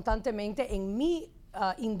veo constantemente en mi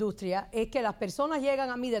industria, es que las personas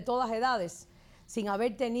llegan a mí de todas edades sin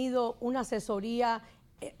haber tenido una asesoría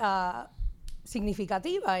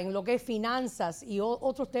significativa en lo que es finanzas y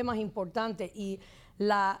otros temas importantes, y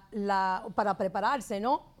para prepararse,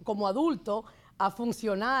 ¿no?, como adulto a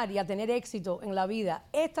funcionar y a tener éxito en la vida.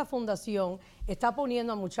 Esta fundación está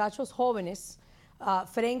poniendo a muchachos jóvenes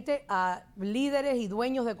frente a líderes y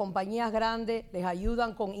dueños de compañías grandes, les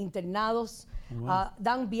ayudan con internados,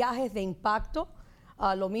 dan viajes de impacto,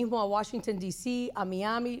 lo mismo a Washington, D.C., a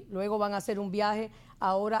Miami, luego van a hacer un viaje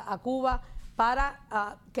ahora a Cuba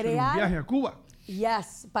para crear... ¿Un viaje a Cuba?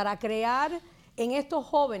 Yes, para crear en estos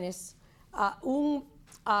jóvenes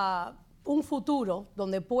un futuro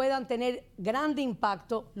donde puedan tener grande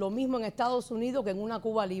impacto, lo mismo en Estados Unidos que en una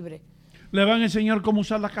Cuba libre. ¿Le van a enseñar cómo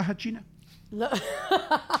usar la caja china?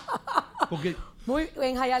 Porque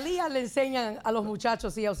en Hialeah le enseñan a los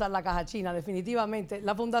muchachos a usar la caja china, definitivamente.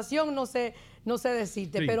 La fundación no sé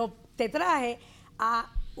decirte, sí, pero te traje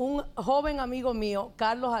a un joven amigo mío,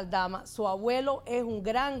 Carlos Aldama. Su abuelo es un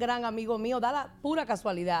gran amigo mío. Da la pura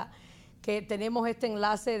casualidad que tenemos este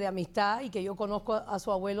enlace de amistad y que yo conozco a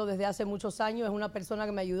su abuelo desde hace muchos años. Es una persona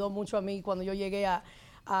que me ayudó mucho a mí cuando yo llegué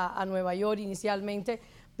a Nueva York inicialmente.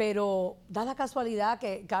 Pero da la casualidad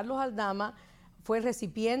que Carlos Aldama fue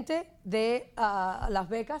recipiente de las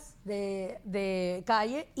becas de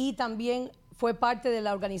Calle y también fue parte de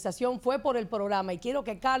la organización, fue por el programa. Y quiero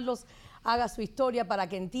que Carlos haga su historia para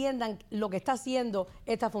que entiendan lo que está haciendo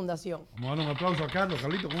esta fundación. Vamos a dar un aplauso a Carlos.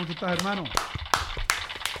 Carlito, ¿cómo tú estás, hermano?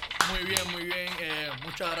 Muy bien, muy bien.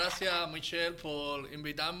 Muchas gracias, Michelle, por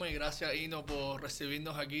invitarme y gracias, Hino, por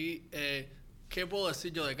recibirnos aquí. ¿Qué puedo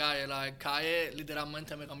decir yo de Calle? La Calle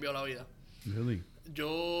literalmente me cambió la vida. Really?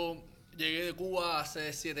 Yo llegué de Cuba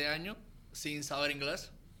hace 7 años sin saber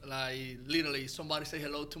inglés. Like, literally, somebody say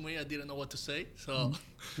hello to me, I didn't know what to say. So,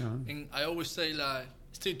 and I always say, like,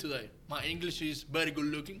 still today, my English is very good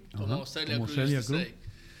looking, como Celia Cruz used to say.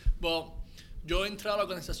 But yo entré a la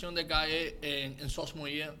organización de Calle en sophomore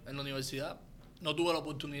year en la universidad. No tuve la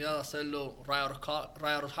oportunidad de hacerlo right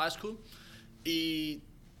out of high school. Y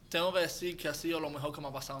tengo que decir que ha sido lo mejor que me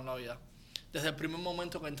ha pasado en la vida. Desde el primer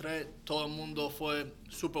momento que entré, todo el mundo fue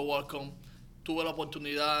super welcome. Tuve la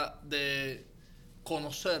oportunidad de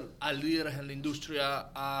conocer a líderes en la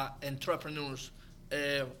industria, a entrepreneurs,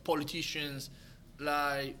 politicians,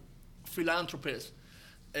 like philanthropists.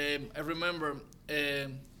 I remember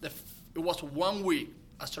it was 1 week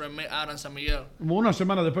after I met Adam San Miguel. Como una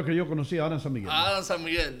semana después que yo conocí a Adam San Miguel. Adam San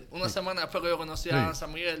Miguel. Una semana después que yo conocí a Adam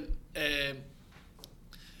San Miguel,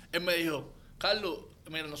 él me dijo, Carlos,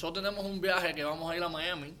 mira, nosotros tenemos un viaje que vamos a ir a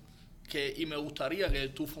Miami y me gustaría que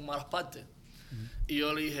tú formaras parte. Y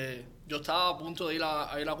yo le dije, yo estaba a punto de ir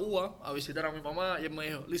a Cuba a visitar a mi mamá y él me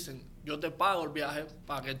dijo, listen, yo te pago el viaje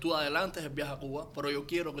para que tú adelantes el viaje a Cuba, pero yo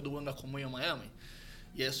quiero que tú vengas conmigo a Miami.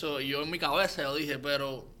 Y yo en mi cabeza yo dije,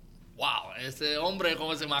 pero wow, ese hombre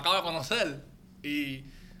como se me acaba de conocer. Y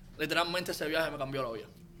literalmente ese viaje me cambió la vida.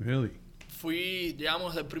 Really?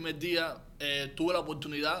 Llegamos desde el primer día, tuve la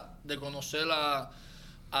oportunidad de conocer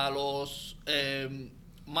a los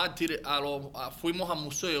mártires, fuimos al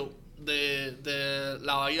museo de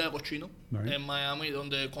la Bahía de Cochino en Miami,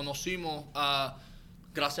 donde conocimos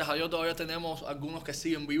gracias a Dios todavía tenemos algunos que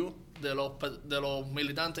siguen vivos de los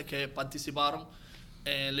militantes que participaron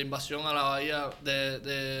en la invasión a la Bahía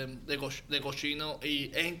de Cochino,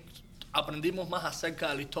 y aprendimos más acerca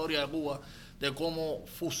de la historia de Cuba, de cómo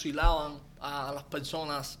fusilaban a las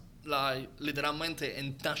personas literalmente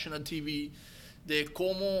en National TV, de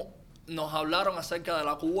cómo nos hablaron acerca de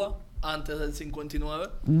la Cuba antes del 59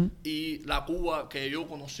 y la Cuba que yo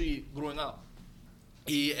conocí growing up.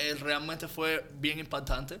 Y realmente fue bien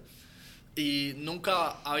impactante y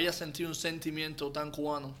nunca había sentido un sentimiento tan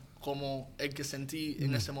cubano como el que sentí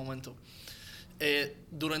en ese momento.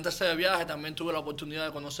 Durante ese viaje también tuve la oportunidad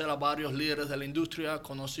de conocer a varios líderes de la industria.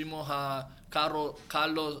 Conocimos a Carlos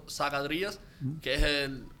Zacadrías, que es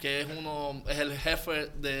el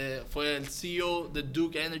jefe fue el CEO de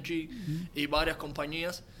Duke Energy y varias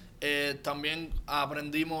compañías. También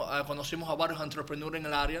conocimos a varios entrepreneurs en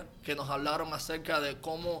el área que nos hablaron acerca de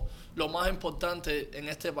cómo lo más importante en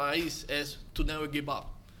este país es to never give up.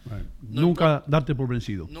 Right. Nunca darte por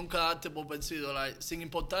vencido. Nunca darte por vencido. Sin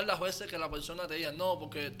importar las veces que la persona te diga, no,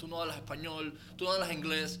 porque tú no hablas español, tú no hablas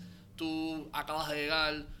inglés, tú acabas de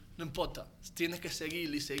llegar, no importa. Tienes que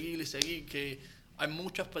seguir y seguir y seguir, que hay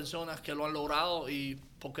muchas personas que lo han logrado y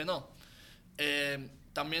 ¿por qué no?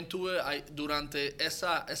 También durante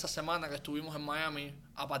esa semana que estuvimos en Miami,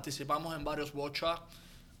 participamos en varios workshops,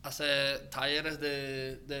 talleres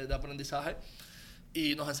de aprendizaje.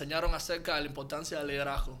 y nos enseñaron acerca de la importancia del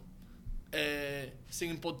liderazgo. Sin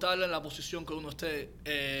importarle la posición que uno esté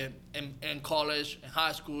en college, en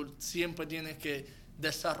high school, siempre tienes que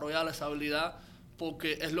desarrollar esa habilidad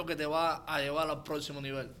porque es lo que te va a llevar al próximo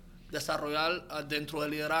nivel. Desarrollar dentro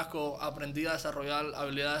del liderazgo, aprendí a desarrollar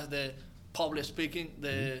habilidades de public speaking,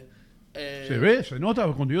 de... se ve, se nota.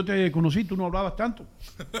 Cuando yo te conocí, tú no hablabas tanto.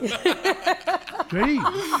 Sí,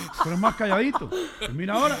 pero es más calladito. Pues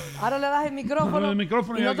mira ahora. Ahora le das el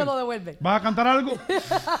micrófono, y no te lo devuelve. ¿Vas a cantar algo?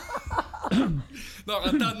 No,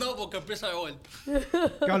 cantar no, porque empieza a llover.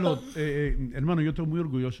 Carlos, hermano, yo estoy muy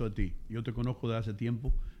orgulloso de ti. Yo te conozco de hace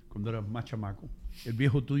tiempo, cuando eras más chamaco. El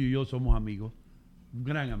viejo tuyo y yo somos amigos, un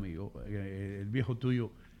gran amigo. El viejo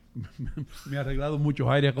tuyo me ha arreglado muchos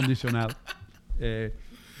aire acondicionados.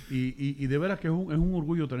 Y de veras que es un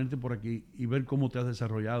orgullo tenerte por aquí y ver cómo te has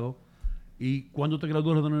desarrollado. ¿Y cuándo te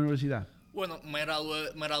gradúas de la universidad? Bueno, me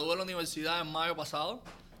gradué de la universidad en mayo pasado.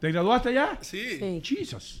 ¿Te graduaste ya? Sí.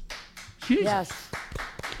 Jesus. Yes.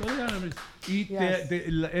 Y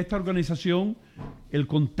esta organización, los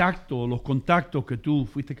contactos que tú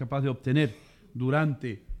fuiste capaz de obtener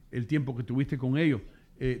durante el tiempo que tuviste con ellos,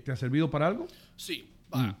 ¿te ha servido para algo? Sí.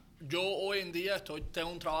 Yo hoy en día tengo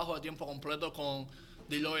un trabajo de tiempo completo con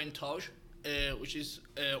Deloitte & Touche, which is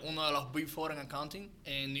uno de los Big Four en accounting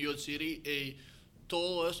en New York City.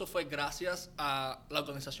 Todo eso fue gracias a la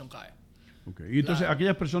organización CAE. Okay. Y entonces,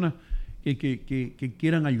 aquellas personas que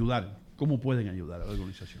quieran ayudar, ¿cómo pueden ayudar a la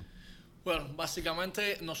organización? Bueno,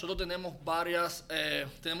 básicamente nosotros tenemos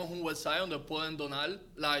tenemos un website donde pueden donar.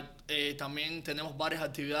 También tenemos varias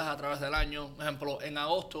actividades a través del año. Por ejemplo, en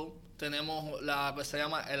agosto tenemos la que se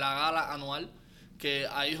llama la gala anual, que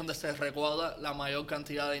ahí es donde se recauda la mayor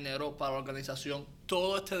cantidad de dinero para la organización.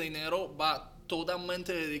 Todo este dinero va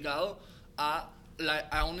totalmente dedicado a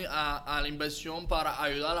la inversión para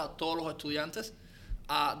ayudar a todos los estudiantes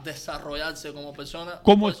a desarrollarse como personas.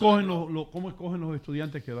 ¿Cómo escogen los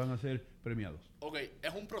estudiantes que van a ser premiados? Ok,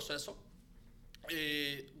 es un proceso.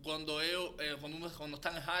 Cuando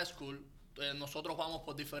están en high school, nosotros vamos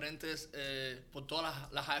por por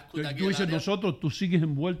todas las high schools de aquí. Tú dices nosotros, tú sigues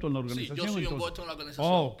envuelto en la organización. Sí, yo sigo envuelto en la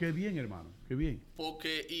organización. Oh, qué bien, hermano, qué bien.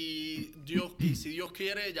 Porque y si Dios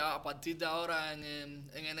quiere, ya a partir de ahora en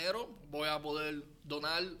enero voy a poder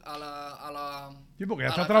donar a la sí, porque ya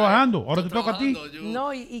está trabajando, ahora te toca a ti.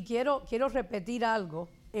 No, y quiero repetir algo.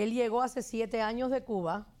 Él llegó hace 7 años de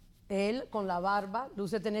Cuba, él con la barba,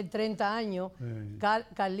 luce tener 30 años.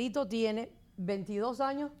 Carlito tiene 22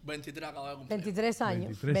 años. 23 acaba de cumplir. 23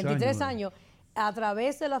 años. 23 años. A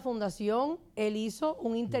través de la fundación, él hizo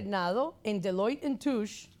un internado en Deloitte &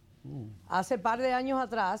 Touche hace par de años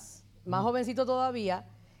atrás, más jovencito todavía,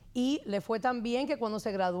 y le fue tan bien que cuando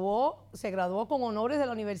se graduó con honores de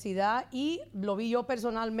la universidad y lo vi yo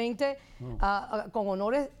personalmente con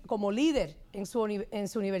honores como líder en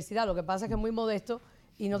su universidad. Lo que pasa es que es muy modesto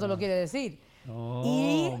y no te lo quiere decir.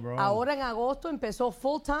 Ahora en agosto empezó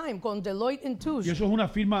full time con Deloitte & Touche. Y eso es una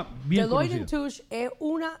firma bien conocida. Deloitte & Touche es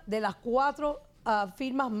una de las 4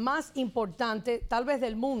 firmas más importantes, tal vez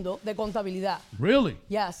del mundo, de contabilidad. Really?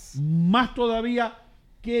 Yes. Más todavía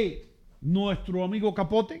que nuestro amigo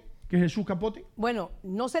Capote, que es Jesús Capote. Bueno,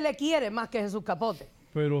 no se le quiere más que Jesús Capote.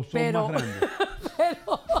 Pero son más grandes.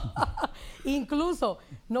 Pero incluso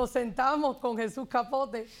nos sentamos con Jesús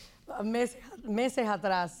Capote meses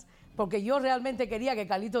atrás, porque yo realmente quería que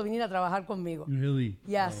Carlito viniera a trabajar conmigo. Really?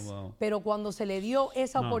 Yes. Oh, wow. Pero cuando se le dio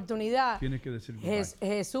esa oportunidad, tienes que decir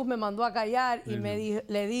Jesús me mandó a callar y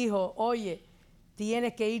le dijo, oye,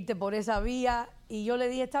 tienes que irte por esa vía. Y yo le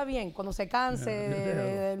dije, está bien, cuando se canse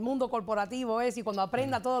del mundo corporativo y cuando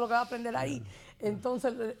aprenda todo lo que va a aprender ahí,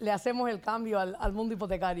 entonces le hacemos el cambio al mundo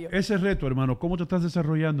hipotecario. Ese reto, hermano, ¿cómo te estás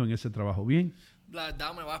desarrollando en ese trabajo? ¿Bien? La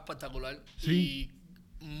verdad me va espectacular. Sí.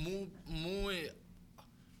 Y muy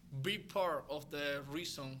big part of the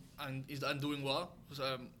reason I'm doing well. O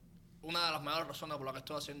sea, una de las mayores razones por las que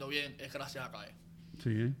estoy haciendo bien es gracias a CAE.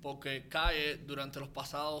 Sí. Porque CAE durante los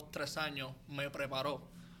pasados 3 años me preparó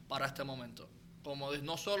para este momento. Como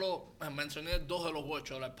no solo mencioné 2 de los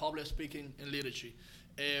 8, like public speaking and leadership,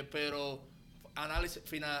 pero análisis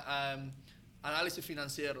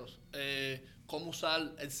financieros, cómo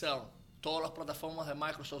usar Excel, todas las plataformas de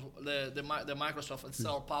Microsoft, de Microsoft,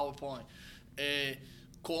 Excel, PowerPoint,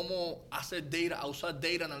 cómo usar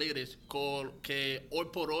data analytics, que hoy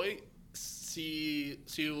por hoy, si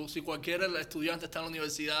cualquier estudiante está en la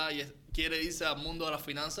universidad y quiere irse al mundo de las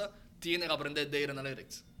finanzas, tiene que aprender data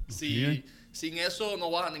analytics. Sin eso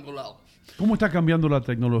no vas a ningún lado. ¿Cómo está cambiando la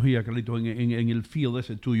tecnología, Carlito, en el field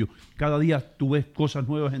ese tuyo? Cada día tú ves cosas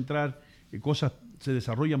nuevas entrar, se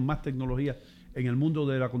desarrollan más tecnologías. en el mundo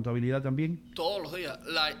de la contabilidad también? Todos los días.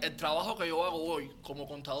 El trabajo que yo hago hoy como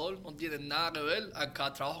contador no tiene nada que ver al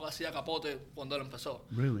trabajo que hacía Capote cuando él empezó.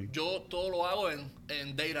 Really? Yo todo lo hago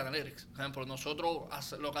en Data Analytics. Por ejemplo, nosotros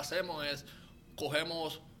lo que hacemos es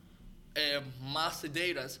cogemos más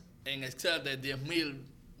data en Excel de 10,000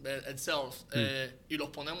 Excel y los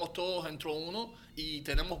ponemos todos dentro de uno y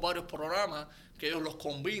tenemos varios programas que ellos los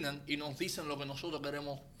combinan y nos dicen lo que nosotros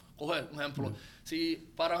queremos coger. Por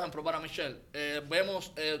ejemplo, para Michelle,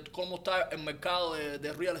 vemos cómo está el mercado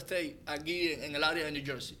de real estate aquí en el área de New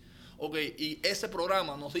Jersey. Okay, y ese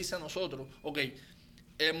programa nos dice a nosotros,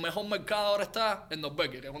 el mejor mercado ahora está en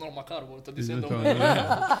Norberg, que es uno de los más caros, porque estoy diciendo. Por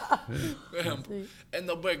ejemplo, en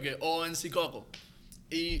Norberg o en Secaucus.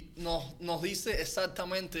 Y nos dice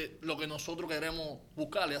exactamente lo que nosotros queremos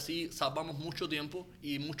buscar y así salvamos mucho tiempo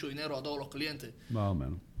y mucho dinero a todos los clientes. Más o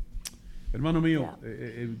menos. Hermano mío,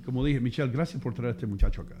 como dije, Michelle, gracias por traer a este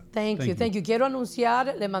muchacho acá. Thank you. Quiero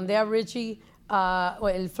anunciar, le mandé a Richie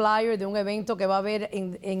el flyer de un evento que va a haber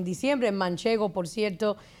en diciembre, en Manchego, por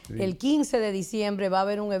cierto. Sí. El 15 de diciembre va a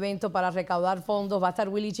haber un evento para recaudar fondos. Va a estar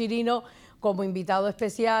Willy Chirino como invitado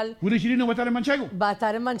especial. ¿Willy Chirino va a estar en Manchego? Va a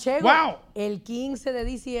estar en Manchego. ¡Wow! El 15 de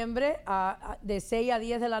diciembre, de 6 a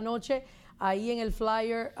 10 de la noche, ahí en el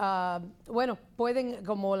flyer. Bueno, pueden,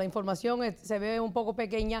 como la información se ve un poco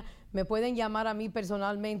pequeña, me pueden llamar a mí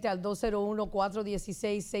personalmente al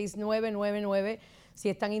 201-416-6999. Si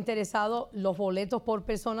están interesados, los boletos por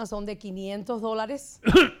persona son de $500.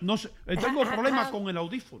 No sé, tengo problemas con el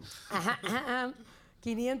audífono.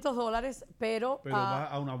 $500, pero va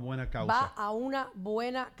a una buena causa. Va a una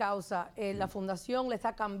buena causa. La fundación le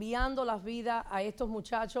está cambiando las vidas a estos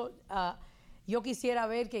muchachos. Yo quisiera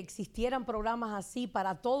ver que existieran programas así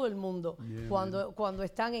para todo el mundo cuando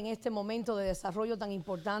están en este momento de desarrollo tan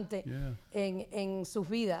importante en sus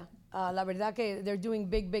vidas. La verdad que they're doing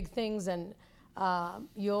big things and están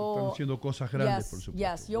haciendo cosas grandes, por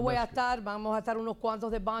supuesto. Vamos a estar unos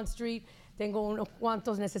cuantos de Bond Street. Tengo unos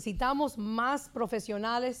cuantos. Necesitamos más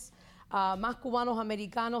profesionales, más cubanos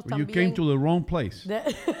americanos también. You came to the wrong place.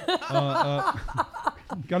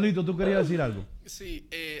 Carlito, ¿tú querías decir algo? Sí,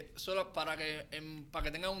 solo para que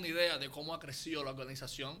tengan una idea de cómo ha crecido la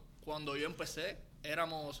organización. Cuando yo empecé,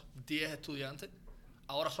 éramos 10 estudiantes.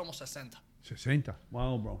 Ahora somos 60. 60.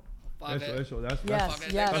 Wow, bro. Para que tengan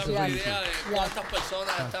una idea de cuántas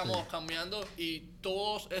personas estamos cambiando y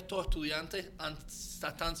todos estos estudiantes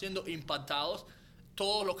están siendo impactados.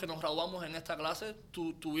 Todos los que nos graduamos en esta clase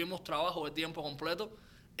tuvimos trabajo de tiempo completo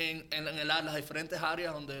en las diferentes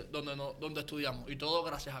áreas donde estudiamos y todo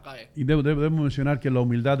gracias a CAE. Y debemos mencionar que la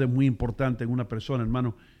humildad es muy importante en una persona,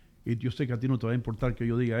 hermano, y yo sé que a ti no te va a importar que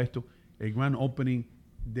yo diga esto. El grand opening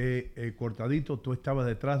de Cortadito, tú estabas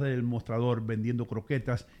detrás del mostrador vendiendo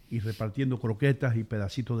croquetas y repartiendo croquetas y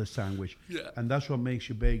pedacitos de sándwich. And that's what makes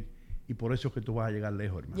you big. Y por eso es que tú vas a llegar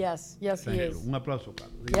lejos, hermano. Yes, he is. Un aplauso,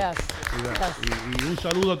 Carlos. Yes. Y un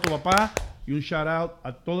saludo a tu papá y un shout out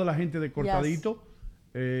a toda la gente de Cortadito.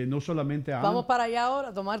 No solamente a Vamos para allá ahora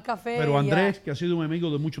a tomar café. Pero Andrés, que ha sido un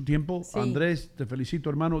amigo de mucho tiempo. Sí. Andrés, te felicito,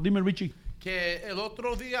 hermano. Dime, Richie. Que el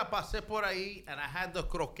otro día pasé por ahí and I had the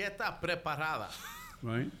croqueta preparada.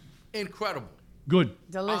 Right. Incredible. Good.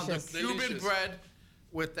 Delicious. The Cuban bread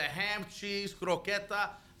with the ham, cheese,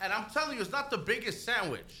 croqueta. And I'm telling you, it's not the biggest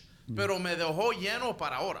sandwich, pero me dejó lleno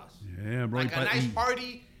para horas. Yeah, bro. Like a nice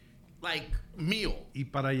hearty, meal. Y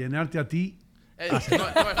para llenarte a ti. No es fácil.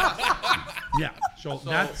 Yeah, so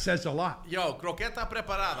that says a lot. Yo, croqueta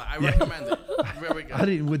preparada. I recommend it. Very good. I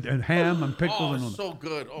did with ham and pickles. Oh, so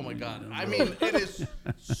good. Oh, my God. I mean, it is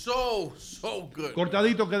so good.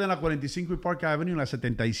 Cortadito queda en la 45 y Park Avenue, en la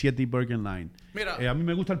 77 y Bergen Line. Mira. A mí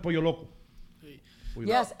me gusta el pollo loco.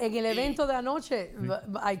 Yes, en el evento de anoche,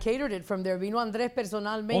 I catered it from there. Vino Andrés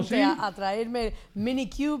personalmente a traerme mini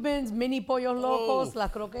Cubans, mini pollos locos, las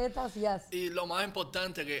croquetas, yes. Y lo más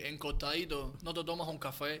importante que en Cortadito no te tomas un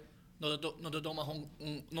café, no te comes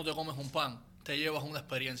un pan, te llevas una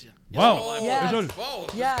experiencia. Wow.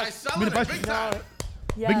 Yes.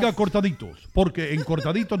 Venga a Cortaditos, porque en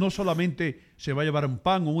Cortaditos no solamente se va a llevar un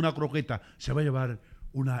pan o una croqueta, se va a llevar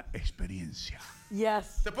una experiencia.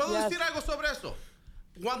 Yes. ¿Te puedo decir algo sobre eso?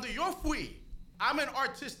 Cuando yo fui, I'm an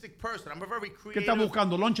artistic person. I'm a very creative. ¿Qué estás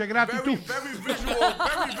buscando? ¿Lonche gratis tú? Very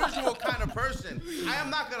visual kind of person. I am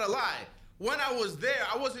not going to lie. When I was there,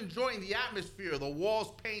 I was enjoying the atmosphere. The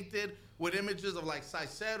walls painted with images of like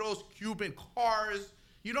Caiceros, Cuban cars.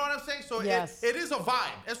 You know what I'm saying? So yes. it is a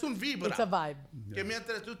vibe. Es un vibra. It's a vibe. Que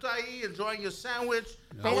mientras tú estás ahí enjoying your sandwich,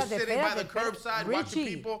 I was sitting by the curbside watching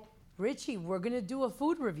people. Richie, we're going to do a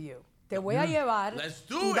food review. te voy a llevar Let's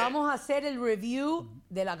do y it. vamos a hacer el review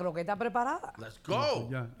de la croqueta preparada. Let's go.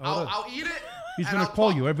 Yeah. I'll eat it. He's and going to I'll call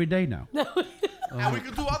talk. you every day now. And we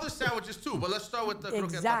can do other sandwiches too, but let's start with the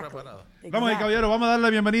croqueta Exactly. preparada. Vamos ahí, caballero. Vamos a darle la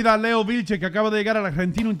bienvenida a Leo Vilche, que acaba de llegar al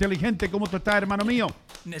Argentino Inteligente. ¿Cómo tú estás, hermano mío?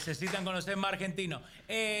 Necesitan conocer más argentino.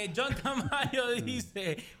 John Tamayo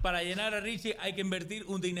dice, para llenar a Richie hay que invertir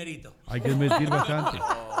un dinerito. Hay que invertir bastante.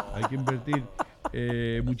 Hay que invertir.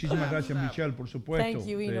 Muchísimas gracias, Michelle, por supuesto. Thank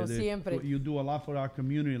you, Hino, siempre. You do a lot for our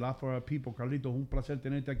community, a lot for our people. Carlitos, un placer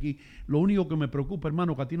tenerte aquí. Lo único que me preocupa,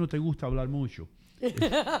 hermano, que a ti no te gusta hablar mucho. Sí,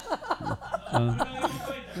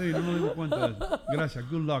 no me doy cuenta de eso. Gracias.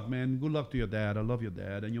 Good luck, man. Good luck to your dad. I love your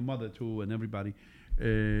dad and your mother too and everybody.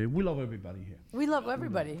 We love everybody here. We love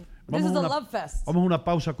everybody. This Vamos is a a una- love fest. Vamos a una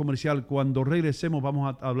pausa comercial. Cuando regresemos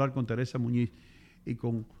vamos a hablar con Teresa Muñiz y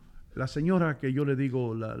con la señora que yo le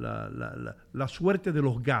digo la suerte de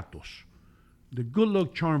los gatos. The good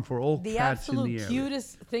luck charm for all The cats in absolute the area.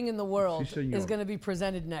 cutest thing in the world Sí, señor. is going to be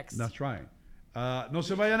presented next. That's right. No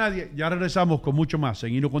se vaya nadie. Ya regresamos con mucho más.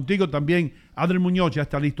 En Hino Contigo también. Adel Muñoz ya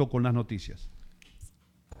está listo con las noticias.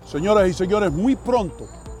 Señoras y señores, muy pronto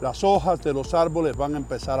las hojas de los árboles van a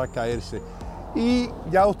empezar a caerse y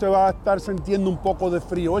ya usted va a estar sintiendo un poco de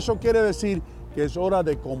frío. Eso quiere decir que es hora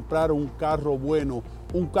de comprar un carro bueno,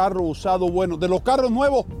 un carro usado bueno. De los carros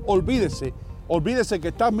nuevos, olvídese que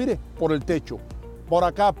está, mire, por el techo, por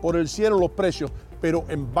acá, por el cielo los precios. Pero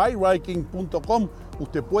en buyriking.com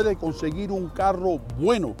usted puede conseguir un carro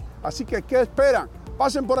bueno. Así que, ¿qué esperan?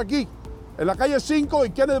 Pasen por aquí, en la calle 5 y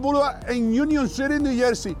Kennedy Boulevard en Union City, New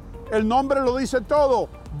Jersey. El nombre lo dice todo,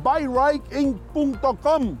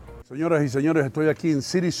 buyriking.com. Señoras y señores, estoy aquí en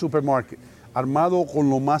City Supermarket, armado con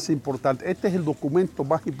lo más importante. Este es el documento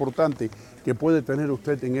más importante que puede tener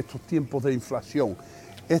usted en estos tiempos de inflación.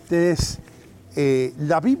 Este es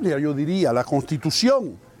la Biblia, yo diría, la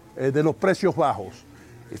Constitución de los precios bajos.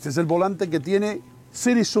 Este es el volante que tiene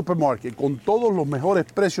City Supermarket con todos los mejores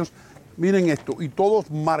precios. Miren esto, y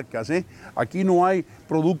todos marcas, ¿eh? Aquí no hay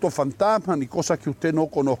productos fantasma ni cosas que usted no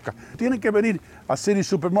conozca. Tiene que venir a City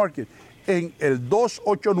Supermarket en el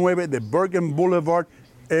 289 de Bergen Boulevard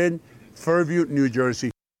en Fairview, New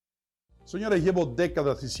Jersey. Señores, llevo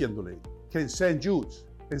décadas diciéndole que en St. Jude's,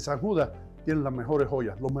 en San Judas, tienen las mejores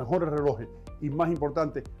joyas, los mejores relojes y, más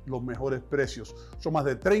importante, los mejores precios. Son más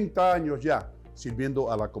de 30 años ya sirviendo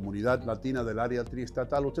a la comunidad latina del área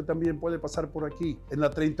triestatal. Usted también puede pasar por aquí, en la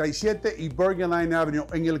 37 y Bergen Line Avenue,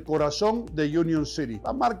 en el corazón de Union City.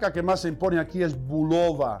 La marca que más se impone aquí es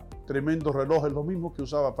Bulova. Tremendos relojes, lo mismo que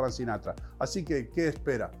usaba Frank Sinatra. Así que, ¿qué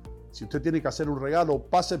espera? Si usted tiene que hacer un regalo,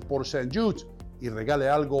 pase por St. Jude's y regale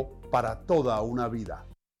algo para toda una vida.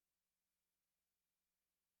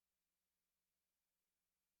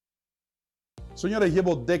 Señores,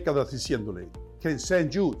 llevo décadas diciéndole que en St.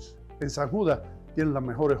 Jude's, en San Judas, tienen las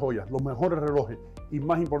mejores joyas, los mejores relojes y,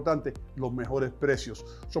 más importante, los mejores precios.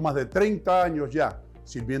 Son más de 30 años ya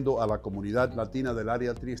sirviendo a la comunidad latina del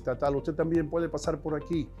área triestatal. Usted también puede pasar por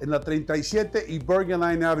aquí, en la 37 y Bergen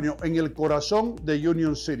Line Avenue, en el corazón de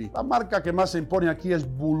Union City. La marca que más se impone aquí es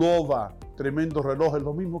Bulova. Tremendos relojes,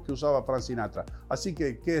 lo mismo que usaba Frank Sinatra. Así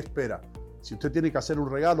que, ¿qué espera? Si usted tiene que hacer un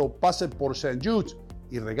regalo, pase por St. Jude's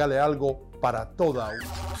y regale algo para toda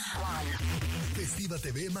una. Festiva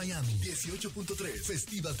TV Miami 18.3,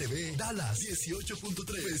 Festiva TV Dallas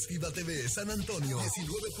 18.3, Festiva TV San Antonio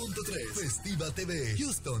 19.3, Festiva TV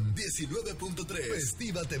Houston 19.3,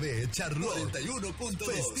 Festiva TV Charlotte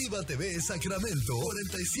 41.2, Festiva TV Sacramento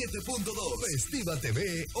 47.2, Festiva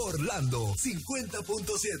TV Orlando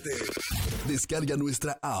 50.7. Descarga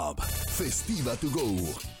nuestra app Festiva To Go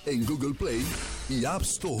en Google Play y App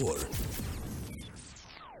Store.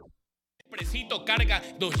 Expresito Carga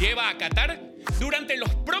nos lleva a Qatar. Durante los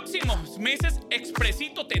próximos meses,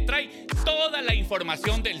 Expresito te trae toda la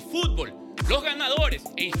información del fútbol, los ganadores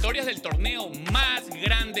e historias del torneo más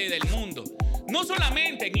grande del mundo. No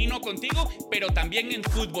solamente en Hino Contigo, pero también en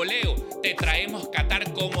Futboleo. Te traemos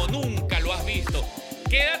Qatar como nunca lo has visto.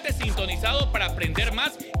 Quédate sintonizado para aprender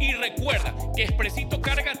más y recuerda que Expresito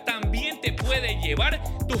Carga también te puede llevar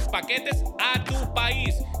tus paquetes a tu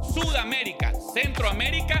país, Sudamérica,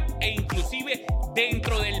 Centroamérica e inclusive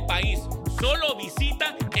dentro del país. Solo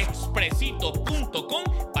visita expresito.com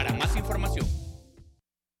para más información.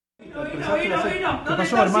 ¿Qué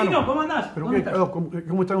pasó, hermano? ¿Cómo andás?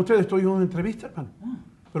 ¿Cómo están ustedes? Estoy en una entrevista, hermano.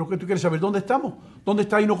 ¿Pero qué tú quieres saber? ¿Dónde estamos? ¿Dónde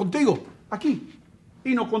está Hino Contigo? Aquí.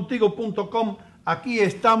 Hinocontigo.com. Aquí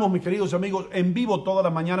estamos, mis queridos amigos, en vivo todas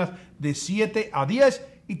las mañanas de 7 a 10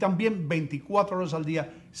 y también 24 horas al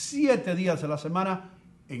día, 7 días a la semana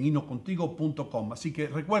en hinocontigo.com. Así que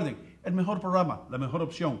recuerden, el mejor programa, la mejor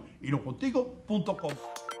opción, hinocontigo.com.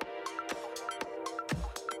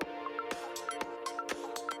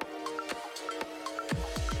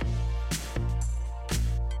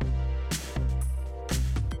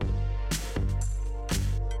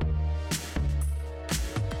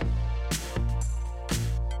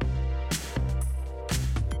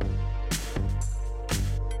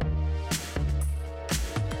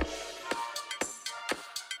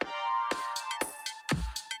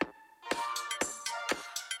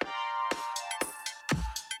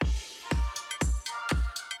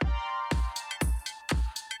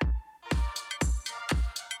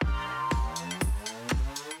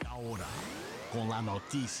 con las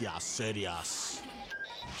noticias serias.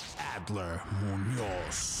 Adler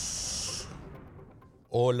Muñoz.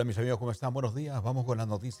 Hola mis amigos, ¿cómo están? Buenos días. Vamos con las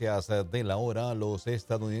noticias de la hora. Los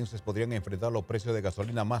estadounidenses podrían enfrentar los precios de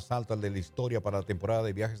gasolina más altos de la historia para la temporada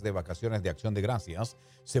de viajes de vacaciones de Acción de Gracias.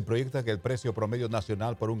 Se proyecta que el precio promedio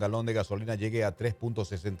nacional por un galón de gasolina llegue a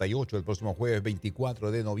 3.68 el próximo jueves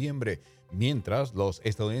 24 de noviembre. Mientras los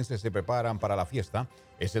estadounidenses se preparan para la fiesta,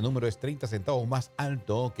 ese número es 30 centavos más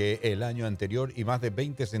alto que el año anterior y más de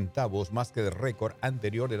 20 centavos más que el récord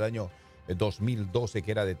anterior del año 2012,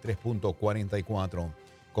 que era de 3.44.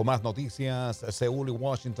 Con más noticias, Seúl y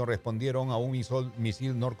Washington respondieron a un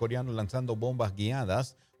misil norcoreano lanzando bombas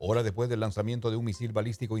guiadas, horas después del lanzamiento de un misil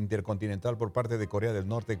balístico intercontinental por parte de Corea del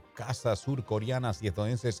Norte. Casas surcoreanas y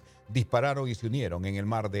estadounidenses dispararon y se unieron en el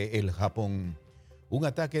mar de el Japón. Un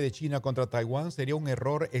ataque de China contra Taiwán sería un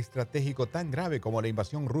error estratégico tan grave como la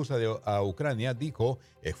invasión rusa a Ucrania, dijo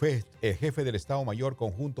el jefe del Estado Mayor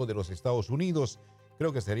Conjunto de los Estados Unidos.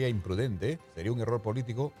 Creo que sería imprudente, sería un error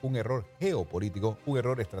político, un error geopolítico, un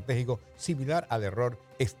error estratégico similar al error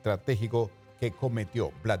estratégico que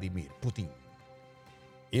cometió Vladimir Putin.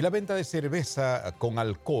 Y la venta de cerveza con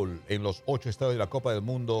alcohol en los 8 estados de la Copa del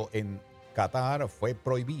Mundo en Qatar fue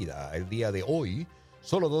prohibida el día de hoy,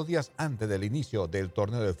 solo 2 días antes del inicio del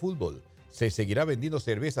torneo de fútbol. Se seguirá vendiendo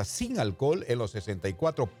cerveza sin alcohol en los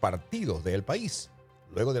 64 partidos del país.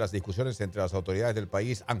 Luego de las discusiones entre las autoridades del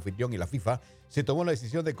país anfitrión y la FIFA, se tomó la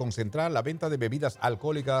decisión de concentrar la venta de bebidas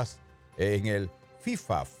alcohólicas en el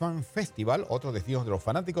FIFA Fan Festival, otros destinos de los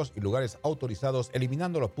fanáticos y lugares autorizados,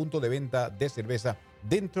 eliminando los puntos de venta de cerveza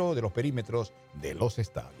dentro de los perímetros de los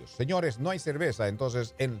estadios. Señores, no hay cerveza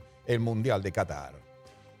entonces en el Mundial de Qatar.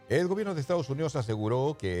 El gobierno de Estados Unidos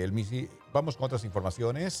aseguró que el misil... Vamos con otras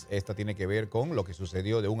informaciones. Esta tiene que ver con lo que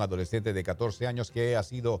sucedió de un adolescente de 14 años que ha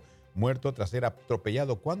sido muerto tras ser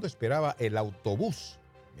atropellado cuando esperaba el autobús.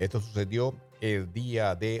 Esto sucedió el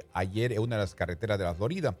día de ayer en una de las carreteras de la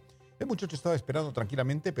Florida. El muchacho estaba esperando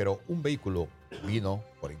tranquilamente, pero un vehículo vino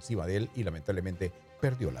por encima de él y lamentablemente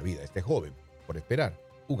perdió la vida este joven por esperar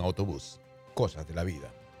un autobús. Cosas de la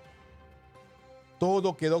vida.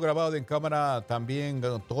 Todo quedó grabado en cámara, también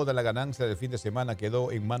toda la ganancia del fin de semana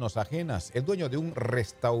quedó en manos ajenas. El dueño de un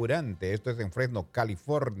restaurante, esto es en Fresno,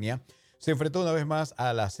 California, se enfrentó una vez más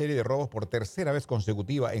a la serie de robos por tercera vez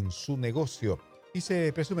consecutiva en su negocio y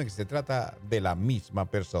se presume que se trata de la misma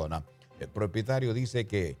persona. El propietario dice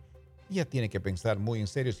que ya tiene que pensar muy en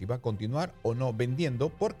serio si va a continuar o no vendiendo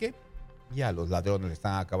porque ya los ladrones le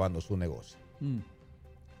están acabando su negocio.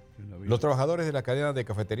 Los trabajadores de la cadena de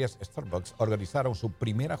cafeterías Starbucks organizaron su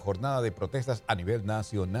primera jornada de protestas a nivel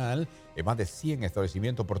nacional en más de 100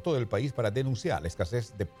 establecimientos por todo el país para denunciar la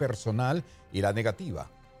escasez de personal y la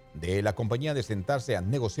negativa de la compañía de sentarse a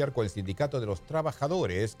negociar con el sindicato de los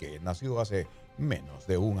trabajadores que nació hace menos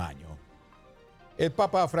de un año. El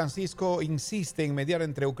Papa Francisco insiste en mediar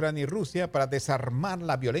entre Ucrania y Rusia para desarmar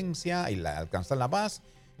la violencia y alcanzar la paz.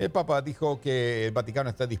 El Papa dijo que el Vaticano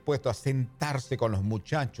está dispuesto a sentarse con los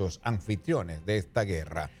muchachos anfitriones de esta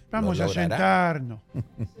guerra. Vamos a sentarnos.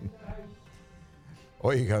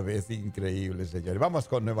 Óigame, es increíble, señores. Vamos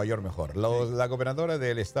con Nueva York mejor. La gobernadora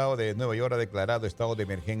del estado de Nueva York ha declarado estado de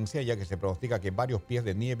emergencia, ya que se pronostica que varios pies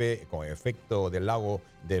de nieve con efecto del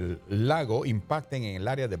lago impacten en el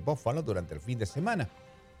área de Buffalo durante el fin de semana,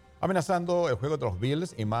 amenazando el juego de los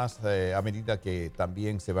Bills y más a medida que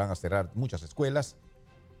también se van a cerrar muchas escuelas.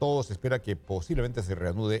 Todo se espera que posiblemente se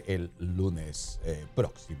reanude el lunes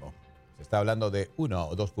próximo. Se está hablando de 1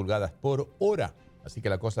 o 2 pulgadas por hora, así que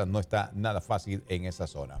la cosa no está nada fácil en esa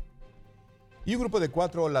zona. Y un grupo de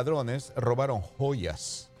 4 ladrones robaron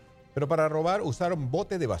joyas, pero para robar usaron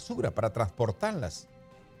botes de basura para transportarlas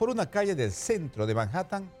por una calle del centro de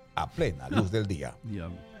Manhattan a plena luz del día.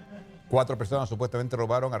 4 personas supuestamente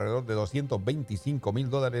robaron alrededor de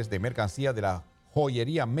 $225,000 de mercancía de la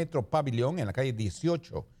joyería Metro Pavilion en la calle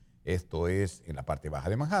 18. Esto es en la parte baja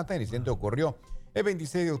de Manhattan. El incidente ocurrió el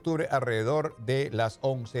 26 de octubre alrededor de las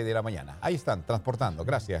 11 de la mañana. Ahí están transportando,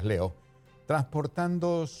 gracias Leo,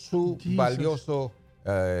 transportando su valioso,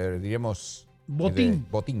 diríamos, botín.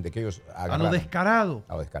 Botín de que ellos agarraron. A lo descarado.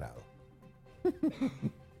 A lo descarado.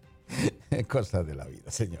 Cosas de la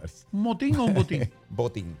vida, señores. ¿Un motín o un botín?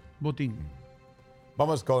 Botín. Botín.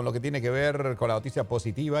 Vamos con lo que tiene que ver con la noticia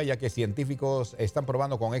positiva, ya que científicos están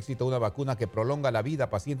probando con éxito una vacuna que prolonga la vida a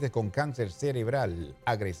pacientes con cáncer cerebral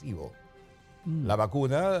agresivo. La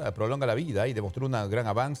vacuna prolonga la vida y demostró un gran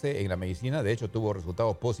avance en la medicina. De hecho, tuvo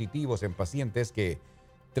resultados positivos en pacientes que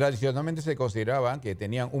tradicionalmente se consideraban que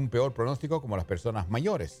tenían un peor pronóstico, como las personas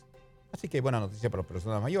mayores. Así que buena noticia para las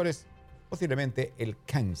personas mayores. Posiblemente el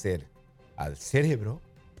cáncer al cerebro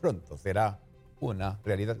pronto será una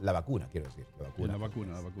realidad. La vacuna, quiero decir. La vacuna.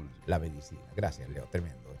 La vacuna. La medicina. Gracias, Leo.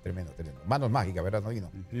 Tremendo. Manos mágicas, ¿verdad,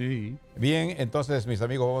 Novino? Sí. Bien, entonces, mis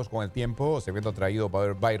amigos, vamos con el tiempo. Segmento traído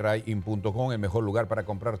por BuyRide.com, el mejor lugar para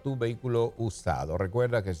comprar tu vehículo usado.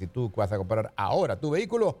 Recuerda que si tú vas a comprar ahora tu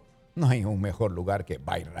vehículo, no hay un mejor lugar que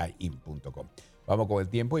BuyRide.com. Vamos con el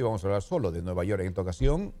tiempo y vamos a hablar solo de Nueva York en esta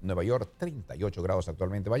ocasión. Nueva York, 38 grados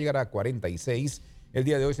actualmente. Va a llegar a 46. El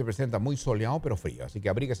día de hoy se presenta muy soleado, pero frío. Así que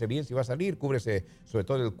abríguese bien si va a salir. Cúbrese sobre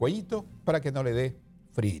todo el cuellito para que no le dé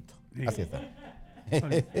frío. Así está.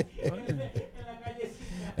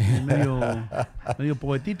 medio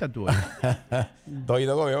poetita tú.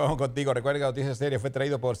 Toido Gómez, vamos contigo. Recuerda que la noticia seria fue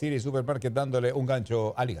traído por City Supermarket dándole un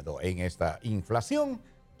gancho al hígado en esta inflación.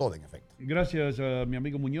 Todo en efecto. Gracias a mi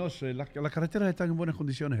amigo Muñoz. Las carreteras están en buenas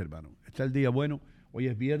condiciones, hermano. Está el día bueno. Hoy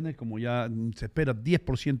es viernes, como ya se espera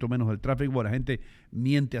 10% menos del tráfico. Bueno, la gente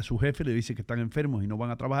miente a su jefe, le dice que están enfermos y no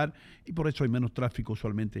van a trabajar. Y por eso hay menos tráfico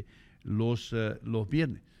usualmente los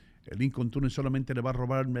viernes. El Lincoln Tunnel solamente le va a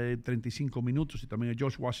robar 35 minutos y también el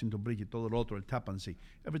George Washington Bridge y todo lo otro, el Tappan Zee.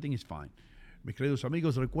 Everything is fine. Mis queridos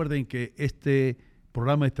amigos, recuerden que este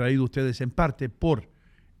programa es traído a ustedes en parte por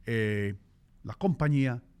la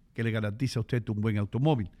compañía que le garantiza a usted un buen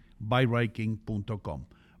automóvil, BuyRideKing.com.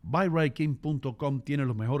 BuyRideKing.com tiene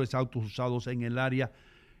los mejores autos usados en el área.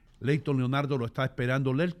 Leighton Leonardo lo está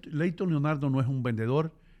esperando. Leighton Leonardo no es un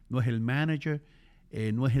vendedor, no es el manager,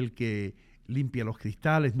 no es el que limpia los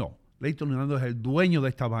cristales, no. Leighton Leonardo es el dueño de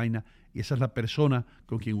esta vaina y esa es la persona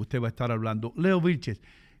con quien usted va a estar hablando. Leo Vilches,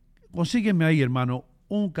 consígueme ahí, hermano,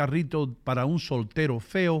 un carrito para un soltero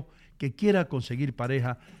feo que quiera conseguir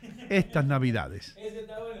pareja estas Navidades.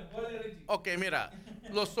 Ok, mira,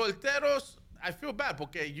 los solteros, I feel bad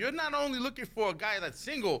porque you're not only looking for a guy that's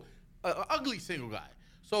single, an ugly single guy.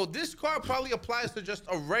 So this car probably applies to just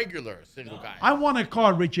a regular single guy. I want a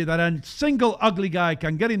car, Richie, that a single ugly guy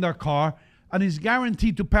can get in their car and is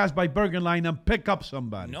guaranteed to pass by Bergen Line and pick up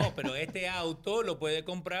somebody. No, pero este auto lo puede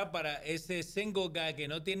comprar para ese single guy que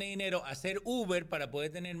no tiene dinero, hacer Uber para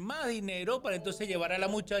poder tener más dinero para entonces llevar a la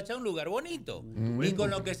muchacha a un lugar bonito. Y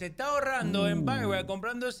con lo que se está ahorrando en Byron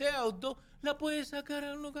comprando ese auto, la puede sacar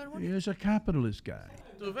a un lugar bonito. He's a capitalist guy.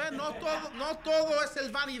 Tú ves, no todo es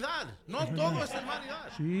el vanidad. No todo es el vanidad.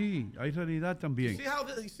 Sí, hay realidad también. See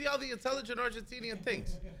how the intelligent Argentinian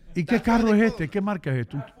thinks. ¿Y qué carro es este? ¿Qué marca es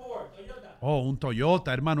este? Oh, un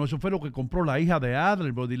Toyota, hermano. Eso fue lo que compró la hija de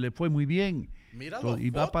Adler, bro, y le fue muy bien. Mira y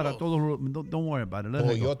va para todos los... Don't worry about it.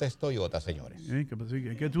 Toyota es Toyota, señores.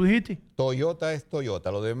 ¿Qué tú dijiste? Toyota es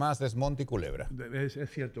Toyota. Lo demás es monte y culebra. Es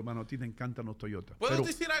cierto, hermano. A ti te encantan los Toyotas. ¿Puedo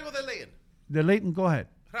decir algo de Leighton? De Leighton, go ahead.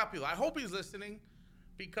 Rápido. I hope he's listening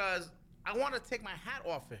because I want to take my hat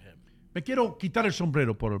off of him. Me quiero quitar el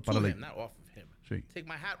sombrero para Leighton. Not off of him. Sí. Take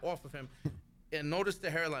my hat off of him. And notice the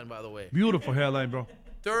hairline, by the way. Beautiful hairline, bro.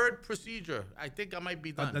 Third procedure. I think I might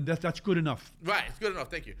be done. That's good enough. Right, it's good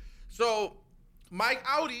enough. Thank you. So, my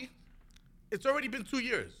Audi, it's already been 2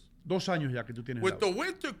 years. 2 años ya que tú tienes. With the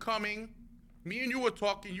winter coming, me and you were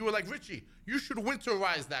talking. You were like, Richie, you should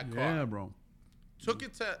winterize that car. Yeah, bro. Took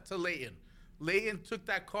it to Leighton. Leighton took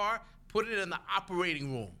that car, put it in the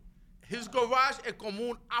operating room. His garage es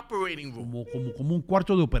como un operating room. Como un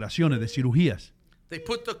cuarto de operaciones, de cirugías. They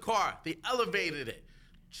put the car, they elevated it,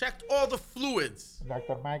 checked all the fluids.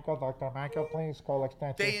 Dr. Michael, please call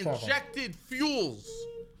extension They 7. injected fuels.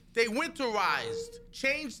 They winterized,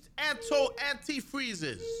 changed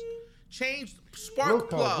antifreezes, changed spark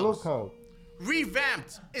plugs,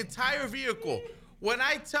 revamped entire vehicle. When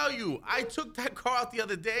I tell you, I took that car out the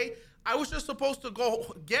other day, I was just supposed to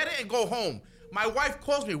go get it and go home. My wife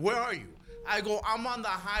calls me, where are you? I go, I'm on the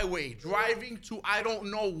highway, driving to I don't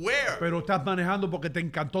know where. Pero estás manejando porque te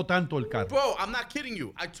encantó tanto el carro. Bro, I'm not kidding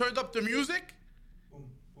you. I turned up the music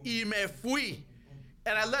y me fui.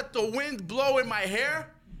 And I let the wind blow in my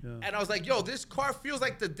hair. Yeah. And I was like, yo, this car feels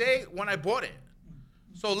like the day when I bought it.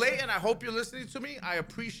 So, Leighton, I hope you're listening to me. I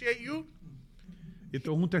appreciate you.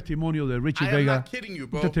 Esto es un testimonio de Richie I am Vega. not kidding you,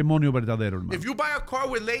 bro. Un testimonio verdadero, hermano. If you buy a car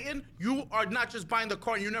with Leighton, you are not just buying the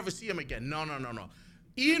car and you never see him again. No.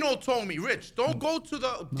 Eno told me, Rich, don't go to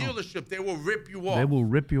the dealership. They will rip you off. They will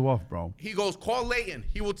rip you off, bro. He goes, call Leighton.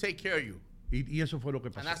 He will take care of you. Y eso fue lo que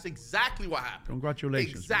pasó. And that's exactly what happened.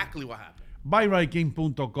 Congratulations. Exactly what happened.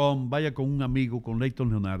 BuyRideKing.com. Vaya con un amigo, con Leighton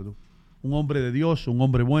Leonardo. Un hombre de Dios, un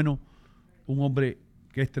hombre bueno, un hombre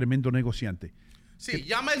que es tremendo negociante. Sí,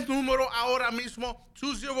 llama el número ahora mismo,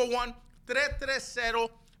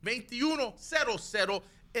 201-330-2100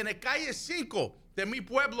 en el calle 5 de mi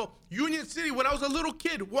pueblo, Union City, when I was a little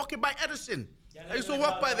kid walking by Edison. I used to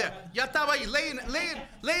walk by there. Ya estaba ahí. Leighton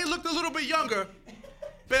looked a little bit younger,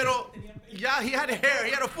 pero ya he had hair.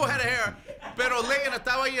 He had a full head of hair. Pero Leighton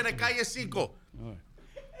estaba ahí en la calle 5.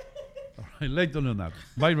 Leighton Leonardo,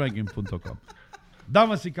 buyranking.com.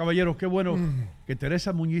 Damas y caballeros, qué bueno que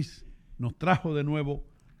Teresa Muñiz nos trajo de nuevo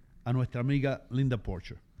a nuestra amiga Linda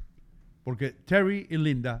Porcher. Porque Terry y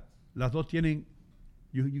Linda, las dos tienen,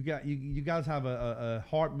 you guys have a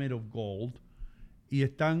heart made of gold, y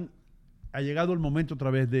ha llegado el momento a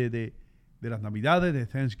través de las Navidades, de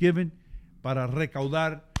Thanksgiving, para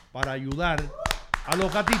recaudar, para ayudar a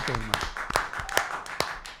los gatitos, hermano.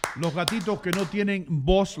 Los gatitos que no tienen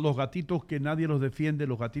voz, los gatitos que nadie los defiende,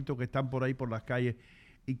 los gatitos que están por ahí por las calles,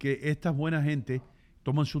 y que esta buena gente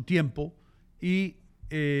toman su tiempo y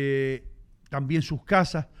también sus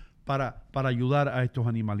casas para ayudar a estos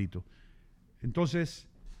animalitos. Entonces,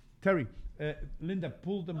 Terry, Linda,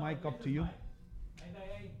 pull the mic up to you.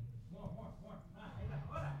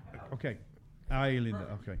 Okay. Ahí,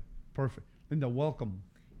 Linda. Okay. Perfect. Linda, welcome.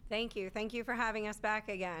 Thank you. Thank you for having us back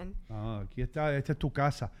again. Aquí está. Esta es tu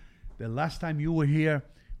casa. The last time you were here,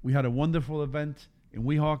 we had a wonderful event in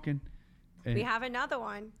Weehawken. We have another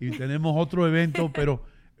one. Y tenemos otro evento, pero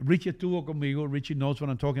Richie estuvo conmigo. Richie knows what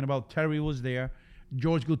I'm talking about. Terry was there.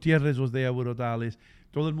 George Gutierrez was there with Odales.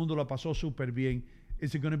 Todo el mundo la pasó súper bien.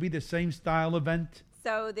 Is it going to be the same style event?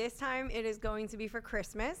 So this time it is going to be for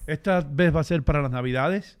Christmas. Esta vez va a ser para las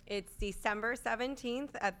Navidades. It's December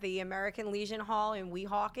 17th at the American Legion Hall in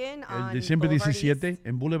Weehawken El on diciembre Boulevard 17 East,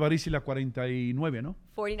 en Boulevard East y la 49, ¿no?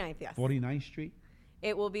 49th, yes. 49th Street.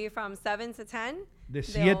 It will be from 7 to 10. De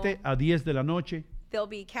 7 a 10 de la noche. There'll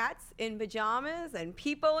be cats in pajamas and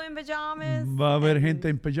people in pajamas. Va a haber gente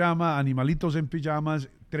en pijama, animalitos en pijamas,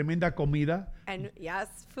 tremenda comida. And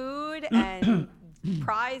yes, food and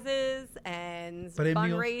prizes and Premios.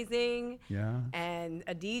 fundraising Yeah. and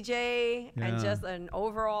a DJ and Yeah. just an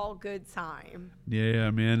overall good time.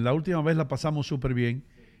 Yeah, man. La última vez la pasamos súper bien.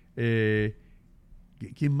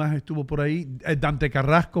 ¿Quién más estuvo por ahí? Dante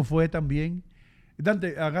Carrasco fue también.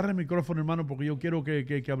 Dante, agarra el micrófono, hermano, porque yo quiero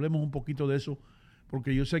que hablemos un poquito de eso,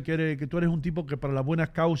 porque yo sé que tú eres un tipo que para las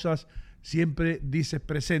buenas causas siempre dices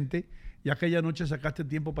presente, y aquella noche sacaste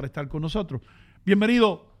tiempo para estar con nosotros.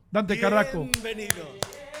 Bienvenido, Dante Carrasco. Bienvenido.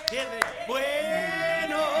 Buenos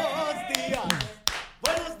días.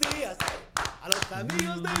 Buenos días. A los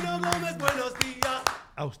amigos de Hino Gómez, buenos días.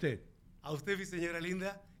 A usted. A usted, mi señora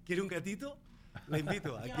linda. ¿Quiere un gatito? La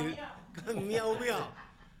invito a que... Miau, miau.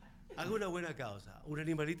 Haga una buena causa. Un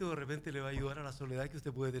animalito de repente le va a ayudar a la soledad que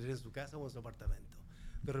usted puede tener en su casa o en su apartamento.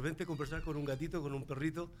 De repente conversar con un gatito, con un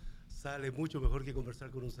perrito, sale mucho mejor que conversar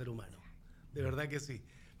con un ser humano. De verdad que sí.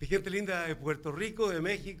 Mi gente linda de Puerto Rico, de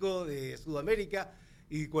México, de Sudamérica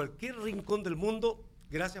y cualquier rincón del mundo,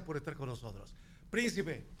 gracias por estar con nosotros.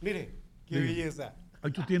 Príncipe, mire, qué belleza.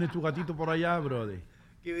 Ahí tú tienes tu gatito por allá, brother.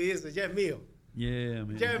 Qué belleza, ya es mío. Yeah,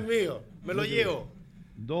 man. Ya es mío, me lo llevo.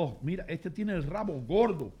 Dos, mira, este tiene el rabo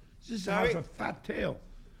gordo. This has a fat tail.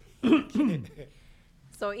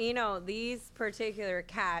 So, these particular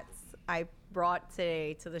cats I brought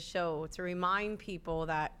today to the show to remind people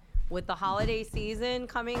that with the holiday season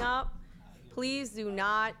coming up, please do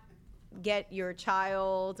not get your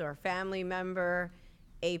child or family member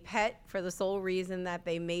a pet for the sole reason that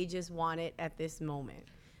they may just want it at this moment.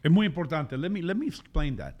 Es muy importante. Let me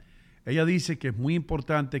explain that. Ella dice que es muy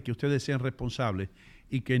importante que ustedes sean responsables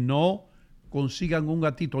y que no consigan un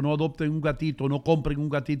gatito, no adopten un gatito, no compren un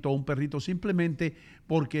gatito o un perrito simplemente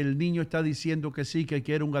porque el niño está diciendo que sí, que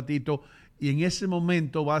quiere un gatito, y en ese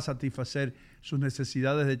momento va a satisfacer sus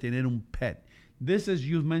necesidades de tener un pet. This is,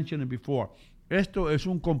 you mentioned it before, esto es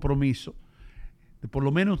un compromiso de por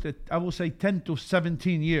lo menos, I would say 10 to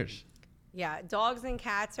 17 years. Yeah, dogs and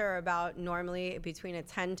cats are about normally between a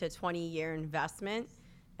 10 to 20-year investment.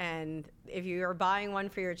 And if you're buying one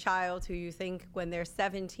for your child who you think when they're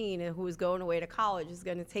 17 and who's going away to college is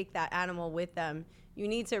going to take that animal with them, you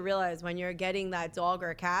need to realize when you're getting that dog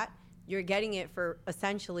or cat, you're getting it for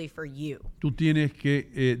essentially for you. Tú tienes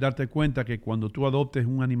que darte cuenta que cuando tú adoptes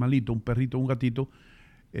un animalito, un perrito, un gatito,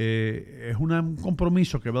 es un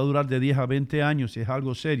compromiso que va a durar de 10 a 20 años y es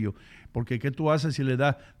algo serio. Porque ¿qué tú haces si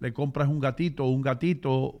le compras un gatito o un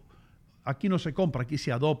gatito? Aquí no se compra, aquí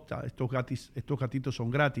se adopta. Estos gatitos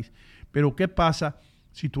son gratis. Pero ¿qué pasa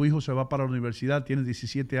si tu hijo se va para la universidad, tienes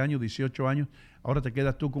 17 años, 18 años, ahora te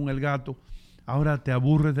quedas tú con el gato, ahora te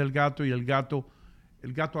aburres del gato y el gato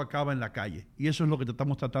acaba en la calle? Y eso es lo que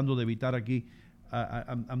estamos tratando de evitar aquí.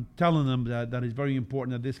 I'm telling them that it's very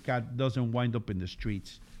important that this cat doesn't wind up in the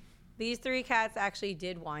streets. These 3 cats actually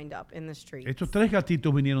did wind up in the street. Estos 3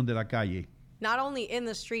 gatitos vinieron de la calle. Not only in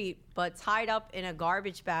the street, but tied up in a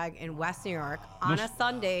garbage bag in West New York on a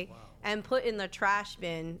Sunday and put in the trash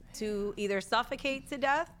bin to either suffocate to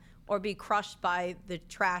death or be crushed by the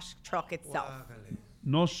trash truck itself.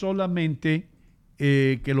 No solamente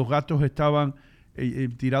que los gatos estaban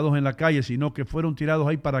tirados en la calle, sino que fueron tirados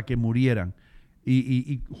ahí para que murieran.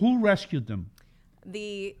 Y who rescued them?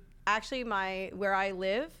 Actually, where I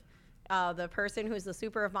live, the person who's the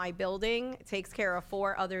super of my building takes care of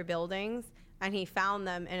 4 other buildings, and he found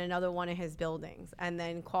them in another one of his buildings, and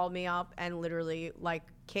then called me up and literally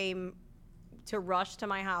came to rush to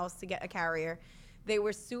my house to get a carrier. They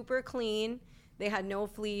were super clean. They had no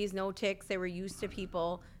fleas, no ticks. They were used to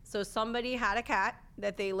people. So somebody had a cat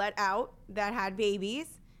that they let out that had babies.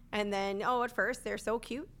 And then, at first, they're so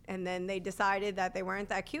cute. And then they decided that they weren't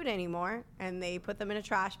that cute anymore. And they put them in a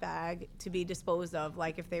trash bag to be disposed of,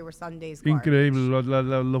 like if they were Sunday's garbage. Increíble.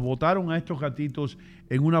 Los botaron a estos gatitos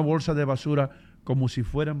en una bolsa de basura como si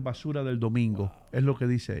fueran basura del domingo. Wow. Es lo que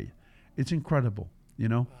dice ella. It's incredible, you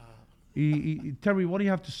know. Wow. Y Terry, what do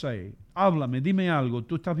you have to say? Háblame, dime algo.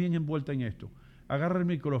 Tú estás bien envuelta en esto. Agarra el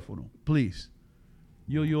micrófono, please.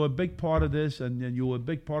 You're a big part of this, and you were a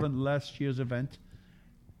big part of last year's event.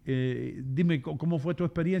 Dime cómo fue tu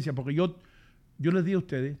experiencia, porque yo les di a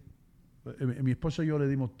ustedes, mi esposa y yo le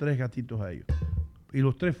dimos 3 gatitos a ellos, y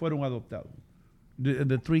los 3 fueron adoptados.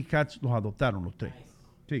 The 3 cats los adoptaron, los 3.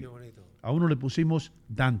 Sí. Qué bonito. A uno le pusimos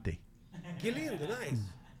Dante. Qué lindo,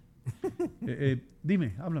 nice.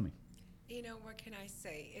 Dime, háblame. You know, what can I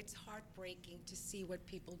say? It's heartbreaking to see what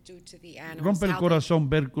people do to the animals. Rompe el corazón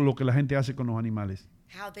ver lo que la gente hace con los animales.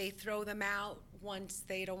 How they throw them out once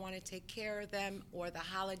they don't want to take care of them, or the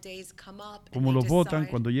holidays come up. Como los botan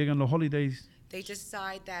cuando llegan los holidays. They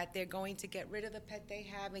decide that they're going to get rid of the pet they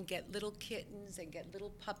have and get little kittens and get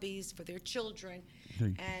little puppies for their children.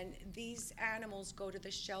 Sí. And these animals go to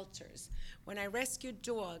the shelters. When I rescued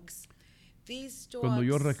dogs, these dogs... Cuando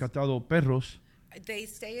yo he rescatado perros... They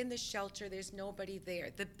stay in the shelter. There's nobody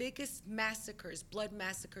there. The biggest massacres, blood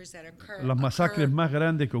massacres that occur. Las masacres más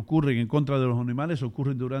grandes que ocurren en contra de los animales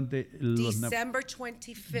ocurren durante December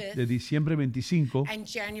 25th de diciembre 25 and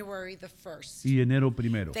January the 1st. Y enero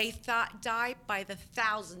 1. They die by the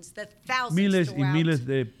thousands miles y miles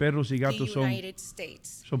de perros y gatos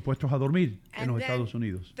son puestos a dormir en los Estados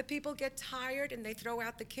Unidos. The people get tired and they throw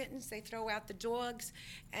out the kittens, they throw out the dogs,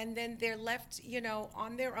 and then they're left,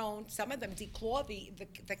 on their own. Some of them declaw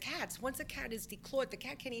the cats. Once a cat is declawed, the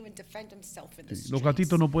cat can't even defend himself in the streets. Los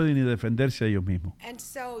gatitos no pueden ni defenderse a ellos mismos. And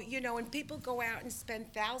so, when people go out and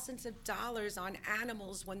spend thousands of dollars on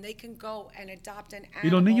animals when they can go and adopt an animal. Y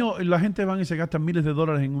los niños, la gente van y se gastan miles de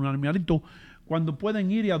dólares en un animalito cuando pueden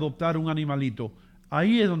ir y adoptar un animalito.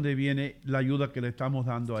 Ahí es donde viene la ayuda que le estamos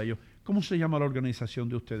dando a ellos. ¿Cómo se llama la organización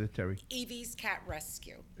de ustedes, Terry? Eevee's Cat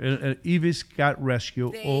Rescue. El Eevee's Cat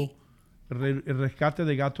Rescue o el rescate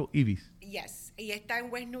de gato Eevee's. Yes. Y está en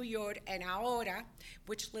West New York, and ahora,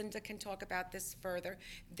 which Linda can talk about this further,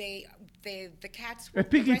 the cats...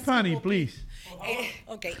 Speak in funny, please.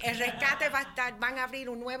 Okay, el rescate van a abrir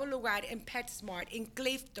un nuevo lugar en PetSmart, en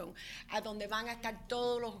Clifton, a donde van a estar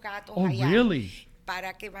todos los gatos allá. Oh, really?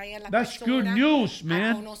 Para que vayan las That's personas good news,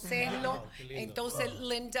 man. a conocerlo. Entonces,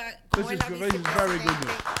 Linda, this is very good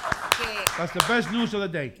news. That's the best news of the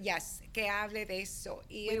day. Yes, que hable de eso.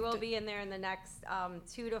 We will be in there in the next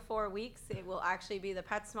 2 to 4 weeks. It will actually be the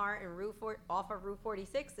PetSmart off of Route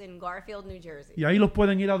 46 in Garfield, New Jersey. Y ahí los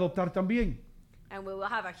pueden ir a adoptar también. And we will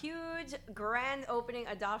have a huge grand opening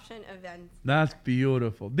adoption event. That's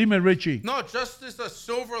beautiful. Dime, Richie. No, just as a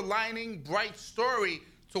silver lining, bright story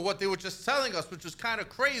to what they were just telling us, which was kind of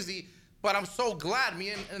crazy, but I'm so glad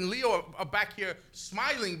me and Leo are back here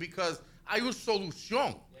smiling because hay una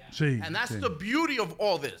solución. Sí, and that's sí. the beauty of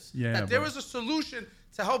all this. Yeah, that there is a solution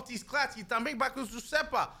to help these cats. Y también para que usted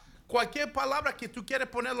sepa, cualquier palabra que tú quieres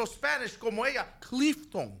ponerlo Spanish como ella,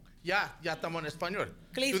 Clifton. Ya estamos en español.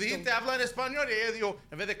 Clifton. Tú dijiste, habla en español y ella dijo,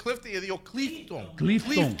 en vez de Clifton, ella dijo Clifton.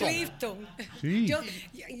 Clifton. Sí. Yo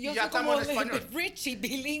ya soy como estamos en español. Richie,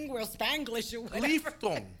 bilingüe, Spanglish or whatever.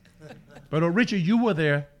 Clifton. Pero Richie, you were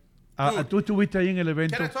there. Tú estuviste ahí en el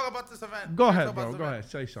evento. Can I talk about this event? Go ahead, bro. Go ahead.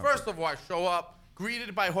 Say something. First of all, I show up,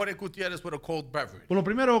 greeted by Jorge Gutierrez with a cold beverage. Pues lo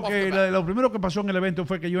primero que pasó en el evento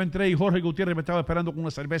fue que yo entré y Jorge Gutiérrez me estaba esperando con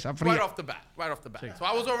una cerveza fría. Right off the bat. Sí. So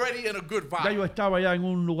I was already in a good vibe. Ya yo estaba ya en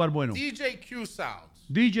un lugar bueno. DJ Q Sounds.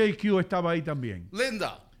 DJ Q estaba ahí también.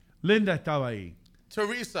 Linda estaba ahí.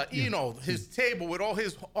 Teresa, Eno, his table with all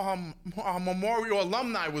his memorial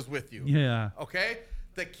alumni was with you. Yeah. Okay?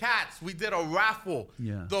 The cats, we did a raffle.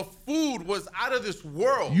 Yeah. The food was out of this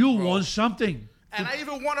world. You won something. And I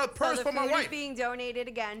even won a purse for my wife. The food is being donated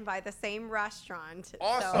again by the same restaurant.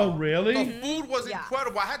 Awesome. Oh, really? The food was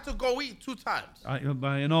incredible. I had to go eat 2 times. I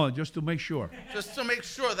know, just to make sure. Just to make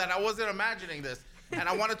sure that I wasn't imagining this. and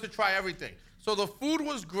I wanted to try everything. So the food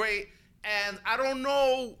was great, and I don't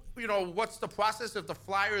know, what's the process if the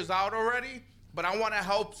flyer is out already, but I want to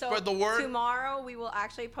help spread the word. Tomorrow we will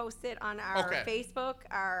actually post it on our Facebook,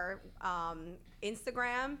 our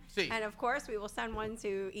Instagram, and of course we will send one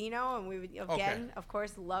to Eno, and we would again, of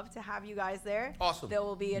course, love to have you guys there. Awesome. There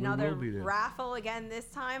will be another raffle again this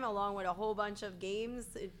time, along with a whole bunch of games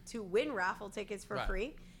to win raffle tickets for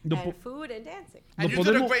free, and food and dancing. And you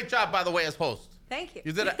did a great job, by the way, as host. Thank you.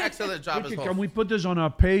 You did an excellent job as host. Can we put this on our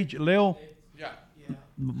page, Leo? Yeah.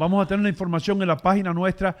 Vamos a tener la información en la página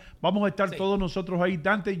nuestra. Vamos a estar todos nosotros ahí.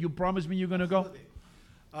 Dante, you promise me you're going to go?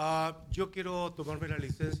 Yo quiero tomarme la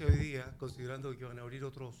licencia hoy día, considerando que van a abrir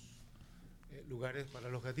otros lugares para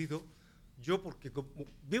los gatitos. Yo, porque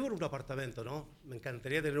vivo en un apartamento, ¿no? Me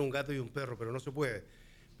encantaría tener un gato y un perro, pero no se puede.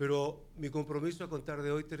 Pero mi compromiso a contar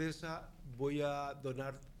de hoy, Teresa, voy a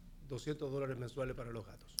donar $200 mensuales para los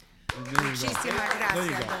gatos. Muchísimas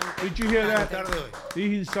gracias. Did you hear that? He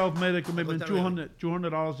himself made a commitment,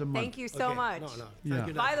 $200 a month. Thank you so much. Yeah.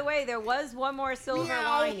 By the way, there was one more silver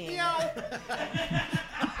lining.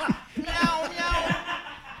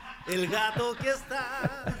 El gato que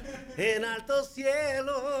está en alto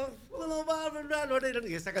cielo.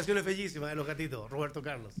 Y esa canción es bellísima de los gatitos, Roberto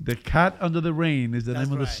Carlos. The Cat Under the Rain is the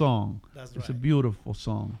name of the song. That's It's a beautiful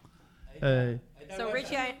song. So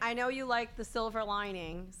Richie, I know you like the silver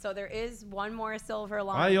lining. So there is one more silver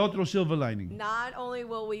lining. Hay otro silver lining. Not only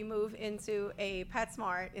will we move into a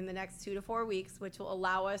PetSmart in the next 2 to 4 weeks, which will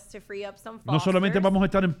allow us to free up some No fosters, solamente vamos a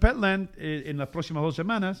estar en Petland en las próximas 2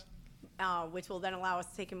 semanas, which will then allow us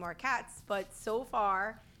to take in more cats. But so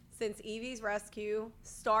far, since Evie's Rescue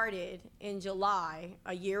started in July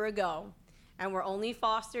a year ago, and we're only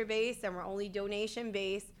foster-based and we're only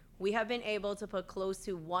donation-based, we have been able to put close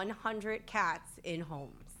to 100 cats in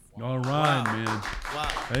homes. All right, man. Wow.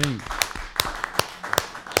 Hey.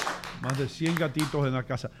 Más de 100 gatitos en la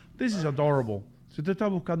casa. This is adorable. Si usted está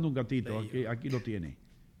buscando un gatito, aquí lo tiene.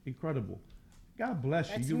 Incredible. God bless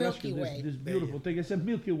you. That's You Milky rescued Way. this beautiful thing. Ese es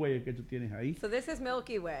Milky Way que tú tienes ahí. So this is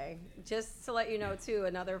Milky Way. Just to let you know, too,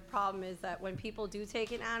 another problem is that when people do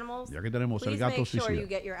take in animals, Ya que tenemos el please gato make sure suicida. you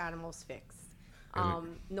get your animals fixed.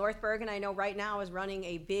 North Bergen, I know right now, is running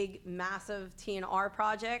a big, massive TNR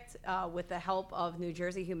project with the help of New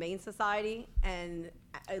Jersey Humane Society and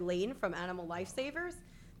Elaine from Animal Lifesavers.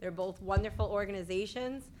 They're both wonderful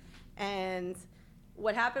organizations. And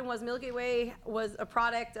what happened was Milky Way was a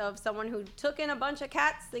product of someone who took in a bunch of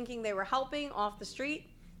cats thinking they were helping off the street,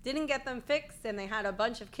 didn't get them fixed, and they had a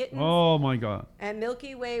bunch of kittens. Oh, my God. And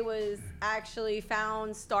Milky Way was actually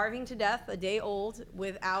found starving to death, a day old,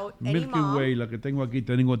 without any Milky mom. Way, la que tengo aquí,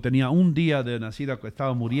 tenía un día de nacida que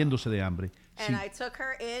estaba muriéndose de hambre. And I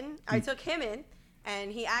took him in,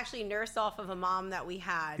 and he actually nursed off of a mom that we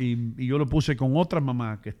had. Y yo lo puse con otra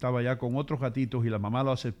mamá que estaba ya con otros gatitos y la mamá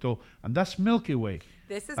lo aceptó. And that's Milky Way.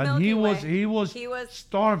 This is And Milky Way. he was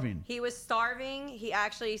starving. He was starving. He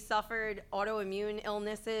actually suffered autoimmune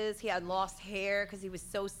illnesses. He had lost hair because he was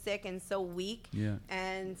so sick and so weak. Yeah.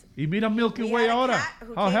 And Y mira Milky we Way had a ahora. cat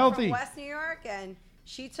who How came healthy. from West New York, and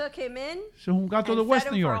she took him in. Ese es un gato de and West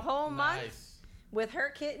fed New him York. for a whole month with her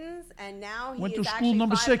kittens, and now he Went to is school actually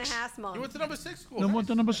number 5.5 6. months. He went to number 6 school. No, went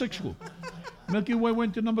to number 6 school. Milky Way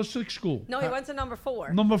went to number 6 school. No, he went to number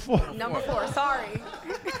 4. Number 4. Number 4, sorry.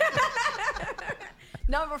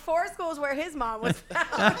 Number 4 school is where his mom was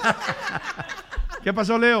found. ¿Qué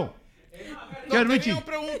pasó, Leo? No, Richie? tenía una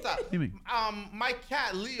pregunta. Dime. My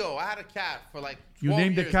cat, Leo, I had a cat for like 12 You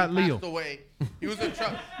named the years. cat He Leo. passed away. He was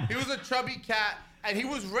a chubby cat, and he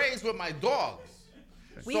was raised with my dogs.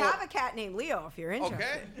 We have a cat named Leo, if you're interested.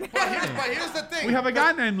 Okay, but here's the thing. We have a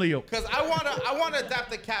guy named Leo. Because I wanna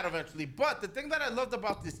adopt a cat eventually. But the thing that I loved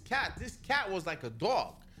about this cat was like a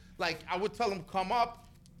dog. Like I would tell him come up.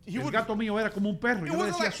 El gato mío era como un perro. It Yo le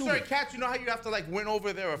wasn't decía like certain sube. cats. You know how you have to like win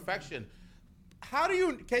over their affection.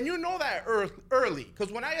 Can you know that early?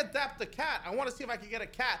 Because when I adopt a cat, I want to see if I can get a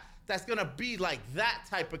cat that's gonna be like that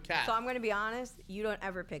type of cat. So I'm going to be honest, you don't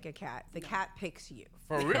ever pick a cat. The cat picks you.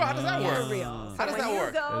 For real? How does that work? For real. How does that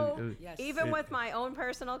work? Go, even with my own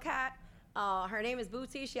personal cat, her name is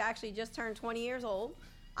Bootsy. She actually just turned 20 years old.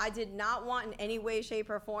 I did not want in any way, shape,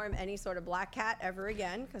 or form any sort of black cat ever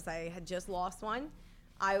again because I had just lost one.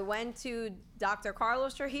 I went to Dr.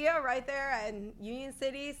 Carlos Trujillo right there in Union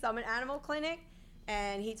City, Summit Animal Clinic,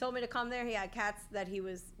 and he told me to come there. He had cats that he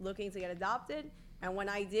was looking to get adopted. And when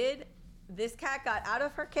I did, this cat got out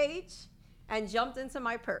of her cage and jumped into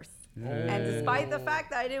my purse. And despite the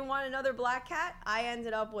fact that I didn't want another black cat, I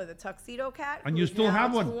ended up with a tuxedo cat. And who you is still now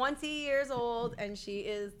have one? 20 years old, and she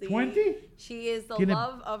is the 20? She is the Tiene-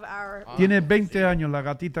 love of our. Tiene 20 años la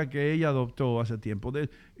gatita que ella adoptó hace tiempo.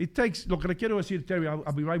 It takes, lo que le quiero decir, Terry,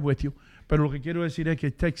 I'll be right with you, pero lo que quiero decir es que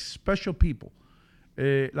it takes special people.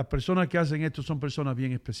 Las personas que hacen esto son personas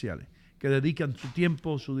bien especiales, que dedican su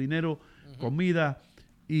tiempo, su dinero, comida,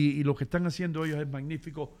 y lo que están haciendo ellos es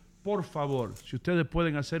magnífico. Por favor, si ustedes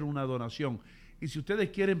pueden hacer una donación, y si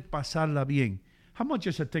ustedes quieren pasarla bien, how much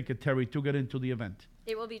is a ticket, Terry, to get into the event?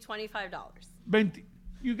 It will be $25. 20,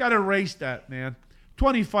 you gotta raise that, man.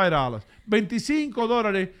 $25.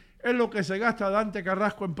 $25 es lo que se gasta Dante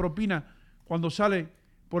Carrasco en propina cuando sale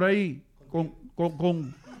por ahí con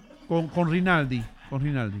Rinaldi. Con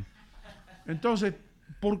Rinaldi. Entonces,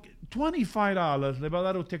 por $25 le va a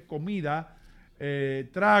dar a usted comida,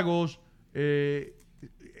 tragos,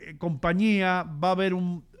 compañía, va a haber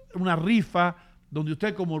una rifa donde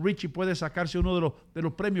usted como Richie puede sacarse uno de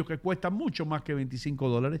los premios que cuesta mucho más que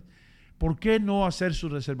 $25. ¿Por qué no hacer su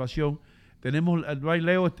reservación? Tenemos,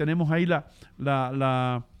 Leo, tenemos ahí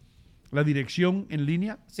la dirección en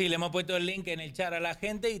línea. Sí, le hemos puesto el link en el chat a la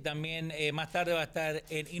gente y también más tarde va a estar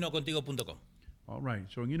en inocontigo.com. All right,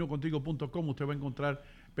 so en inocontigo.com usted va a encontrar,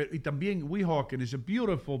 y también Weehawken is a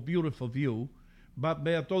beautiful, beautiful view.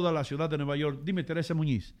 Ve a toda la ciudad de Nueva York. Dime, Teresa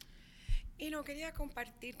Muñiz. Y no quería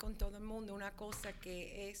compartir con todo el mundo una cosa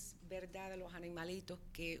que es verdad de los animalitos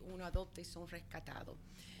que uno adopta y son rescatados.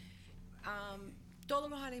 Todos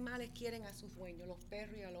los animales quieren a sus dueños, los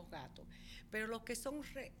perros y a los gatos, pero los que son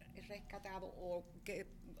rescatados o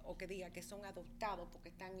que diga que son adoptados porque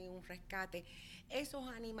están en un rescate, esos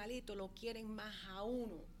animalitos lo quieren más a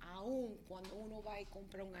uno, aún cuando uno va y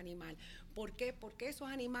compra un animal. ¿Por qué? Porque esos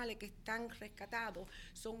animales que están rescatados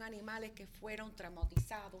son animales que fueron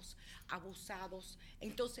traumatizados, abusados.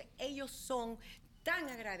 Entonces ellos son tan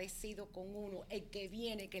agradecidos con uno, el que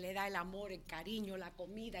viene, que le da el amor, el cariño, la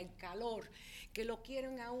comida, el calor, que lo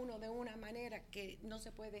quieren a uno de una manera que no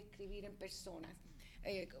se puede describir en personas,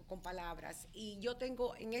 con palabras. Y yo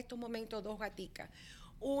tengo en estos momentos 2 gaticas.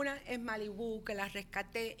 Una es Malibu, que la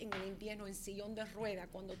rescaté en el invierno en sillón de rueda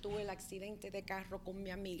cuando tuve el accidente de carro con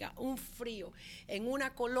mi amiga. Un frío en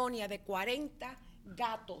una colonia de 40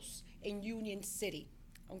 gatos en Union City,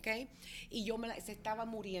 ¿ok? Y se estaba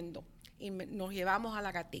muriendo. Y nos llevamos a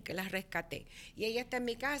la gatica, la rescaté. Y ella está en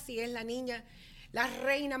mi casa y es la niña, la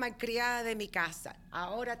reina malcriada de mi casa.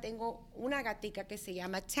 Ahora tengo una gatica que se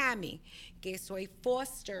llama Tammy, que soy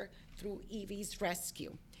foster through Evie's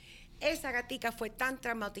Rescue. Esa gatica fue tan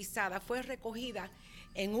traumatizada, fue recogida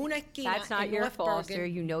en una esquina. That's not en your North foster.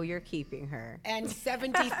 Bergen, You know you're keeping her. and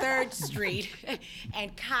 73rd Street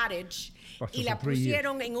and Cottage. Y la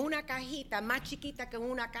pusieron en una cajita más chiquita que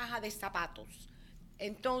una caja de zapatos.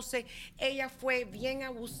 Entonces, ella fue bien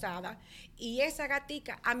abusada y esa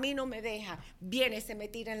gatica a mí no me deja. Viene, se me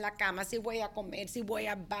tira en la cama, si voy a comer, si voy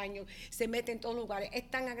al baño, se mete en todos lugares. Es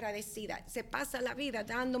tan agradecida. Se pasa la vida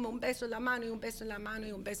dándome un beso en la mano y un beso en la mano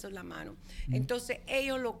y un beso en la mano. Entonces,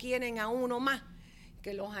 ellos lo quieren a uno más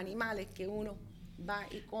que los animales que uno va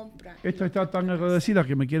y compra. Esta está tan agradecida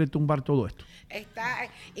que me quiere tumbar todo esto.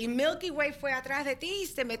 Y Milky Way fue atrás de ti,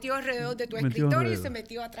 se metió alrededor de tu Metió escritorio y alrededor. se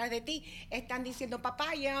metió atrás de ti. Están diciendo,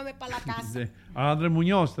 papá, llévame para la casa. A Andrés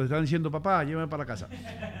Muñoz te están diciendo, papá, llévame para la casa.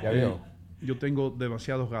 Ya vio. Yo tengo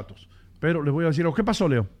demasiados gatos. Pero les voy a decir, ¿qué pasó,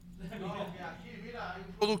 Leo?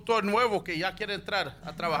 Un productor nuevo que ya quiere entrar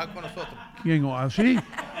a trabajar con nosotros. ¿Quién? Ah, sí,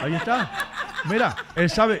 ahí está. Mira, él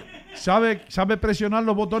sabe presionar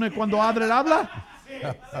los botones cuando Adriel habla.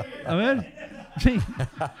 A ver. Sí.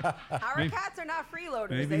 Our cats are not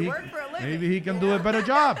freeloaders. They work for a living. Maybe he can do a better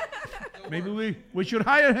job. Maybe we should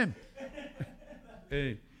hire him.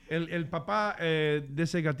 El papá de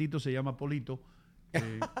ese gatito se llama Polito.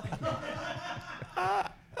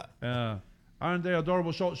 Aren't they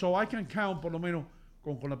adorable? So I can count por lo menos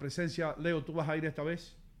con la presencia. Leo, ¿tú vas a ir esta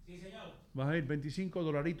vez? Sí, señor. Vas a ir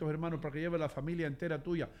 $25, hermano, para que lleve la familia entera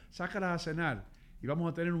tuya. Sácalas a cenar y vamos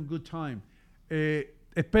a tener un good time.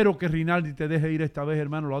 Espero que Rinaldi te deje ir esta vez,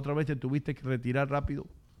 hermano. La otra vez te tuviste que retirar rápido.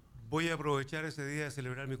 Voy a aprovechar ese día de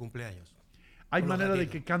celebrar mi cumpleaños. ¿Hay Con los manera de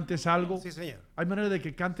gatitos. que cantes algo? Sí, señor. ¿Hay manera de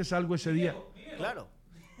que cantes algo ese día? Claro.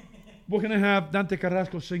 We're going to have Dante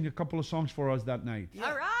Carrasco sing a couple of songs for us that night.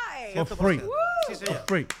 All right. For free. Sí, señor. For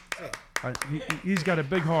free. He's got a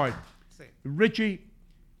big heart. Sí. Richie,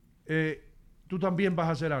 tú también vas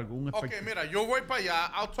a hacer algo. Un Okay, mira, yo voy para allá.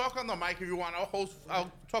 I'll talk on the mic if you want. I'll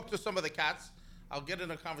talk to some of the cats. I'll get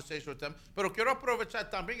in a conversation with them. Pero quiero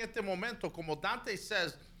aprovechar también este momento, como Dante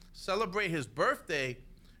says, celebrate his birthday.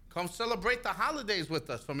 Come celebrate the holidays with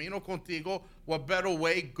us. From Ino Contigo, what better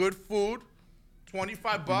way? Good food,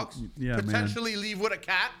 $25. Yeah, potentially leave with a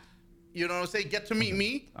cat. You know what I'm saying? Get to meet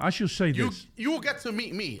me. I should say this. You will get to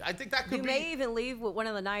meet me. I think that could You be. may even leave with one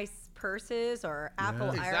of the nice purses or Apple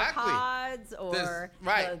Exactly. AirPods or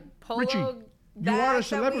right. the Polo Richie, you are a bags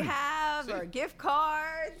that we celebrity. have or gift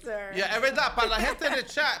cards or Yeah, es verdad. Para la gente en el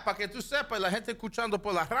chat, para que tú sepas, la gente escuchando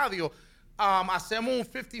por la radio, hacemos un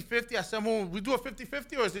 50-50. We do a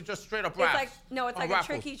 50-50 or is it just straight up It's raps? like it's like raffles? a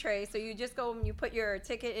tricky tray. So you just go and you put your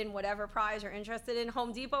ticket in whatever prize you're interested in.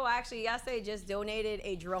 Home Depot actually yesterday just donated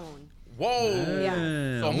a drone. Whoa.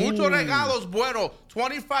 Yeah. So muchos regalos buenos.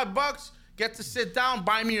 $25. Get to sit down,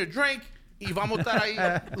 buy me a drink y vamos a estar ahí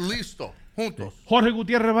listo, juntos. Jorge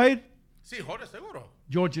Gutiérrez va a ir. Sí, Jorge, seguro.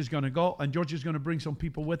 George is going to go, and George is going to bring some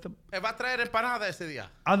people with him. Él va a traer empanada ese día.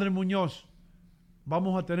 Andrés Muñoz,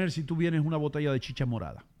 vamos a tener, si tú vienes, una botella de chicha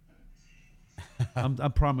morada. I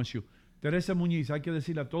promise you. Teresa Muñiz, hay que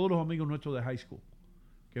decirle a todos los amigos nuestros de high school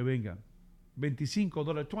que vengan.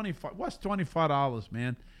 $25, 25. What's $25,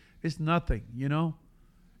 man? It's nothing, you know?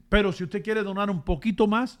 Pero si usted quiere donar un poquito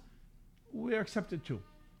más, we accept it too.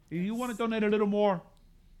 If you want to donate a little more,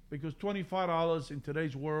 because $25 in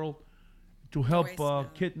today's world to help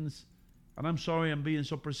kittens, and I'm sorry I'm being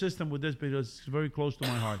so persistent with this because it's very close to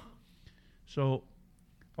my heart. So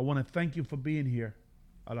I want to thank you for being here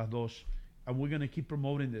a las dos, and we're going to keep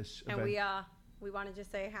promoting this And event. we want to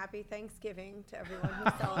just say happy Thanksgiving to everyone who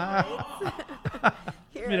celebrates.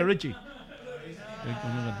 Here. Mira, Richie.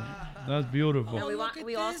 That's beautiful. And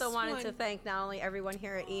we also wanted to thank not only everyone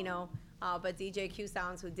here at Eno, but DJ Q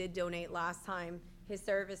Sounds, who did donate last time his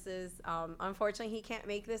services. Unfortunately, he can't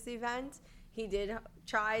make this event. He did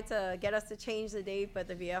try to get us to change the date, but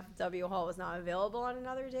the VFW Hall was not available on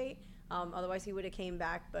another date. Otherwise, he would have came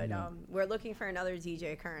back. But we're looking for another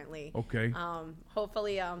DJ currently. Okay.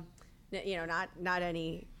 Hopefully, not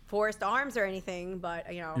any forced arms or anything, but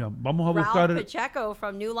vamos a Ralph buscar Pacheco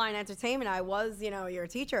from New Line Entertainment. I was, your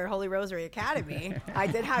teacher at Holy Rosary Academy. I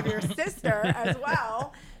did have your sister as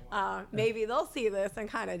well. Maybe they'll see this and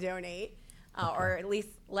kind of donate, or at least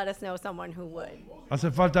let us know someone who would.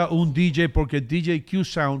 Hace falta un DJ porque DJ Q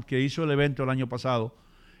Sound, que hizo el evento el año pasado,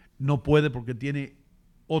 no puede porque tiene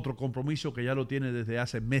otro compromiso que ya lo tiene desde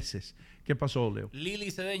hace meses. ¿Qué pasó, Leo?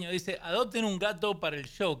 Lili Cedeño dice, adopten un gato para el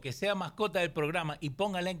show, que sea mascota del programa y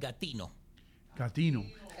póngale Gatino. Gatino.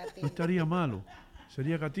 No estaría malo.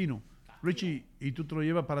 Sería Gatino. Richie, ¿y tú te lo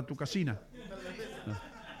llevas para tu casina?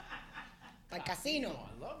 Al casino.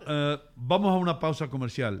 Vamos a una pausa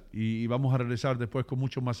comercial y vamos a regresar después con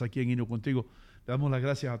mucho más aquí en Ino Contigo. Le damos las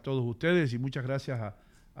gracias a todos ustedes y muchas gracias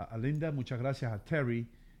a Linda, muchas gracias a Terry.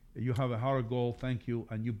 You have a heart of gold, thank you,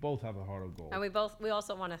 and you both have a heart of gold. And we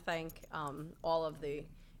also want to thank all of the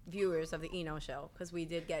viewers of the Eno Show, because we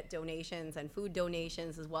did get donations and food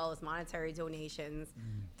donations as well as monetary donations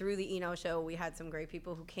through the Eno Show. We had some great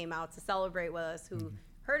people who came out to celebrate with us who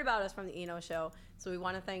heard about us from the Eno Show, so we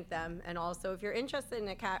want to thank them. And also, if you're interested in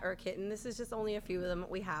a cat or a kitten, this is just only a few of them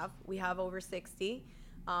we have. We have over 60.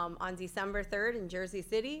 On December 3rd in Jersey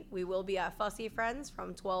City, we will be at Fussy Friends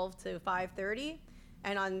from 12 to 5:30.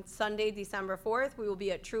 And on Sunday, December 4th, we will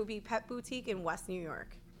be at Truby Pet Boutique in West New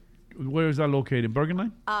York. Where is that located? Bergen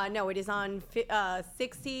Line? No, it is on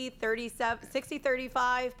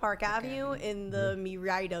 6035 Park Avenue in the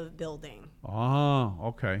Mirida building. Ah,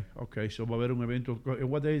 okay. So va a haber un evento.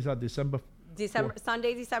 What day is that?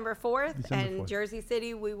 Sunday, December 4th. December And 4th. Jersey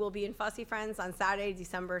City, we will be in Fussy Friends on Saturday,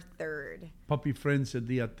 December 3rd. Puppy Friends el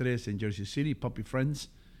día 3 en Jersey City. Puppy Friends.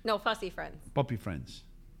 No, Fussy Friends. Puppy Friends.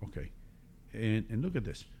 Okay. And look at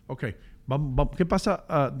this. Okay. ¿Qué pasa,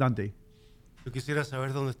 Dante? Yo quisiera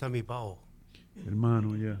saber dónde está mi pavo.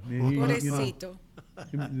 Hermano, yeah. Pobrecito.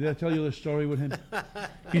 Did I tell you the story with him?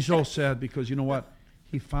 He's all sad because you know what?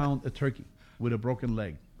 He found a turkey with a broken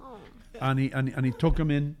leg. Oh. And he took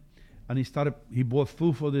him in and he bought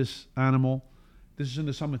food for this animal. This is in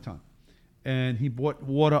the summertime. And he bought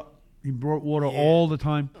water. He brought water all the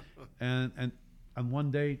time. And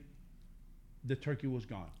one day the turkey was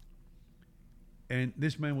gone. And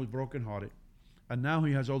this man was brokenhearted. And now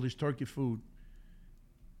he has all this turkey food.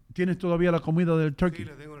 ¿Tienes todavía la comida del turkey? Sí,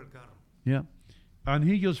 la tengo en el carro. Yeah. And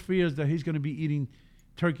he just fears that he's going to be eating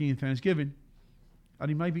turkey in Thanksgiving. And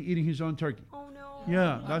he might be eating his own turkey. Oh, no.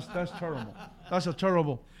 Yeah, that's terrible. That's a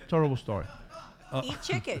terrible, terrible story. Eat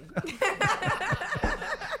chicken.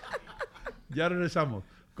 Ya regresamos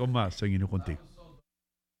con más en Ino Contigo.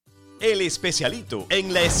 El Especialito,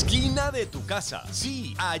 en la esquina de tu casa.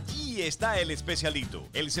 Sí, allí está El Especialito,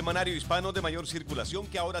 el semanario hispano de mayor circulación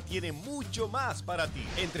que ahora tiene mucho más para ti.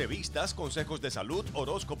 Entrevistas, consejos de salud,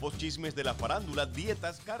 horóscopos, chismes de la farándula,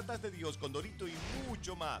 dietas, cartas de Dios con Dorito y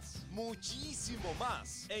mucho más. Muchísimo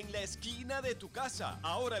más. En la esquina de tu casa.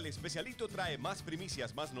 Ahora El Especialito trae más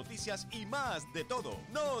primicias, más noticias y más de todo.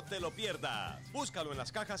 No te lo pierdas. Búscalo en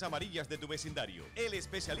las cajas amarillas de tu vecindario. El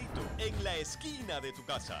Especialito, en la esquina de tu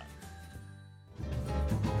casa.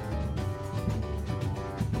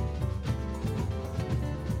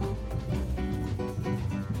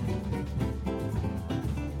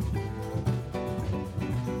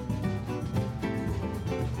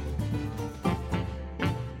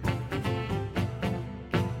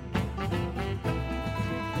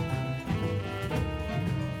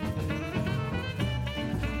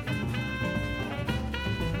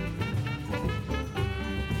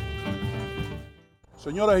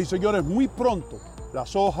 Señoras y señores, muy pronto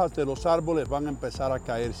las hojas de los árboles van a empezar a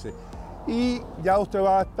caerse y ya usted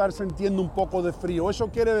va a estar sintiendo un poco de frío. Eso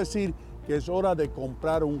quiere decir que es hora de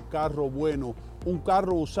comprar un carro bueno, un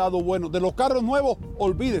carro usado bueno. De los carros nuevos,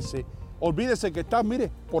 olvídese que está,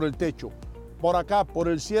 mire, por el techo, por acá, por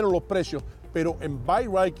el cielo los precios. Pero en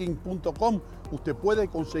buyrightking.com usted puede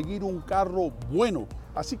conseguir un carro bueno.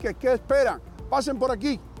 Así que, ¿qué esperan? Pasen por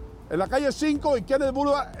aquí, en la calle 5 y Kennedy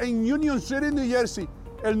Boulevard en Union City, New Jersey.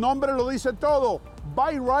 El nombre lo dice todo,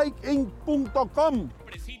 buyrightking.com.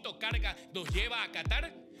 Expresito Carga nos lleva a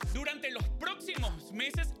Qatar. Durante los próximos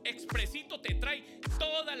meses, Expresito te trae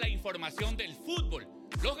toda la información del fútbol,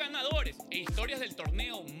 los ganadores e historias del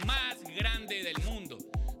torneo más grande del mundo.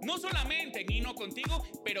 No solamente en Hino Contigo,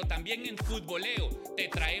 pero también en Futboleo. Te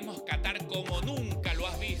traemos Qatar como nunca lo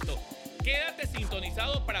has visto. Quédate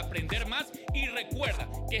sintonizado para aprender más y recuerda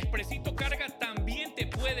que Expresito Carga también te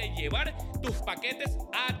puede llevar tus paquetes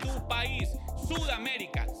a tu país,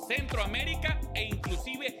 Sudamérica, Centroamérica e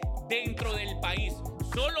inclusive dentro del país.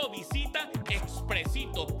 Solo visita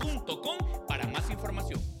expresito.com para más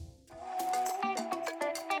información.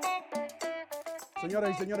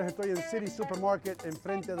 Señoras y señores, estoy en City Supermarket,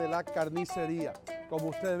 enfrente de la carnicería. Como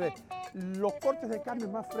ustedes ven, los cortes de carne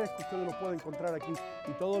más frescos ustedes los pueden encontrar aquí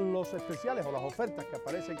y todos los especiales o las ofertas que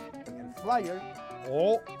aparecen en el flyer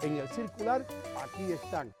o en el circular, aquí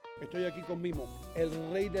están. Estoy aquí con Mimo, el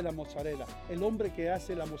rey de la mozzarella, el hombre que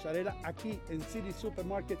hace la mozzarella aquí en City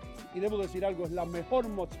Supermarket. Y debo decir algo, es la mejor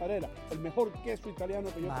mozzarella, el mejor queso italiano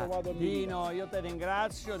que yo he probado en mi vida. Dino, io te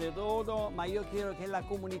ringrazio di tutto, ma io chiedo che la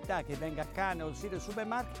comunità che venga qua nel City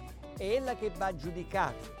Supermarket è la che va a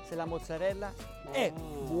giudicare se la mozzarella è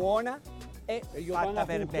buona e ellos fatta van a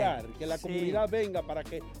per juzgar, bene. que la Sì. comunidad venga para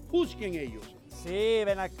que juzguen ellos. Sì,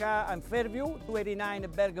 ven acá in Fairview, 289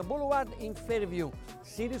 Bergen Boulevard in Fairview.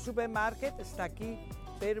 City Supermarket sta qui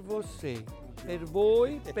per você. Per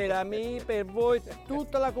voi, per me, per voi,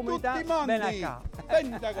 tutta la comunità, Tutti mondi. ven acá.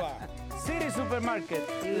 Venta qua. City Supermarket,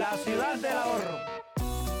 la ciudad del ahorro.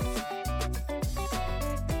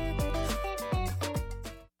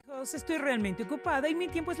 Estoy realmente ocupada y mi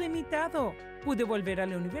tiempo es limitado. Pude volver a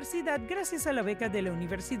la universidad gracias a la beca de la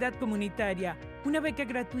Universidad Comunitaria, una beca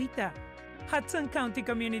gratuita. Hudson County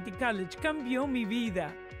Community College cambió mi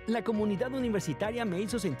vida. La comunidad universitaria me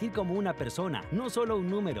hizo sentir como una persona, no solo un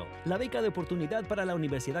número. La beca de oportunidad para la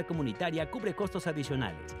universidad comunitaria cubre costos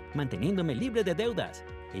adicionales, manteniéndome libre de deudas.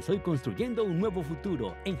 Estoy construyendo un nuevo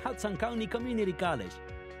futuro en Hudson County Community College.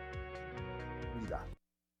 Mira.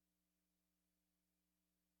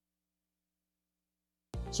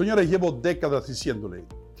 Señores, llevo décadas diciéndole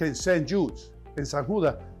que en St. Jude's, en San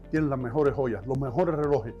Judas, tienen las mejores joyas, los mejores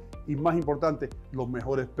relojes y, más importante, los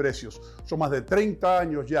mejores precios. Son más de 30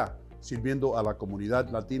 años ya sirviendo a la comunidad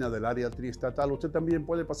latina del área triestatal. Usted también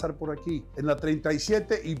puede pasar por aquí, en la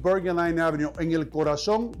 37 y Bergen Line Avenue, en el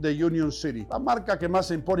corazón de Union City. La marca que más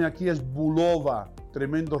se impone aquí es Bulova.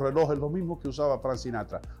 Tremendos relojes, lo mismo que usaba Frank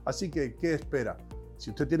Sinatra. Así que, ¿qué espera? Si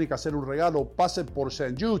usted tiene que hacer un regalo, pase por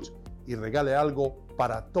St. Jude's y regale algo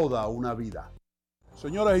para toda una vida.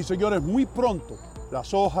 Señoras y señores, muy pronto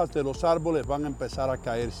las hojas de los árboles van a empezar a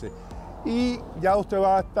caerse y ya usted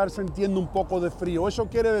va a estar sintiendo un poco de frío. Eso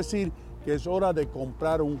quiere decir que es hora de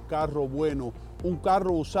comprar un carro bueno, un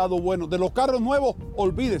carro usado bueno. De los carros nuevos,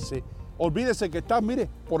 olvídese que está, mire,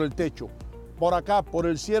 por el techo, por acá, por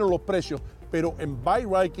el cielo los precios. Pero en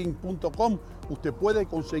buyrightking.com usted puede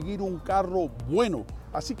conseguir un carro bueno.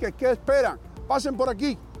 Así que, ¿qué esperan? Pasen por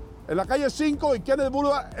aquí, en la calle 5 y Kennedy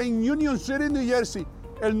Boulevard en Union City, New Jersey.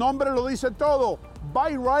 El nombre lo dice todo,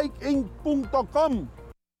 buyrightking.com.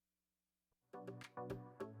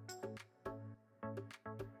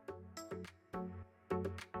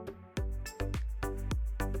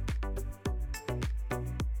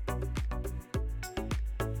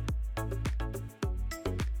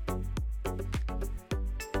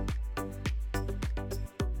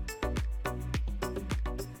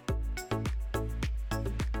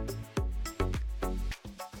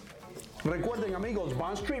 Recuerden, amigos,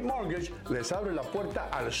 Bond Street Mortgage les abre la puerta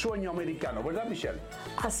al sueño americano, ¿verdad, Michelle?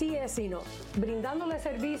 Así es, Sino, brindándole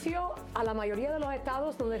servicio a la mayoría de los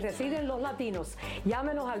estados donde residen los latinos.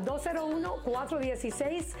 Llámenos al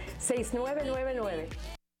 201-416-6999.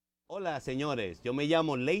 Hola, señores. Yo me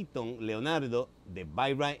llamo Leighton Leonardo de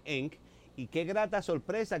Buy Right Inc. Y qué grata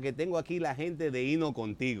sorpresa que tengo aquí la gente de Hino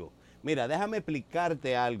Contigo. Mira, déjame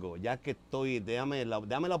explicarte algo, ya que dame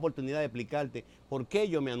la oportunidad de explicarte por qué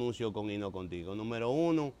yo me anuncio con Hino Contigo. Número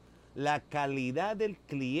uno, la calidad del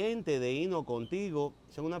cliente de Hino Contigo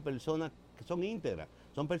son una persona que son íntegras,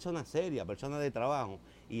 son personas serias, personas de trabajo.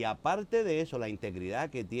 Y aparte de eso, la integridad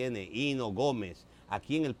que tiene Hino Gómez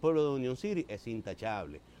aquí en el pueblo de Union City es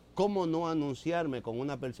intachable. ¿Cómo no anunciarme con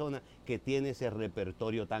una persona que tiene ese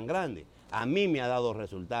repertorio tan grande? A mí me ha dado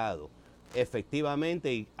resultados.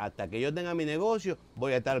 Efectivamente, y hasta que yo tenga mi negocio,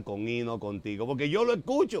 voy a estar con Hino Contigo, porque yo lo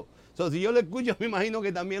escucho. Si yo lo escucho, me imagino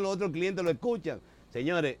que también los otros clientes lo escuchan.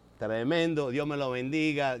 Señores, tremendo, Dios me lo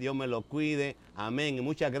bendiga, Dios me lo cuide, amén. Y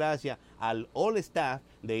muchas gracias al all staff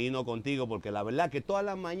de Hino Contigo, porque la verdad que todas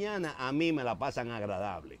las mañanas a mí me la pasan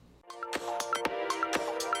agradable.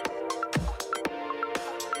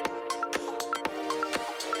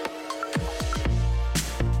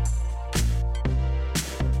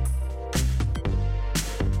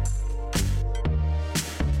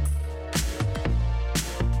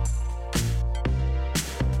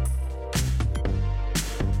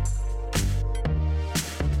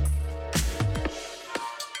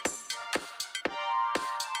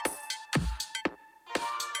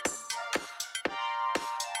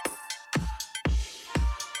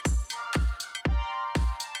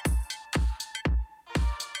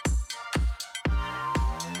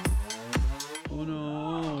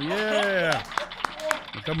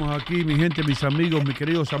 Estamos aquí, mi gente, mis amigos, mis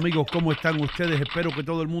queridos amigos, ¿cómo están ustedes? Espero que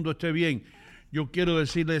todo el mundo esté bien. Yo quiero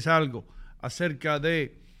decirles algo acerca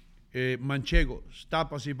de Manchego,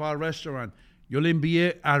 Tapas y Bar Restaurant. Yo le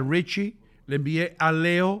envié a Richie, le envié a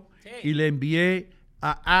Leo y le envié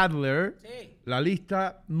a Adler la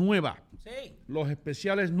lista nueva, los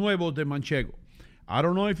especiales nuevos de Manchego. I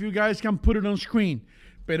don't know if you guys can put it on screen,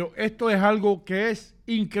 pero esto es algo que es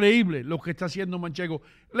increíble lo que está haciendo Manchego.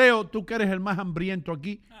 Leo, tú que eres el más hambriento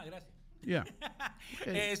aquí. Gracias. Yeah.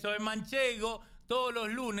 Eso es Manchego. Todos los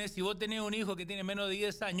lunes, si vos tenés un hijo que tiene menos de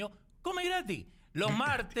 10 años, come gratis. Los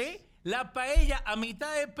martes, la paella a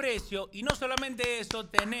mitad de precio. Y no solamente eso,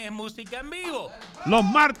 tenés música en vivo. Los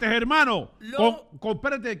martes, hermano.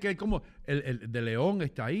 Espérate, que como el de León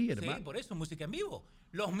está ahí, hermano. Sí, por eso, música en vivo.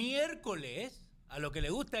 Los miércoles, a lo que le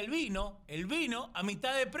gusta el vino a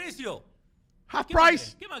mitad de precio. Half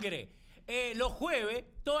price. ¿Qué más querés? Los jueves,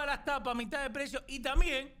 todas las tapas a mitad de precio y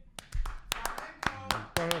también...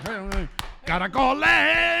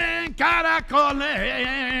 ¡Caracoles!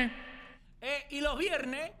 ¡Caracoles! Y los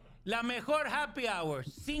viernes, la mejor happy hour.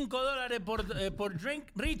 $5 por drink,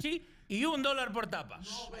 Richie, y $1 por tapa.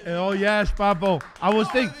 Oh, yes, papo. I was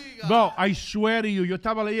thinking, bro, I swear to you, yo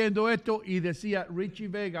estaba leyendo esto y decía Richie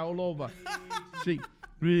Vega all over. Sí,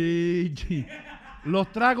 Richie. Los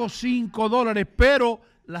tragos $5, pero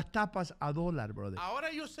las tapas $1, brother.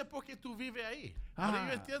 Ahora yo sé por qué tú vives ahí. Ahora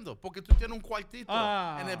yo entiendo. Porque tú tienes un cuartito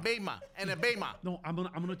en el Beima. No, I'm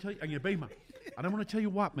gonna tell you, en el Beima. And I'm gonna tell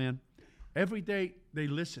you what, man. Every day they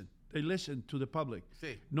listen. They listen to the public.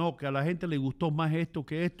 Sí. No, que a la gente le gustó más esto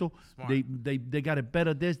que esto. They got it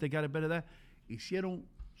better this, they got it better that.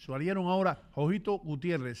 Salieron ahora, Jojito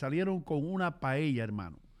Gutiérrez, salieron con una paella,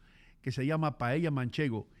 hermano, que se llama Paella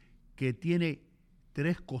Manchego, que tiene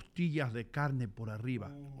 3 costillas de carne por arriba,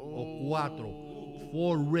 o 4,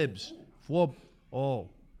 4 ribs, 4. Oh,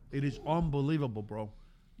 it is unbelievable, bro.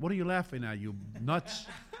 What are you laughing at, you nuts?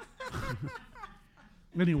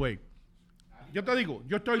 Anyway, yo te digo,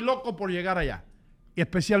 yo estoy loco por llegar allá, y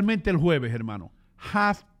especialmente el jueves, hermano.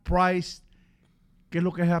 Half price. ¿Qué es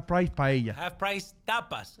lo que es half price? Paella. Half price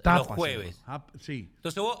tapas los jueves. Sí.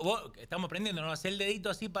 Entonces vos, estamos aprendiendo, ¿no? Hacer el dedito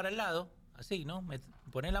así para el lado, así, ¿no?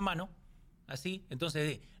 Poner la mano. Así,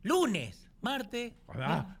 entonces, lunes, martes.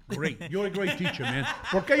 Great. You're a great teacher, man.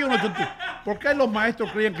 ¿Por qué los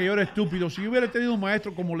maestros creían que yo era estúpido? Si yo hubiera tenido un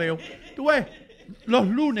maestro como Leo, tú ves, los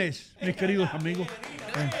lunes, mis queridos amigos.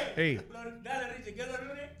 Dale, Richie, ¿qué es los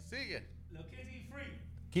lunes? Sigue. Los kids eat free.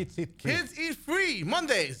 Kids eat free.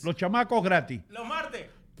 Mondays. Los chamacos gratis. Los martes.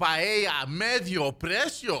 Paella, medio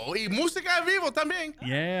precio. Y música en vivo también.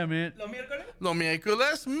 Yeah, man. ¿Los miércoles? Los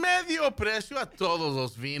miércoles, medio precio a todos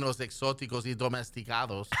los vinos exóticos y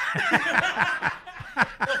domesticados.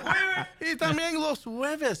 Y también los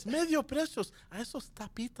jueves, medio precios a esos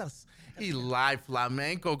tapitas. Y live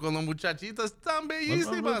flamenco con los muchachitas tan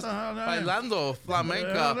bellísimas. Bailando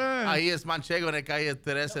flamenco. Ahí es Manchego en la calle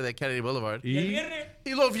 13 de Kennedy Boulevard.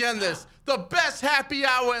 Y los viernes, the best happy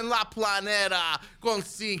hour en la planeta. Con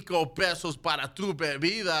 5 pesos para tus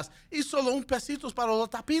bebidas y solo 1 pesito para los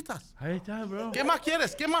tapitas. Ahí está, bro. ¿Qué más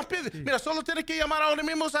quieres? ¿Qué más pides? Mira, solo tienes que llamar ahora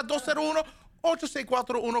mismo a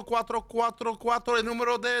 201-864-1444. El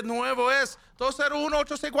número de nuevo es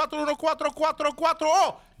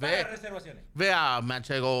 201-864-1444. Ve a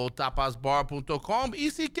manchegotapasbar.com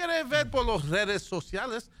y si quieres ver por las redes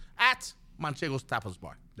sociales,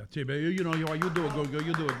 @manchegostapasbar. That's it, baby. You do a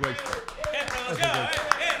great job.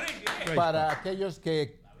 Para aquellos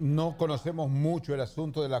que no conocemos mucho el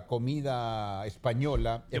asunto de la comida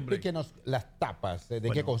española, explíquenos las tapas. ¿De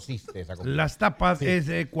qué consiste esa comida? Las tapas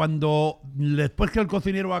es cuando, después que el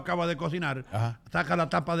cocinero acaba de cocinar, saca la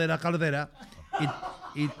tapa de la caldera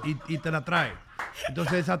y te la trae.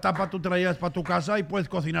 Entonces esa tapa tú te la llevas para tu casa y puedes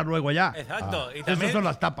cocinar luego allá. Exacto. Y Esas también, son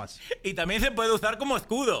las tapas. Y también se puede usar como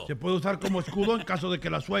escudo. Se puede usar como escudo en caso de que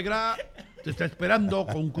la suegra te está esperando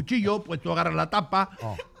con un cuchillo, pues tú agarras la tapa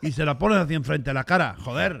y se la pones así enfrente de la cara.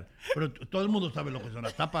 Joder, pero todo el mundo sabe lo que son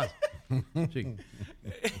las tapas. Sí.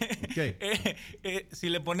 ¿Qué? Si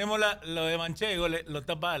le ponemos lo de manchego, lo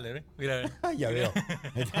tapa Ale, ¿eh? Mira. Ya veo.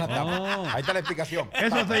 Ahí está la tapa. Ahí está la explicación.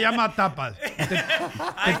 Eso se llama tapas.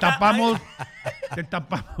 Te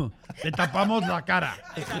tapamos la cara.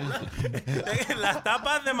 Las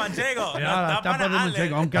tapas de manchego. Las tapas de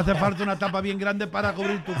manchego. Aunque hace falta una tapa bien grande para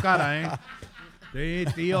cubrir tu cara, ¿eh? Sí,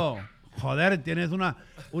 tío. Joder, tienes una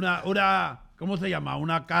 ¿cómo se llama?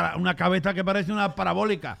 Una cabeza que parece una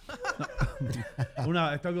parabólica.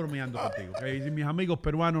 Estoy bromeando contigo. ¿Okay? Y mis amigos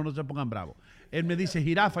peruanos no se pongan bravos. Él me dice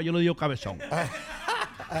jirafa, yo le digo cabezón.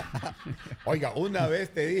 Oiga, una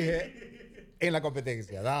vez te dije en la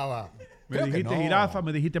competencia, Me dijiste jirafa,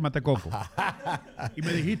 me dijiste matecoco. Y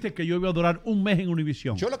me dijiste que yo iba a durar 1 mes en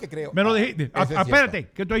Univision. Yo lo que creo. Me lo dijiste. Espérate,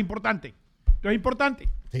 que esto es importante. Esto es importante.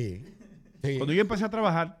 Sí. Cuando yo empecé a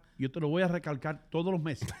trabajar, yo te lo voy a recalcar todos los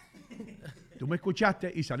meses. Tú me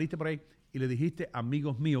escuchaste y saliste por ahí y le dijiste a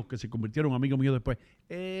amigos míos que se convirtieron en amigos míos después,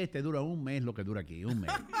 este dura 1 mes lo que dura aquí, 1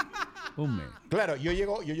 mes. 1 mes. Claro, yo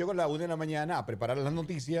llego a las 1 de la mañana a preparar las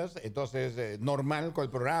noticias, entonces normal con el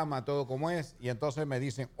programa, todo como es, y entonces me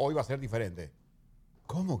dicen, hoy va a ser diferente.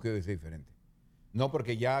 ¿Cómo que va a ser diferente? No,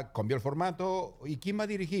 porque ya cambió el formato. ¿Y quién va a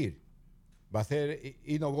dirigir? Va a ser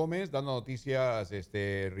Hino Gómez dando noticias,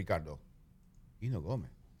 Ricardo. Hino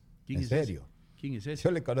Gómez. ¿En serio? ¿Quién es ese?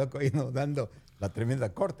 Yo le conozco a Hino dando la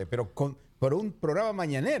tremenda corte, pero por un programa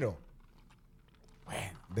mañanero.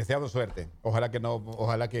 Bueno, deseamos suerte. Ojalá que no,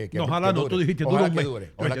 ojalá que ojalá no, dure. tú dijiste Ojalá dura un mes.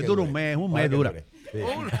 dure. Ojalá que dure un mes dura. Sí.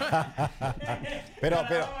 pero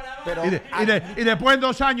y después en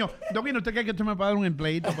 2 años, Don Hino, ¿usted cree que usted me va a dar un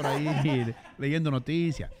empleito por ahí leyendo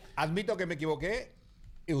noticias? Admito que me equivoqué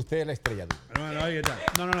y usted es la estrella. Bueno, ahí está.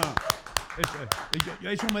 No.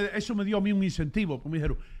 Eso me dio a mí un incentivo. Porque me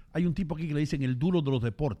dijeron, hay un tipo aquí que le dicen el duro de los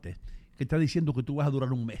deportes, que está diciendo que tú vas a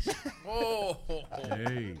durar 1 mes.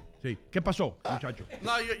 Sí. ¿Qué pasó, muchacho?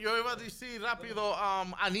 No, yo iba a decir rápido,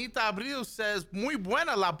 Anita Abril says, muy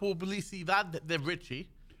buena la publicidad de Richie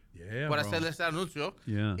por hacer ese anuncio.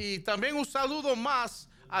 Yeah. Y también un saludo más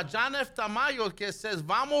a Janef Tamayo que says,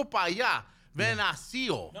 vamos para allá,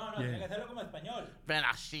 Venancio. No, tiene que hacerlo como español.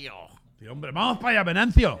 Venancio. Sí, hombre, vamos para allá,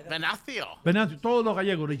 Venancio. Venancio. Todos los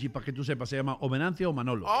gallegos, Richie, para que tú sepas, se llama o Venancio o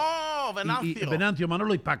Manolo. Oh, Venancio. Y Venancio,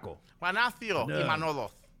 Manolo y Paco. Venancio y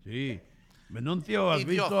Manolo. Sí. Venancio, ¿has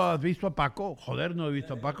visto a Paco? Joder, no he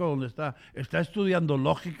visto a Paco. ¿Dónde está? Está estudiando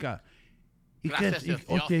lógica. ¿Qué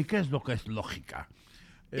es lo que es lógica?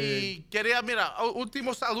 Y quería,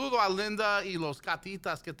 último saludo a Linda y los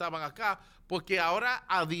gatitas que estaban acá, porque ahora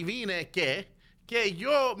adivine que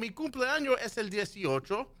mi cumpleaños es el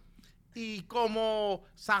 18 y como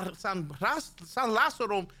San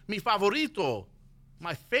Lázaro, mi favorito,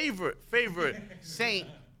 my favorite saint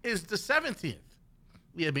is the 17th.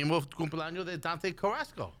 Y el mismo cumpleaños de Dante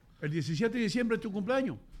Carrasco. El 17 de diciembre es tu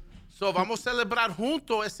cumpleaños. So vamos a celebrar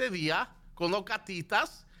juntos ese día con los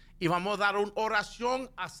gatitas y vamos a dar una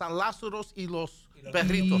oración a San Lázaro y los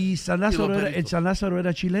perritos. ¿Y San Lázaro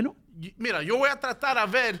era chileno? Mira, yo voy a tratar a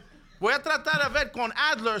ver con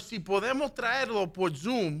Adler si podemos traerlo por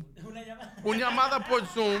Zoom. Una llamada por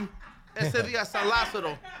Zoom ese día a San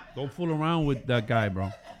Lázaro. Don't fool around with that guy,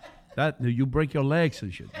 bro. You break your legs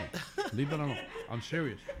and shit. Leave it alone. I'm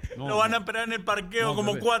serious. No, Lo van a esperar en el parqueo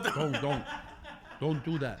como 4. Don't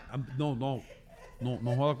do that. No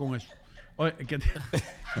joda con eso. Oye,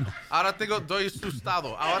 Ahora estoy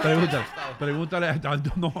asustado. Ahora estoy asustado. Pregúntale.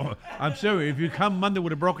 No, I'm serious. If you come Monday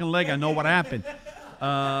with a broken leg, I know what happened.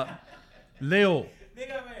 Leo,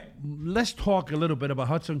 let's talk a little bit about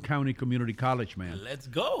Hudson County Community College, man. Let's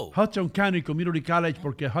go. Hudson County Community College,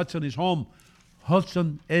 porque Hudson is home.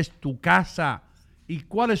 Hudson es tu casa. ¿Y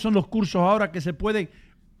cuáles son los cursos ahora que se pueden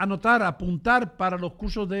anotar, apuntar para los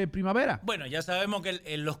cursos de primavera? Bueno, ya sabemos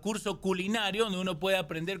que los cursos culinarios, donde uno puede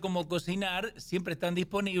aprender cómo cocinar, siempre están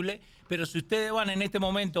disponibles, pero si ustedes van en este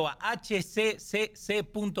momento a hccc.org,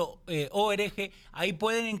 ahí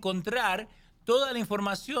pueden encontrar toda la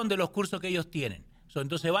información de los cursos que ellos tienen.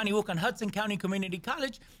 Entonces van y buscan Hudson County Community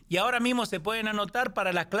College y ahora mismo se pueden anotar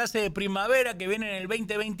para las clases de primavera que vienen en el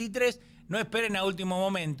 2023. No esperen a último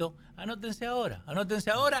momento. Anótense ahora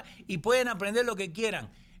y pueden aprender lo que quieran.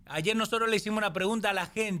 Ayer nosotros le hicimos una pregunta a la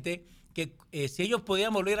gente que si ellos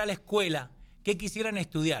podían volver a la escuela, ¿qué quisieran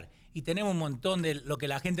estudiar? Y tenemos un montón de lo que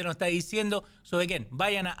la gente nos está diciendo.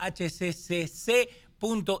 Vayan a hccc.edu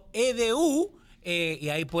y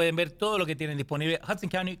ahí pueden ver todo lo que tienen disponible. Hudson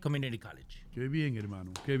County Community College. Qué bien,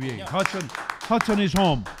 hermano, qué bien. Hudson is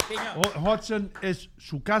home. Hudson es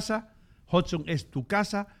su casa, Hudson es tu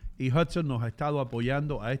casa y Hudson nos ha estado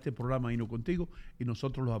apoyando a este programa Hino Contigo y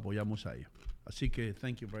nosotros los apoyamos a ellos. Así que,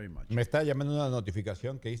 thank you very much. Me está llamando una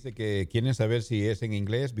notificación que dice que quieren saber si es en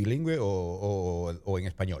inglés, bilingüe o en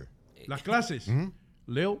español. Las clases,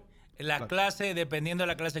 Leo. La clase, dependiendo de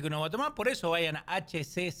la clase que uno va a tomar, por eso vayan a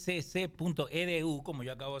hccc.edu, como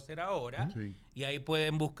yo acabo de hacer ahora, y ahí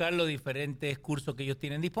pueden buscar los diferentes cursos que ellos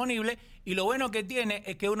tienen disponibles. Y lo bueno que tiene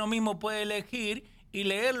es que uno mismo puede elegir y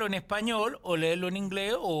leerlo en español o leerlo en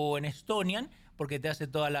inglés o en estonian, porque te hace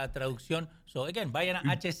toda la traducción. Vayan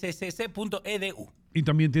a hccc.edu. Y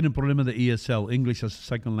también tienen problemas de ESL, English as a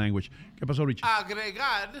Second Language. ¿Qué pasó, Richie?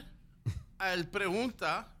 Agregar al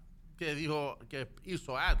pregunta que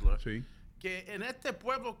hizo Adler, que en este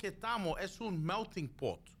pueblo que estamos es un melting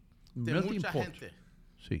pot de mucha gente.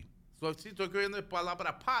 Sí. Sí, estoy escribiendo la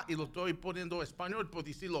palabra pot y lo estoy poniendo en español por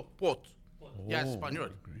decirlo pot. Ya es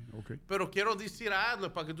español. Okay. Pero quiero decir a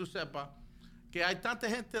Adler, para que tú sepas, que hay tanta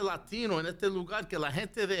gente latino en este lugar que la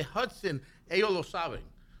gente de Hudson, ellos lo saben.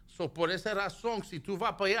 Por esa razón, si tú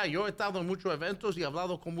vas para allá, yo he estado en muchos eventos y he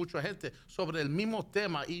hablado con mucha gente sobre el mismo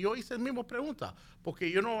tema y yo hice la misma pregunta,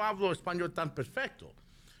 porque yo no hablo español tan perfecto.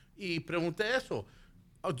 Y pregunté eso.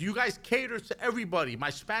 Do you guys cater to everybody?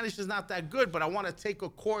 My Spanish is not that good, but I want to take a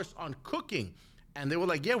course on cooking. And they were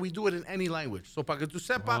like, yeah, we do it in any language. So para que tú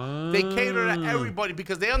sepas, they cater to everybody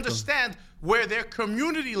because they understand where their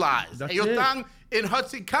community lies. Ellos están en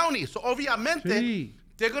Hudson County. So obviamente,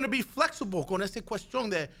 they're going to be flexible con esa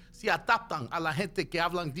cuestión de si adaptan a la gente que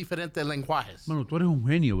hablan diferentes lenguajes. Mano, tú eres un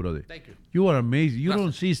genio, brother. Thank you. You are amazing. You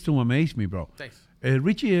don't cease to amaze me, bro. Thanks.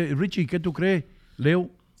 Richie, ¿qué tú crees?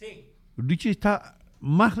 Leo. Sí. Richie está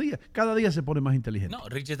más días, cada día se pone más inteligente. No,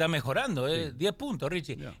 Richie está mejorando, 10 puntos,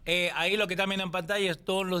 Richie. Ahí lo que está viendo en pantalla es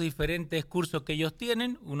todos los diferentes cursos que ellos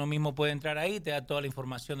tienen. Uno mismo puede entrar ahí y te da toda la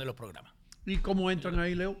información de los programas. ¿Y cómo entran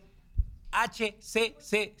ahí, Leo?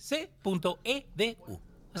 hccc.edu.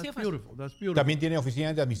 That's beautiful, that's beautiful. ¿También tiene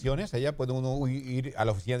oficinas de admisiones allá? ¿Puede uno ir a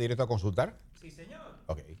la oficina directo a consultar? Sí, señor.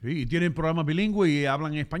 Okay. Sí, y tienen programas bilingües y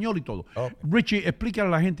hablan español y todo. Okay. Richie, explícale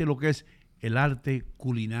a la gente lo que es el arte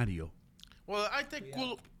culinario. Well, I think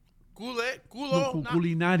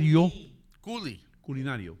culinario.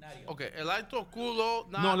 Culinario. Okay, el alto culo.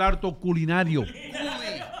 No, el arte culinario.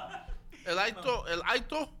 El alto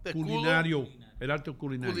de culinario. El arte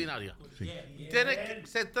culinario. Sí.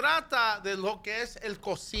 Se trata de lo que es el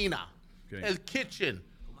cocina, el kitchen,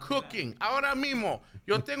 cooking. Ahora mismo,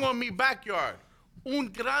 yo tengo en mi backyard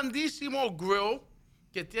un grandísimo grill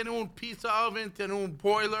que tiene un pizza oven, tiene un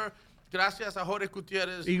boiler. Gracias a Jorge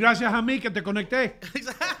Gutiérrez. Y gracias a mí que te conecté. You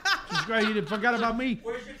forgot about me.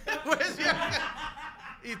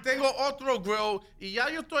 Y tengo otro grill. Y ya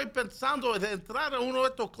yo estoy pensando de entrar a uno de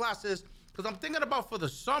estos clases. Because I'm thinking about for the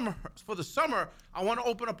summer, I want to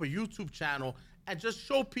open up a YouTube channel and just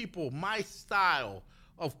show people my style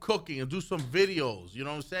of cooking and do some videos. You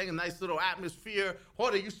know what I'm saying? A nice little atmosphere.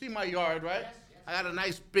 Jorge, you see my yard, right? Yes. I got a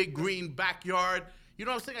nice big green backyard. You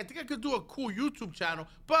know what I'm saying? I think I could do a cool YouTube channel,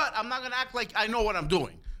 but I'm not going to act like I know what I'm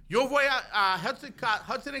doing. Yo voy a Hudson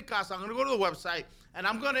en Casa. I'm going to go to the website, and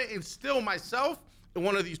I'm going to instill myself in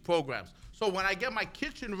one of these programs. So when I get my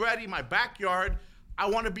kitchen ready, my backyard, I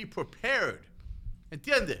want to be prepared.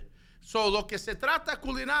 ¿Entiende? So lo que se trata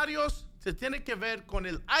culinarios se tiene que ver con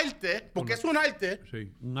el arte, porque es un arte.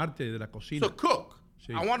 Sí, un arte de la cocina. So cook.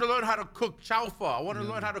 I want to learn how to cook chaufa. I want to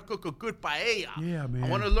learn how to cook a good paella. Yeah, man. I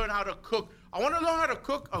want to learn how to cook I want to learn how to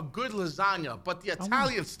cook a good lasagna, but the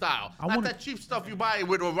Italian style, not that cheap stuff you buy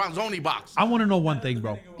with a Ronzoni box. I want to know one thing,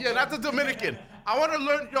 bro. Yeah, not the Dominican. I want to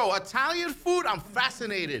learn, Italian food. I'm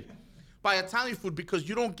fascinated by Italian food because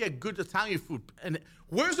you don't get good Italian food. And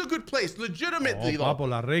where's a good place? Legitimately, though. Papo,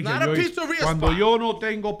 la regia, Not a pizzeria cuando spot. yo no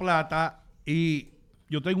tengo plata y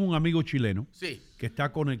yo tengo un amigo chileno Sí. que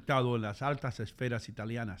está conectado en las altas esferas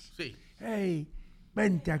italianas. Sí. Hey,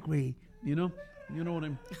 vente aquí. You know what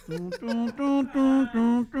I'm...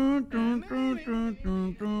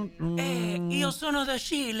 Io sono da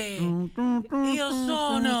Cile. Io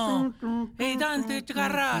sono Dante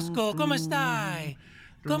Carrasco. Come stai?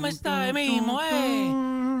 Come stai, Mimo?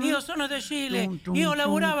 Io sono da Cile. Io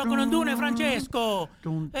lavoravo con Ondune Francesco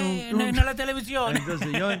nella televisione.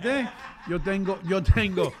 Entonces yo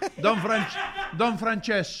tengo Don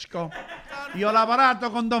Francesco. Yo he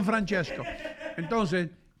laborado con Don Francesco. Entonces,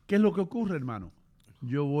 ¿qué es lo que ocurre, hermano?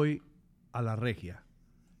 Yo voy a la regia.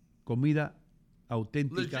 Comida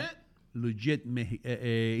auténtica, legit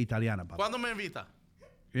italiana, papá. ¿Cuándo me invita?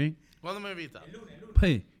 ¿Eh? ¿Cuándo me invita?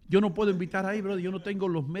 Hey, yo no puedo invitar ahí, bro. Yo no tengo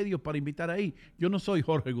los medios para invitar ahí. Yo no soy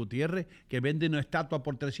Jorge Gutiérrez, que vende una estatua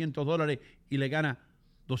por $300 y le gana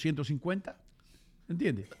 250.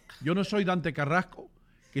 ¿Entiendes? Yo no soy Dante Carrasco,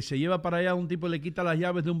 que se lleva para allá a un tipo y le quita las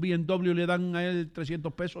llaves de un BMW y le dan a él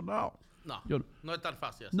 300 pesos. No. No es tan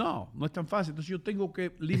fácil. No es tan fácil. Entonces yo tengo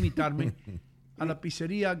que limitarme a la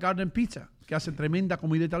pizzería Garden Pizza, que hace tremenda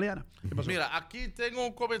comida italiana. ¿Qué pasó? Mira, aquí tengo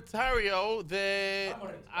un comentario de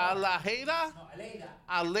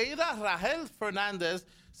Aleida Rahel Fernández.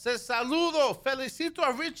 Se saludo, felicito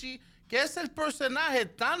a Richie, que es el personaje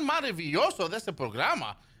tan maravilloso de este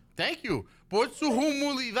programa. Thank you. Por su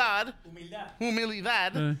humildad,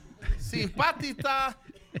 simpática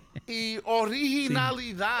y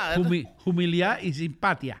originalidad. Humildad y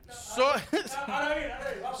simpatía.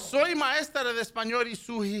 Soy maestra de español y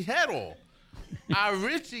sugiero a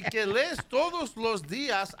Richie que lees todos los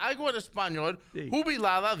días algo en español,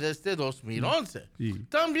 jubilada desde 2011.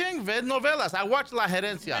 También ve novelas. I watch La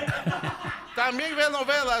Gerencia. También ve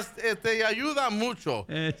novelas, te ayuda mucho.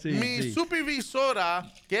 Mi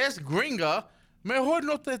supervisora, que es gringa, mejor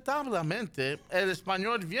notablemente el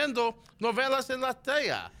español viendo novelas en la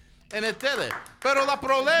tele. En el tele. Pero el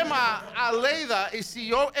problema, Aleida, es si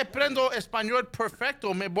yo aprendo español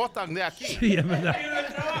perfecto, me botan de aquí. Sí, es verdad.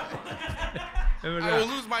 Es verdad. I will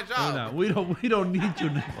lose my job. We don't need you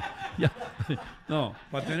now. Ya. No,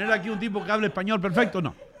 para tener aquí un tipo que hable español perfecto,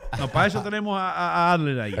 no. No, para eso tenemos a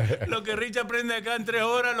Adler ahí. Lo que Rich aprende acá en 3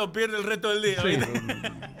 horas lo pierde el resto del día. Sí,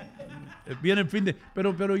 viene el fin de...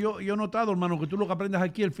 Pero yo he notado, hermano, que tú lo que aprendes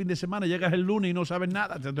aquí el fin de semana, llegas el lunes y no sabes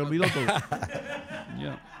nada, se te olvidó todo.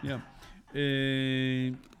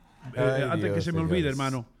 Antes que se me olvide,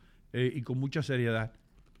 hermano, y con mucha seriedad,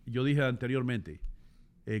 yo dije anteriormente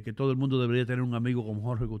que todo el mundo debería tener un amigo como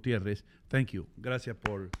Jorge Gutiérrez. Thank you. Gracias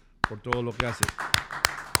por todo lo que hace.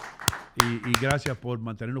 Y gracias por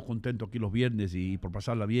mantenernos contentos aquí los viernes y por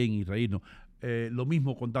pasarla bien y reírnos. Lo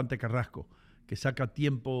mismo con Dante Carrasco, que saca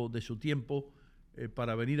tiempo de su tiempo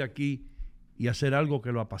para venir aquí y hacer algo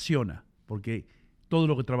que lo apasiona, porque todo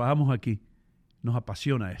lo que trabajamos aquí nos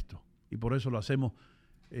apasiona esto, y por eso lo hacemos.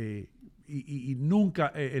 Y nunca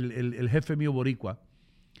el jefe mío boricua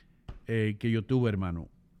que yo tuve, hermano,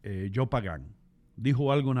 Joe Pagán,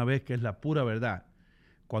 dijo algo una vez que es la pura verdad.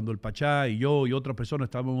 Cuando el Pachá y yo y otras personas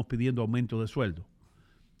estábamos pidiendo aumento de sueldo,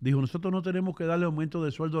 dijo: nosotros no tenemos que darle aumento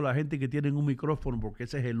de sueldo a la gente que tienen un micrófono, porque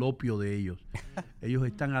ese es el opio de ellos. Ellos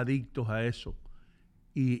están adictos a eso.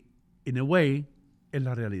 Y, in a way, es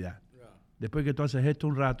la realidad. Después que tú haces esto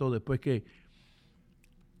un rato, después que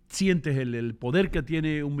sientes el poder que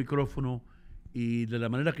tiene un micrófono y de la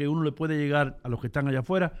manera que uno le puede llegar a los que están allá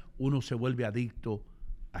afuera, uno se vuelve adicto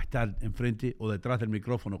a estar enfrente o detrás del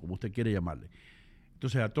micrófono, como usted quiere llamarle.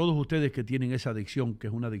 Entonces, a todos ustedes que tienen esa adicción, que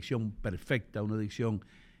es una adicción perfecta, una adicción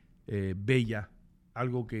bella,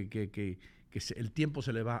 algo que el tiempo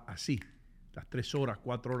se le va así, las 3 horas,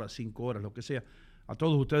 4 horas, 5 horas, lo que sea. A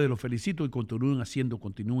todos ustedes los felicito y continúen haciendo,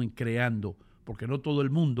 continúen creando, porque no todo el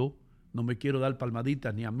mundo, no me quiero dar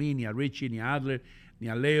palmaditas ni a mí, ni a Richie, ni a Adler, ni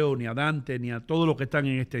a Leo, ni a Dante, ni a todos los que están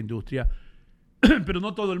en esta industria, pero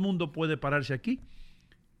no todo el mundo puede pararse aquí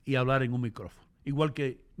y hablar en un micrófono. Igual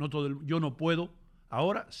que yo no puedo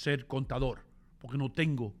ahora ser contador, porque no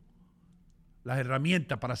tengo las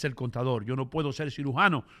herramientas para ser contador. Yo no puedo ser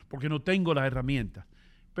cirujano porque no tengo las herramientas.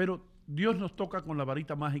 Pero Dios nos toca con la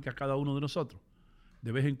varita mágica a cada uno de nosotros.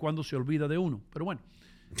 De vez en cuando se olvida de uno, pero bueno.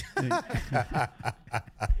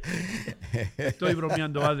 Estoy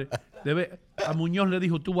bromeando, padre. A Muñoz le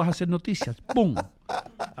dijo: tú vas a hacer noticias. ¡Pum!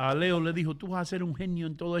 A Leo le dijo, tú vas a ser un genio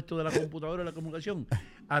en todo esto de la computadora y la comunicación.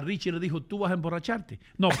 A Richie le dijo, tú vas a emborracharte.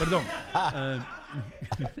 No, perdón.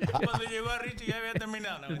 Cuando llegó a Richie ya había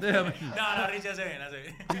terminado. No, Richie hace bien, hace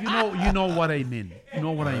bien. You know what I mean. You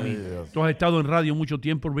know what I mean. Tú has estado en radio mucho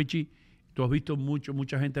tiempo, Richie. Tú has visto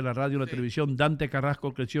mucha gente en la radio, en la televisión. Dante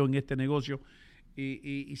Carrasco creció en este negocio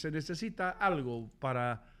y se necesita algo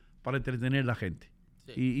para entretener a la gente.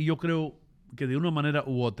 Sí. Y yo creo que de una manera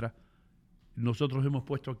u otra nosotros hemos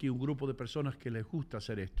puesto aquí un grupo de personas que les gusta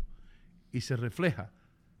hacer esto y se refleja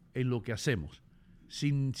en lo que hacemos.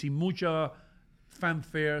 Sin mucha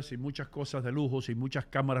fanfare, sin muchas cosas de lujo, sin muchas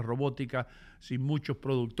cámaras robóticas, sin muchos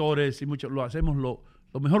productores, lo hacemos lo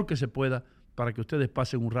mejor que se pueda para que ustedes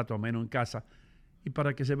pasen un rato ameno en casa y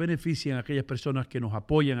para que se beneficien aquellas personas que nos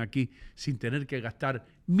apoyan aquí sin tener que gastar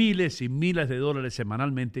miles y miles de dólares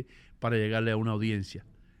semanalmente para llegarle a una audiencia.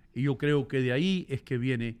 Y yo creo que de ahí es que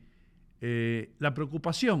viene la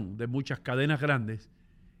preocupación de muchas cadenas grandes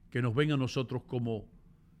que nos ven a nosotros como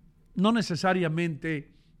no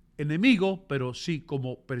necesariamente enemigos, pero sí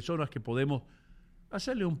como personas que podemos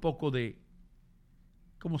hacerle un poco de,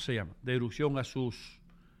 ¿cómo se llama?, de erupción a sus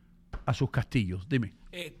castillos. Dime.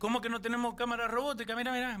 ¿Cómo que no tenemos cámara robótica?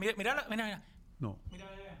 Mira. No. Mira.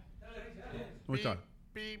 Dale. ¿Dónde está?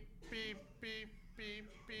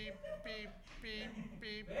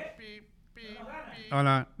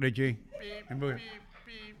 Hola, Richie.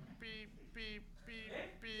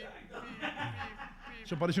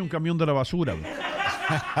 Eso parece un camión de la basura.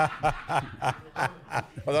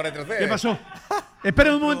 ¿Qué pasó?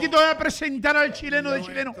 Esperen un momentito, voy a presentar al chileno de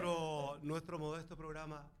chileno. Nuestro modesto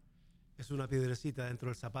programa es una piedrecita dentro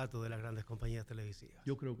del zapato de las grandes compañías televisivas.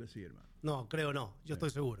 Yo creo que sí, hermano. No, creo no. Yo estoy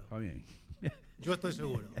seguro. Está bien. Yo estoy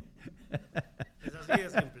seguro. Es así de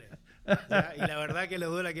simple. O sea, y la verdad que le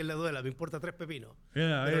duela a quien le duela. Me importa 3 pepinos.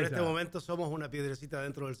 Pero en este momento somos una piedrecita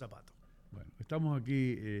dentro del zapato. Bueno, estamos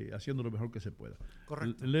aquí haciendo lo mejor que se pueda.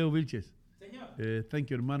 Correcto. Leo Vilches. Señor. Thank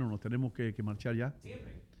you, hermano. Nos tenemos que marchar ya.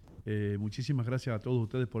 Siempre. Muchísimas gracias a todos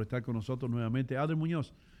ustedes por estar con nosotros nuevamente. Adel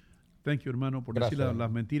Muñoz. Thank you, hermano, por decir las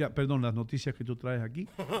mentiras, perdón, las noticias que tú traes aquí.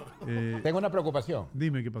 Tengo una preocupación.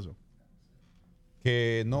 Dime, ¿qué pasó?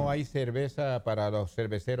 Que no hay cerveza para los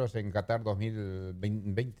cerveceros en Qatar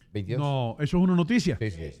 2022. No, ¿eso es una noticia?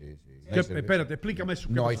 Sí. Espérate, explícame eso.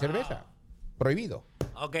 No hay cerveza. Prohibido.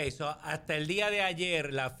 Ok, hasta el día de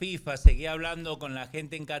ayer la FIFA seguía hablando con la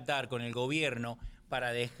gente en Qatar, con el gobierno,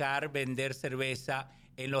 para dejar vender cerveza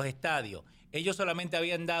en los estadios. Ellos solamente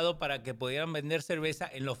habían dado para que pudieran vender cerveza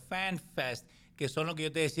en los Fan Fest, que son lo que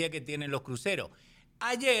yo te decía que tienen los cruceros.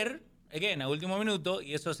 Ayer, a último minuto,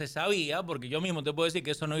 y eso se sabía, porque yo mismo te puedo decir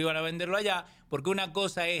que eso no iban a venderlo allá, porque una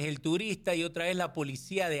cosa es el turista y otra es la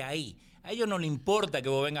policía de ahí. A ellos no les importa que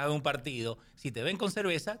vos vengas a ver un partido. Si te ven con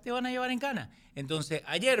cerveza, te van a llevar en cana. Entonces,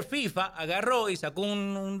 ayer FIFA agarró y sacó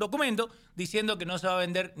un documento diciendo que no se va a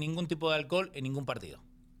vender ningún tipo de alcohol en ningún partido.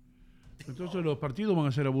 Entonces los partidos van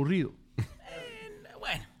a ser aburridos.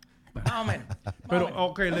 Bueno, más o menos. Pero,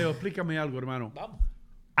 ok, Leo, explícame algo, hermano. Vamos.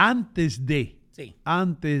 Antes de Sí.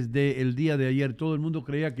 Antes del día de ayer, todo el mundo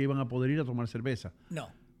creía que iban a poder ir a tomar cerveza.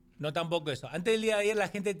 No tampoco eso. Antes del día de ayer la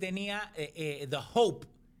gente tenía the hope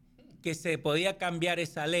que se podía cambiar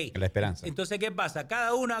esa ley. La esperanza. Entonces, ¿qué pasa?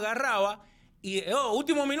 Cada uno agarraba y,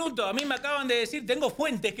 último minuto, a mí me acaban de decir, tengo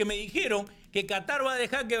fuentes que me dijeron que Qatar va a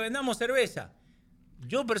dejar que vendamos cerveza.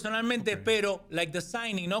 Yo personalmente espero, like the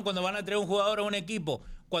signing, ¿no? Cuando van a traer un jugador a un equipo,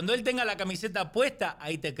 cuando él tenga la camiseta puesta,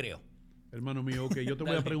 ahí te creo. Hermano mío, ok, yo te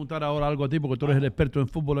voy a preguntar ahora algo a ti porque tú eres el experto en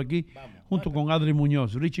fútbol aquí, junto con Adri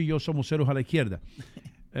Muñoz. Richie y yo somos ceros a la izquierda.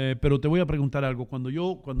 Pero te voy a preguntar algo. Cuando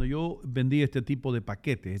yo vendí este tipo de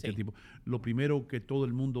paquetes, lo primero que todo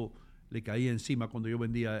el mundo le caía encima cuando yo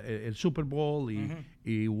vendía el Super Bowl y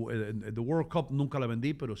The World Cup, nunca la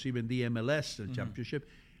vendí, pero sí vendí MLS, el Championship.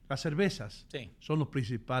 Las cervezas son los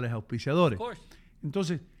principales auspiciadores.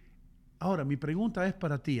 Entonces, ahora mi pregunta es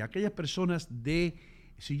para ti, aquellas personas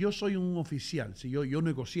si yo soy un oficial, si yo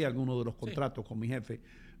negocié alguno de los contratos con mi jefe,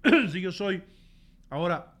 si yo soy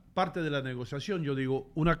ahora parte de la negociación, yo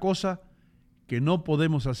digo, una cosa que no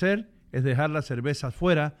podemos hacer es dejar las cervezas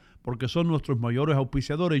fuera porque son nuestros mayores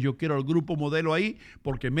auspiciadores. Yo quiero al grupo modelo ahí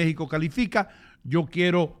porque México califica. Yo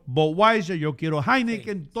quiero Budweiser, yo quiero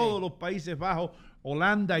Heineken, todos los Países Bajos,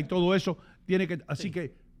 Holanda y todo eso. Así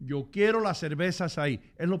que yo quiero las cervezas ahí.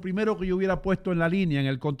 Es lo primero que yo hubiera puesto en la línea, en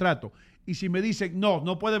el contrato. Y si me dicen,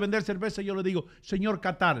 no puede vender cerveza, yo le digo, señor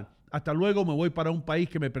Qatar, hasta luego, me voy para un país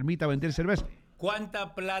que me permita vender cerveza.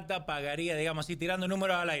 ¿Cuánta plata pagaría, digamos así, tirando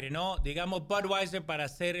números al aire, no? Digamos, Budweiser para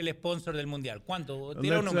ser el sponsor del Mundial. ¿Cuánto?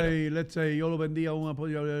 Tira un número. Let's say, yo lo vendía a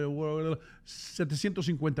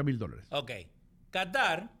 $750,000. Ok.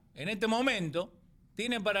 Qatar, en este momento,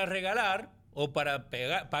 tiene para regalar o para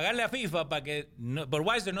pagarle a FIFA para que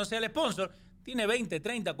Budweiser no sea el sponsor, tiene 20,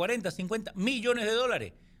 30, 40, 50 millones de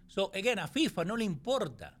dólares. So, again, a FIFA no le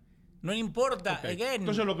importa. No le importa, again.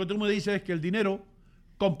 Entonces, lo que tú me dices es que el dinero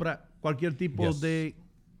compra cualquier tipo de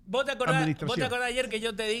 ¿Vos te acordás ayer que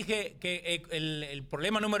yo te dije que el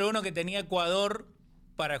problema número uno que tenía Ecuador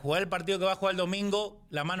para jugar el partido que va a jugar el domingo,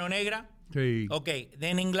 la mano negra? Sí. Ok,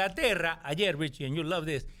 en Inglaterra, ayer, Richie, and you love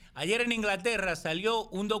this, ayer en Inglaterra salió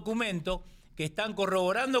un documento que están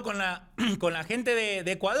corroborando con la gente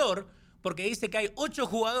de Ecuador, porque dice que hay 8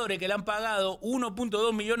 jugadores que le han pagado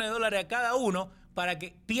 1.2 millones de dólares a cada uno para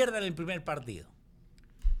que pierdan el primer partido.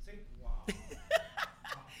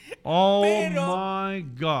 Oh, my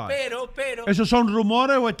God. Pero. ¿Esos son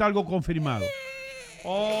rumores o está algo confirmado?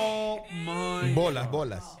 Oh, my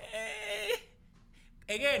Bolas.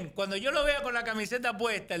 Again, cuando yo lo vea con la camiseta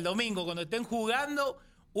puesta el domingo, cuando estén jugando,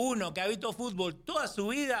 uno que ha visto fútbol toda su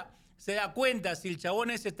vida se da cuenta si el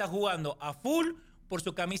chabón ese está jugando a full por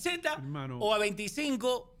su camiseta, hermano, o a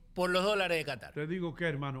 25 por los dólares de Qatar. Te digo que,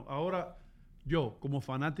 hermano, ahora yo, como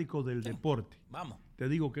fanático del deporte, vamos, te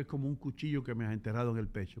digo que es como un cuchillo que me has enterrado en el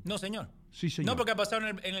pecho. No, señor. Sí, señor. No, porque ha pasado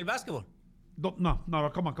en el básquetbol. No,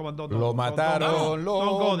 come on. Lo mataron.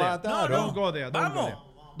 Don't go there. Vamos.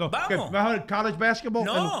 ¿Vas a college basketball?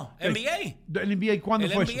 No, NBA. ¿El NBA cuándo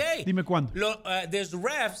fue eso? Dime cuándo. There's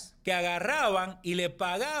refs que agarraban y le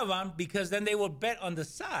pagaban because then they would bet on the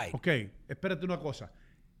side. Ok, espérate una cosa.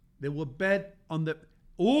 They would bet on the...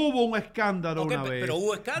 Hubo un escándalo una vez. Pero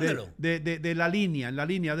hubo escándalo. De la línea, en la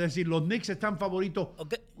línea. Es decir, los Knicks están favoritos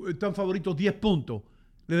 10 puntos.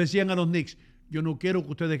 Le decían a los Knicks, yo no quiero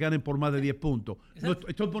que ustedes ganen por más de 10 puntos. No,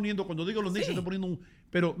 estoy poniendo, cuando digo los Knicks, estoy poniendo un...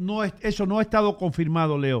 Pero no es, eso no ha estado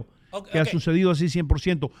confirmado, Leo, que ha sucedido así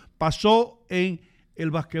 100%. Pasó en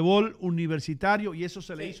el basquetbol universitario y eso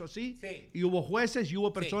se le hizo así. Y hubo jueces y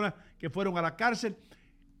hubo personas que fueron a la cárcel.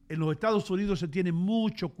 En los Estados Unidos se tiene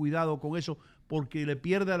mucho cuidado con eso porque le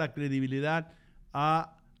pierde la credibilidad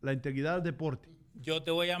a la integridad del deporte. Yo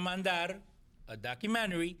te voy a mandar a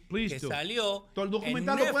documentary que salió. Todo el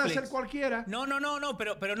documental lo puede hacer cualquiera. No,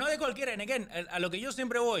 pero no de cualquiera. And again, a lo que yo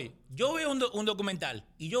siempre voy. Yo veo un documental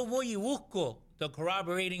y yo voy y busco the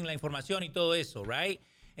corroborating, la información y todo eso, right?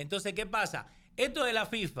 Entonces, ¿qué pasa? Esto de la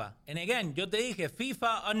FIFA, and again, yo te dije,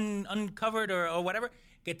 FIFA Uncovered or whatever,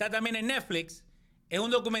 que está también en Netflix, es un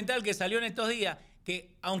documental que salió en estos días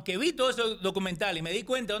que, aunque vi todo ese documental y me di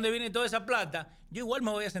cuenta de dónde viene toda esa plata, yo igual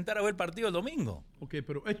me voy a sentar a ver el partido el domingo. Ok,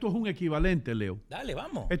 pero esto es un equivalente, Leo. Dale,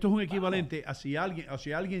 vamos. Esto es un equivalente hacia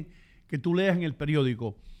alguien que tú leas en el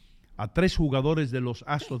periódico a 3 jugadores de los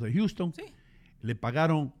Astros de Houston, le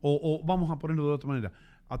pagaron, o vamos a ponerlo de otra manera,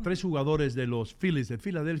 a 3 jugadores de los Phillies de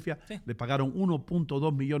Filadelfia, le pagaron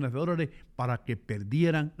 1.2 millones de dólares para que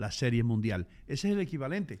perdieran la Serie Mundial. Ese es el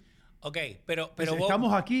equivalente. Ok, pero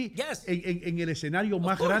estamos aquí en el escenario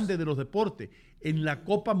más grande de los deportes, en la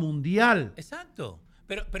Copa Mundial. Exacto.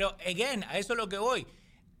 Pero again, a eso es lo que voy.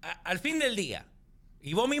 Al fin del día,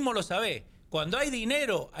 y vos mismo lo sabés, cuando hay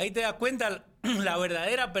dinero, ahí te das cuenta la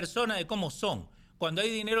verdadera persona de cómo son. Cuando hay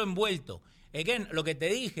dinero envuelto. Again, lo que te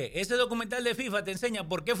dije, ese documental de FIFA te enseña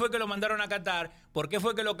por qué fue que lo mandaron a Qatar, por qué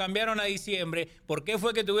fue que lo cambiaron a diciembre, por qué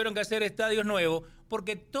fue que tuvieron que hacer estadios nuevos,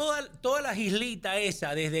 porque todas las islitas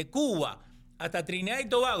esas, desde Cuba hasta Trinidad y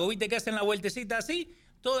Tobago, ¿viste que hacen la vueltecita así?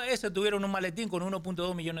 Todas esas tuvieron un maletín con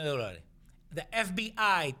 1.2 millones de dólares. The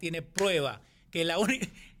FBI tiene prueba que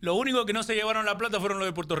lo único que no se llevaron la plata fueron los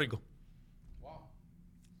de Puerto Rico.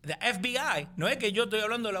 The FBI, no es que yo estoy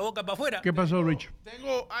hablando de la boca para afuera. ¿Qué pasó, Rich?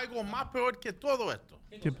 Tengo algo más peor que todo esto.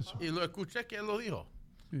 ¿Qué pasó? Y lo escuché que él lo dijo.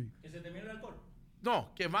 Sí. ¿Que se terminó el alcohol?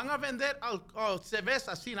 No, que van a vender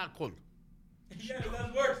cerveza sin alcohol. Yeah,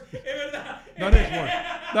 that's worse. Es verdad.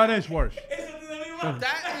 That is worse. Eso todavía más.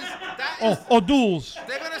 That is. Oh, duels.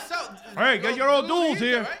 They're gonna sell. Hey, get your old duels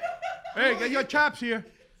here. Right? Hey, get your chaps here.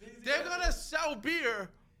 They're gonna sell beer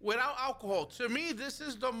without alcohol. To me, this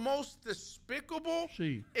is the most despicable,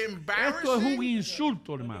 embarrassing. Esto es un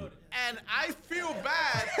insulto, hermano. And I feel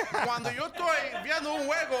bad cuando yo estoy viendo un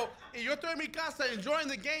juego y yo estoy en mi casa enjoying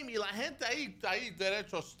the game y la gente ahí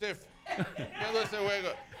derecho stiff viendo ese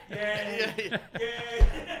juego.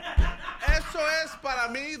 Eso es para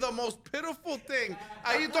mí the most pitiful thing.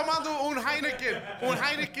 Ahí tomando un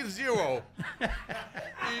Heineken Zero.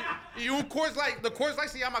 Y un Coors Light, the Coors Light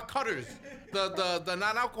se llama Cutters, the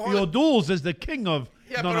non-alcoholic. Your duels is the king of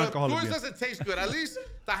non-alcoholic Coors beer. doesn't taste good. At least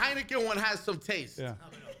the Heineken one has some taste. Yeah.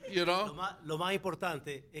 You know? Lo más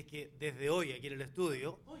importante es que desde hoy aquí en el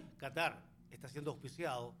estudio, Qatar está siendo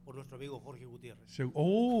auspiciado por nuestro amigo Jorge Gutiérrez.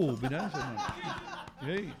 Oh, mirá eso, hermano.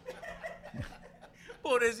 Hey.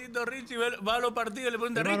 Pobrecito Richie, va a los partidos y le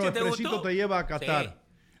pregunta, Hermano, Richie, ¿te Expresito gustó? te lleva a Qatar. Sí.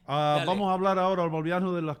 Vamos a hablar ahora,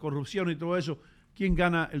 volviendo de la corrupción y todo eso. ¿Quién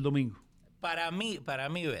gana el domingo? Para mí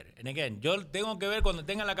ver, and again, yo tengo que ver cuando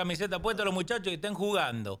tengan la camiseta puesta los muchachos y estén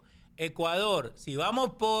jugando. Ecuador, si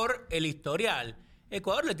vamos por el historial,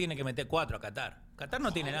 Ecuador le tiene que meter 4 a Qatar. Qatar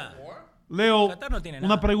no tiene nada. Leo, Qatar no tiene una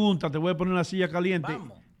nada. pregunta, te voy a poner una silla caliente.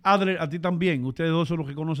 Vamos. Adler, a ti también, ustedes dos son los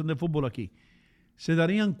que conocen de fútbol aquí. ¿Se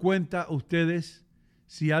darían cuenta ustedes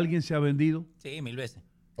si alguien se ha vendido? Sí, 1000 veces.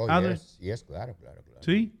 Oh, Adler. yes, claro.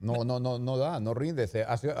 ¿Sí? No rinde,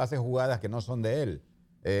 hace jugadas que no son de él.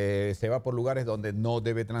 Se va por lugares donde no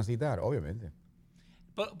debe transitar, obviamente.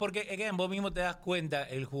 Porque, again, vos mismo te das cuenta,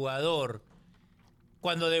 el jugador,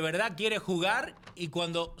 cuando de verdad quiere jugar y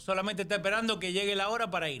cuando solamente está esperando que llegue la hora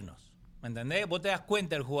para irnos. ¿Me entendés? Vos te das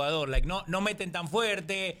cuenta el jugador. No meten tan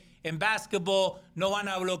fuerte. En básquetbol no van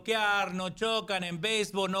a bloquear, no chocan. En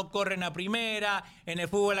béisbol no corren a primera. En el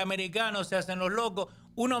fútbol americano se hacen los locos.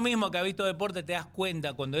 Uno mismo que ha visto deporte te das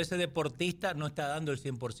cuenta cuando ese deportista no está dando el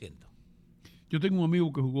 100%. Yo tengo un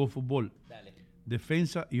amigo que jugó fútbol. Dale.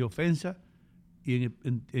 Defensa y ofensa y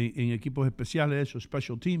en equipos especiales, esos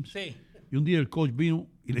special teams. Sí. Y un día el coach vino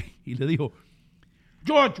y le dijo,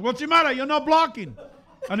 George, what's the matter? You're not blocking.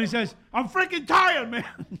 And he says, I'm freaking tired, man.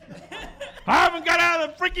 I haven't got out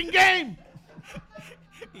of the freaking game.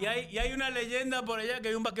 Y hay una leyenda por allá que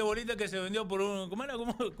hay un basquetbolista que se vendió por un, ¿cómo era?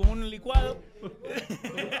 Como un licuado.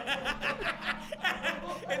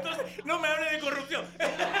 Entonces, no me hable de corrupción.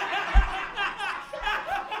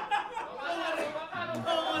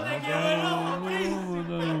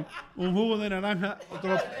 Un jugo de naranja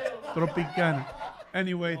tropicana.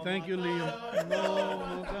 Anyway, thank you, Leo.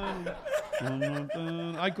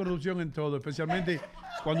 Hay corrupción en todo, especialmente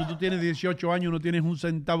cuando tú tienes 18 años y no tienes un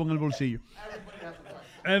centavo en el bolsillo.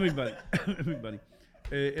 Everybody.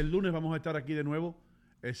 El lunes vamos a estar aquí de nuevo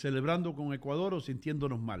celebrando con Ecuador o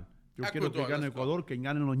sintiéndonos mal. Yo quiero que gane Ecuador, que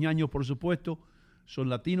ganen los ñaños, por supuesto. Son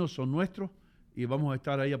latinos, son nuestros y vamos a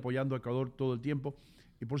estar ahí apoyando a Ecuador todo el tiempo.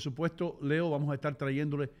 Y por supuesto, Leo, vamos a estar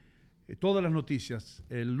trayéndole todas las noticias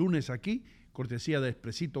el lunes aquí, cortesía de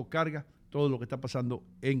Expresito Carga, todo lo que está pasando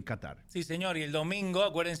en Qatar. Sí, señor. Y el domingo,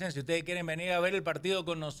 acuérdense, si ustedes quieren venir a ver el partido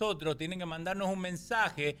con nosotros, tienen que mandarnos un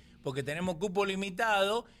mensaje porque tenemos cupo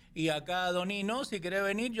limitado. Y acá, Donino, si querés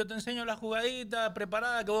venir, yo te enseño las jugaditas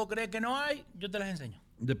preparadas que vos crees que no hay, yo te las enseño.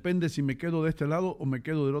 Depende si me quedo de este lado o me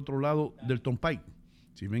quedo del otro lado del Tompay.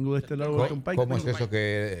 Si vengo de este lado del Tompay. ¿Cómo es eso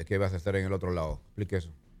que vas a estar en el otro lado? Explique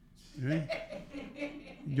eso.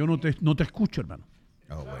 Yo no te escucho, hermano.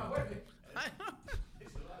 Oh, bueno.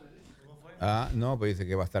 No, pues dice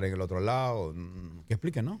que va a estar en el otro lado. Que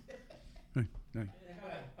explique, ¿no?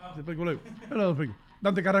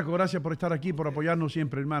 Dante Carrasco, gracias por estar aquí, por apoyarnos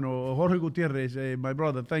siempre, hermano. Jorge Gutiérrez, my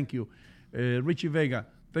brother, thank you. Richie Vega,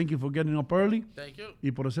 thank you for getting up early. Thank you.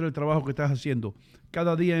 Y por hacer el trabajo que estás haciendo.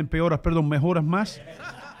 Cada día mejoras más.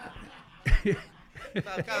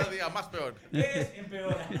 Cada día más peor.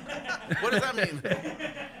 Empeora. What does that mean?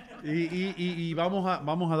 Y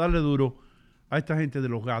vamos a darle duro a esta gente de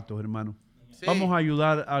los gatos, hermano. Sí. Vamos a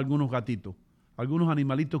ayudar a algunos gatitos, algunos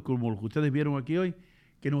animalitos como los que ustedes vieron aquí hoy,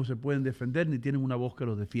 que no se pueden defender ni tienen una voz que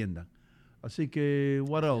los defiendan. Así que,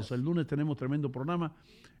 what else? El lunes tenemos tremendo programa.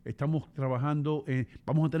 Estamos trabajando.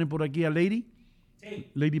 Vamos a tener por aquí a Lady.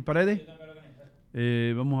 Sí. Lady Paredes.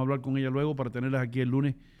 Vamos a hablar con ella luego para tenerlas aquí el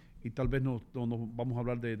lunes y tal vez nos vamos a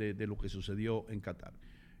hablar de lo que sucedió en Qatar.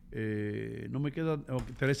 No me queda.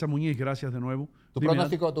 Teresa Muñiz, gracias de nuevo. ¿Tu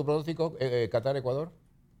pronóstico Qatar-Ecuador?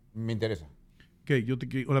 Me interesa. ¿Qué?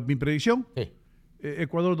 ¿Mi predicción? Sí.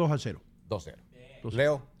 Ecuador 2-0. 2-0.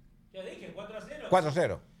 Leo. Ya dije, 4-0.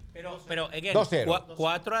 4-0. Pero again, 2-0.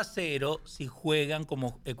 4-0 si juegan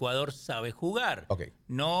como Ecuador sabe jugar. Okay.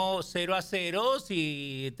 No 0-0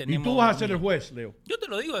 si tenemos... Y tú vas a ser el juez, Leo. Yo te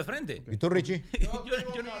lo digo de frente. ¿Y tú, Richie?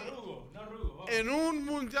 yo no arrugo. En un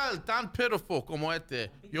mundial tan pitiful como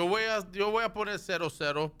este, yo voy a poner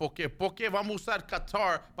 0-0 porque vamos a usar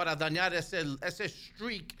Qatar para dañar ese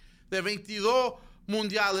streak de 22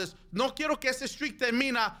 mundiales. No quiero que ese streak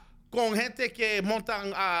termina con gente que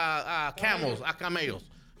montan a camellos.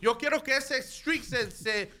 Yo quiero que ese streak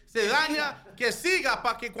se daña, que siga,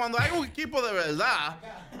 para que cuando hay un equipo de verdad,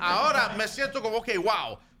 ahora me siento como, ok,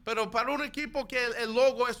 wow. Pero para un equipo que el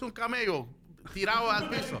logo es un camello tirado al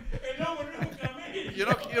piso. El logo no es un camello.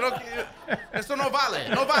 Eso no vale.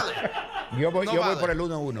 Yo voy por el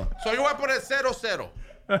 1-1. So yo voy por el 0-0.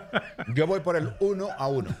 Yo voy por el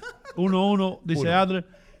 1-1. 1-1, dice Adler.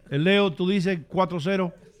 El Leo, tú dices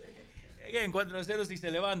 4-0. En 4-0 si se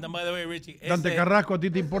levantan, by the way, Richie. Dante Carrasco, ¿a ti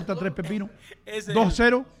te importa 3 pepinos? Ese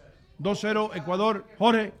 2-0. 2-0, Ecuador.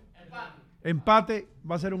 Jorge. Empate,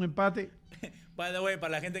 va a ser un empate. By the way,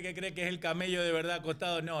 para la gente que cree que es el camello de verdad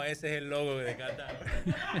acostado, no, ese es el logo de Qatar.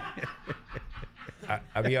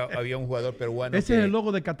 Había un jugador peruano. ¿Ese es el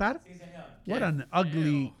logo de Qatar? Sí, señor. What an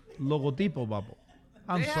ugly logotipo, Babo.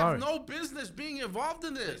 I'm They sorry. have no business being involved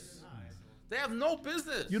in this. They have no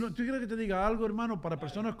business. ¿Tú quieres que te diga algo, hermano? Para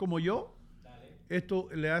personas como yo, esto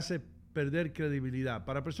le hace perder credibilidad.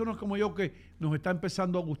 Para personas como yo que nos está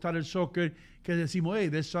empezando a gustar el soccer, que decimos, hey,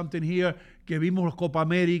 there's something here, que vimos Copa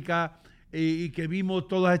América y que vimos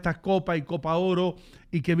todas estas copas y Copa Oro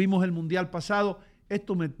y que vimos el Mundial pasado,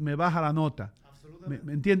 esto me baja la nota.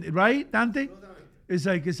 ¿Me entiendes? Right, Dante? It's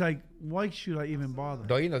like, why should I even bother?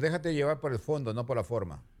 Doino, déjate llevar por el fondo, no por la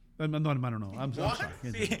forma. No, hermano, no. I'm sorry.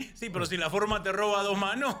 Sí, pero si la forma te roba 2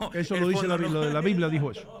 manos. Eso lo dice la Biblia,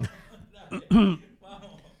 dijo eso.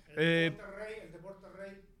 El deporte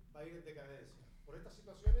rey va a ir en decadencia. Por estas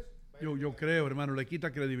situaciones va a ir Yo creo, hermano, le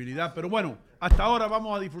quita credibilidad. Pero bueno, hasta ahora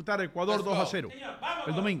vamos a disfrutar Ecuador 2-0.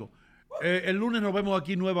 El domingo. El lunes nos vemos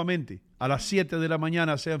aquí nuevamente a las 7 de la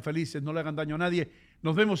mañana. Sean felices, no le hagan daño a nadie.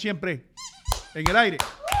 Nos vemos siempre en el aire.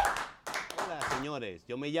 Hola, señores.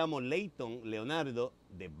 Yo me llamo Leighton Leonardo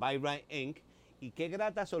de Buy Right Inc. Y qué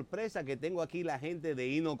grata sorpresa que tengo aquí la gente de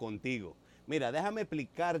Hino Contigo. Mira, déjame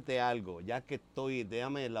explicarte algo, ya que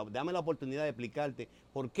dame la oportunidad de explicarte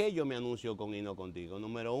por qué yo me anuncio con Hino Contigo.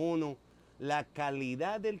 Número 1, la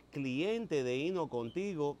calidad del cliente de Hino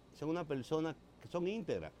Contigo son una persona que son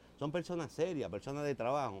íntegras, son personas serias, personas de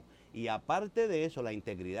trabajo. Y aparte de eso, la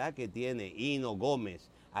integridad que tiene Hino Gómez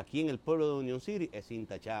aquí en el pueblo de Union City es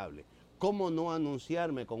intachable. ¿Cómo no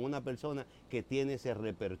anunciarme con una persona que tiene ese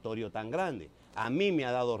repertorio tan grande? A mí me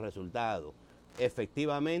ha dado resultados.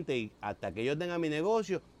 Efectivamente, y hasta que yo tenga mi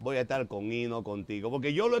negocio, voy a estar con Hino Contigo,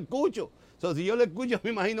 porque yo lo escucho. Si yo lo escucho,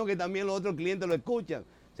 me imagino que también los otros clientes lo escuchan.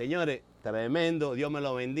 Señores, tremendo, Dios me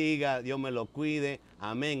lo bendiga, Dios me lo cuide,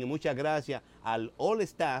 amén. Y muchas gracias al all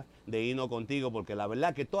staff de Hino Contigo, porque la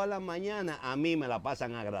verdad que todas las mañanas a mí me la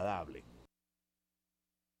pasan agradable.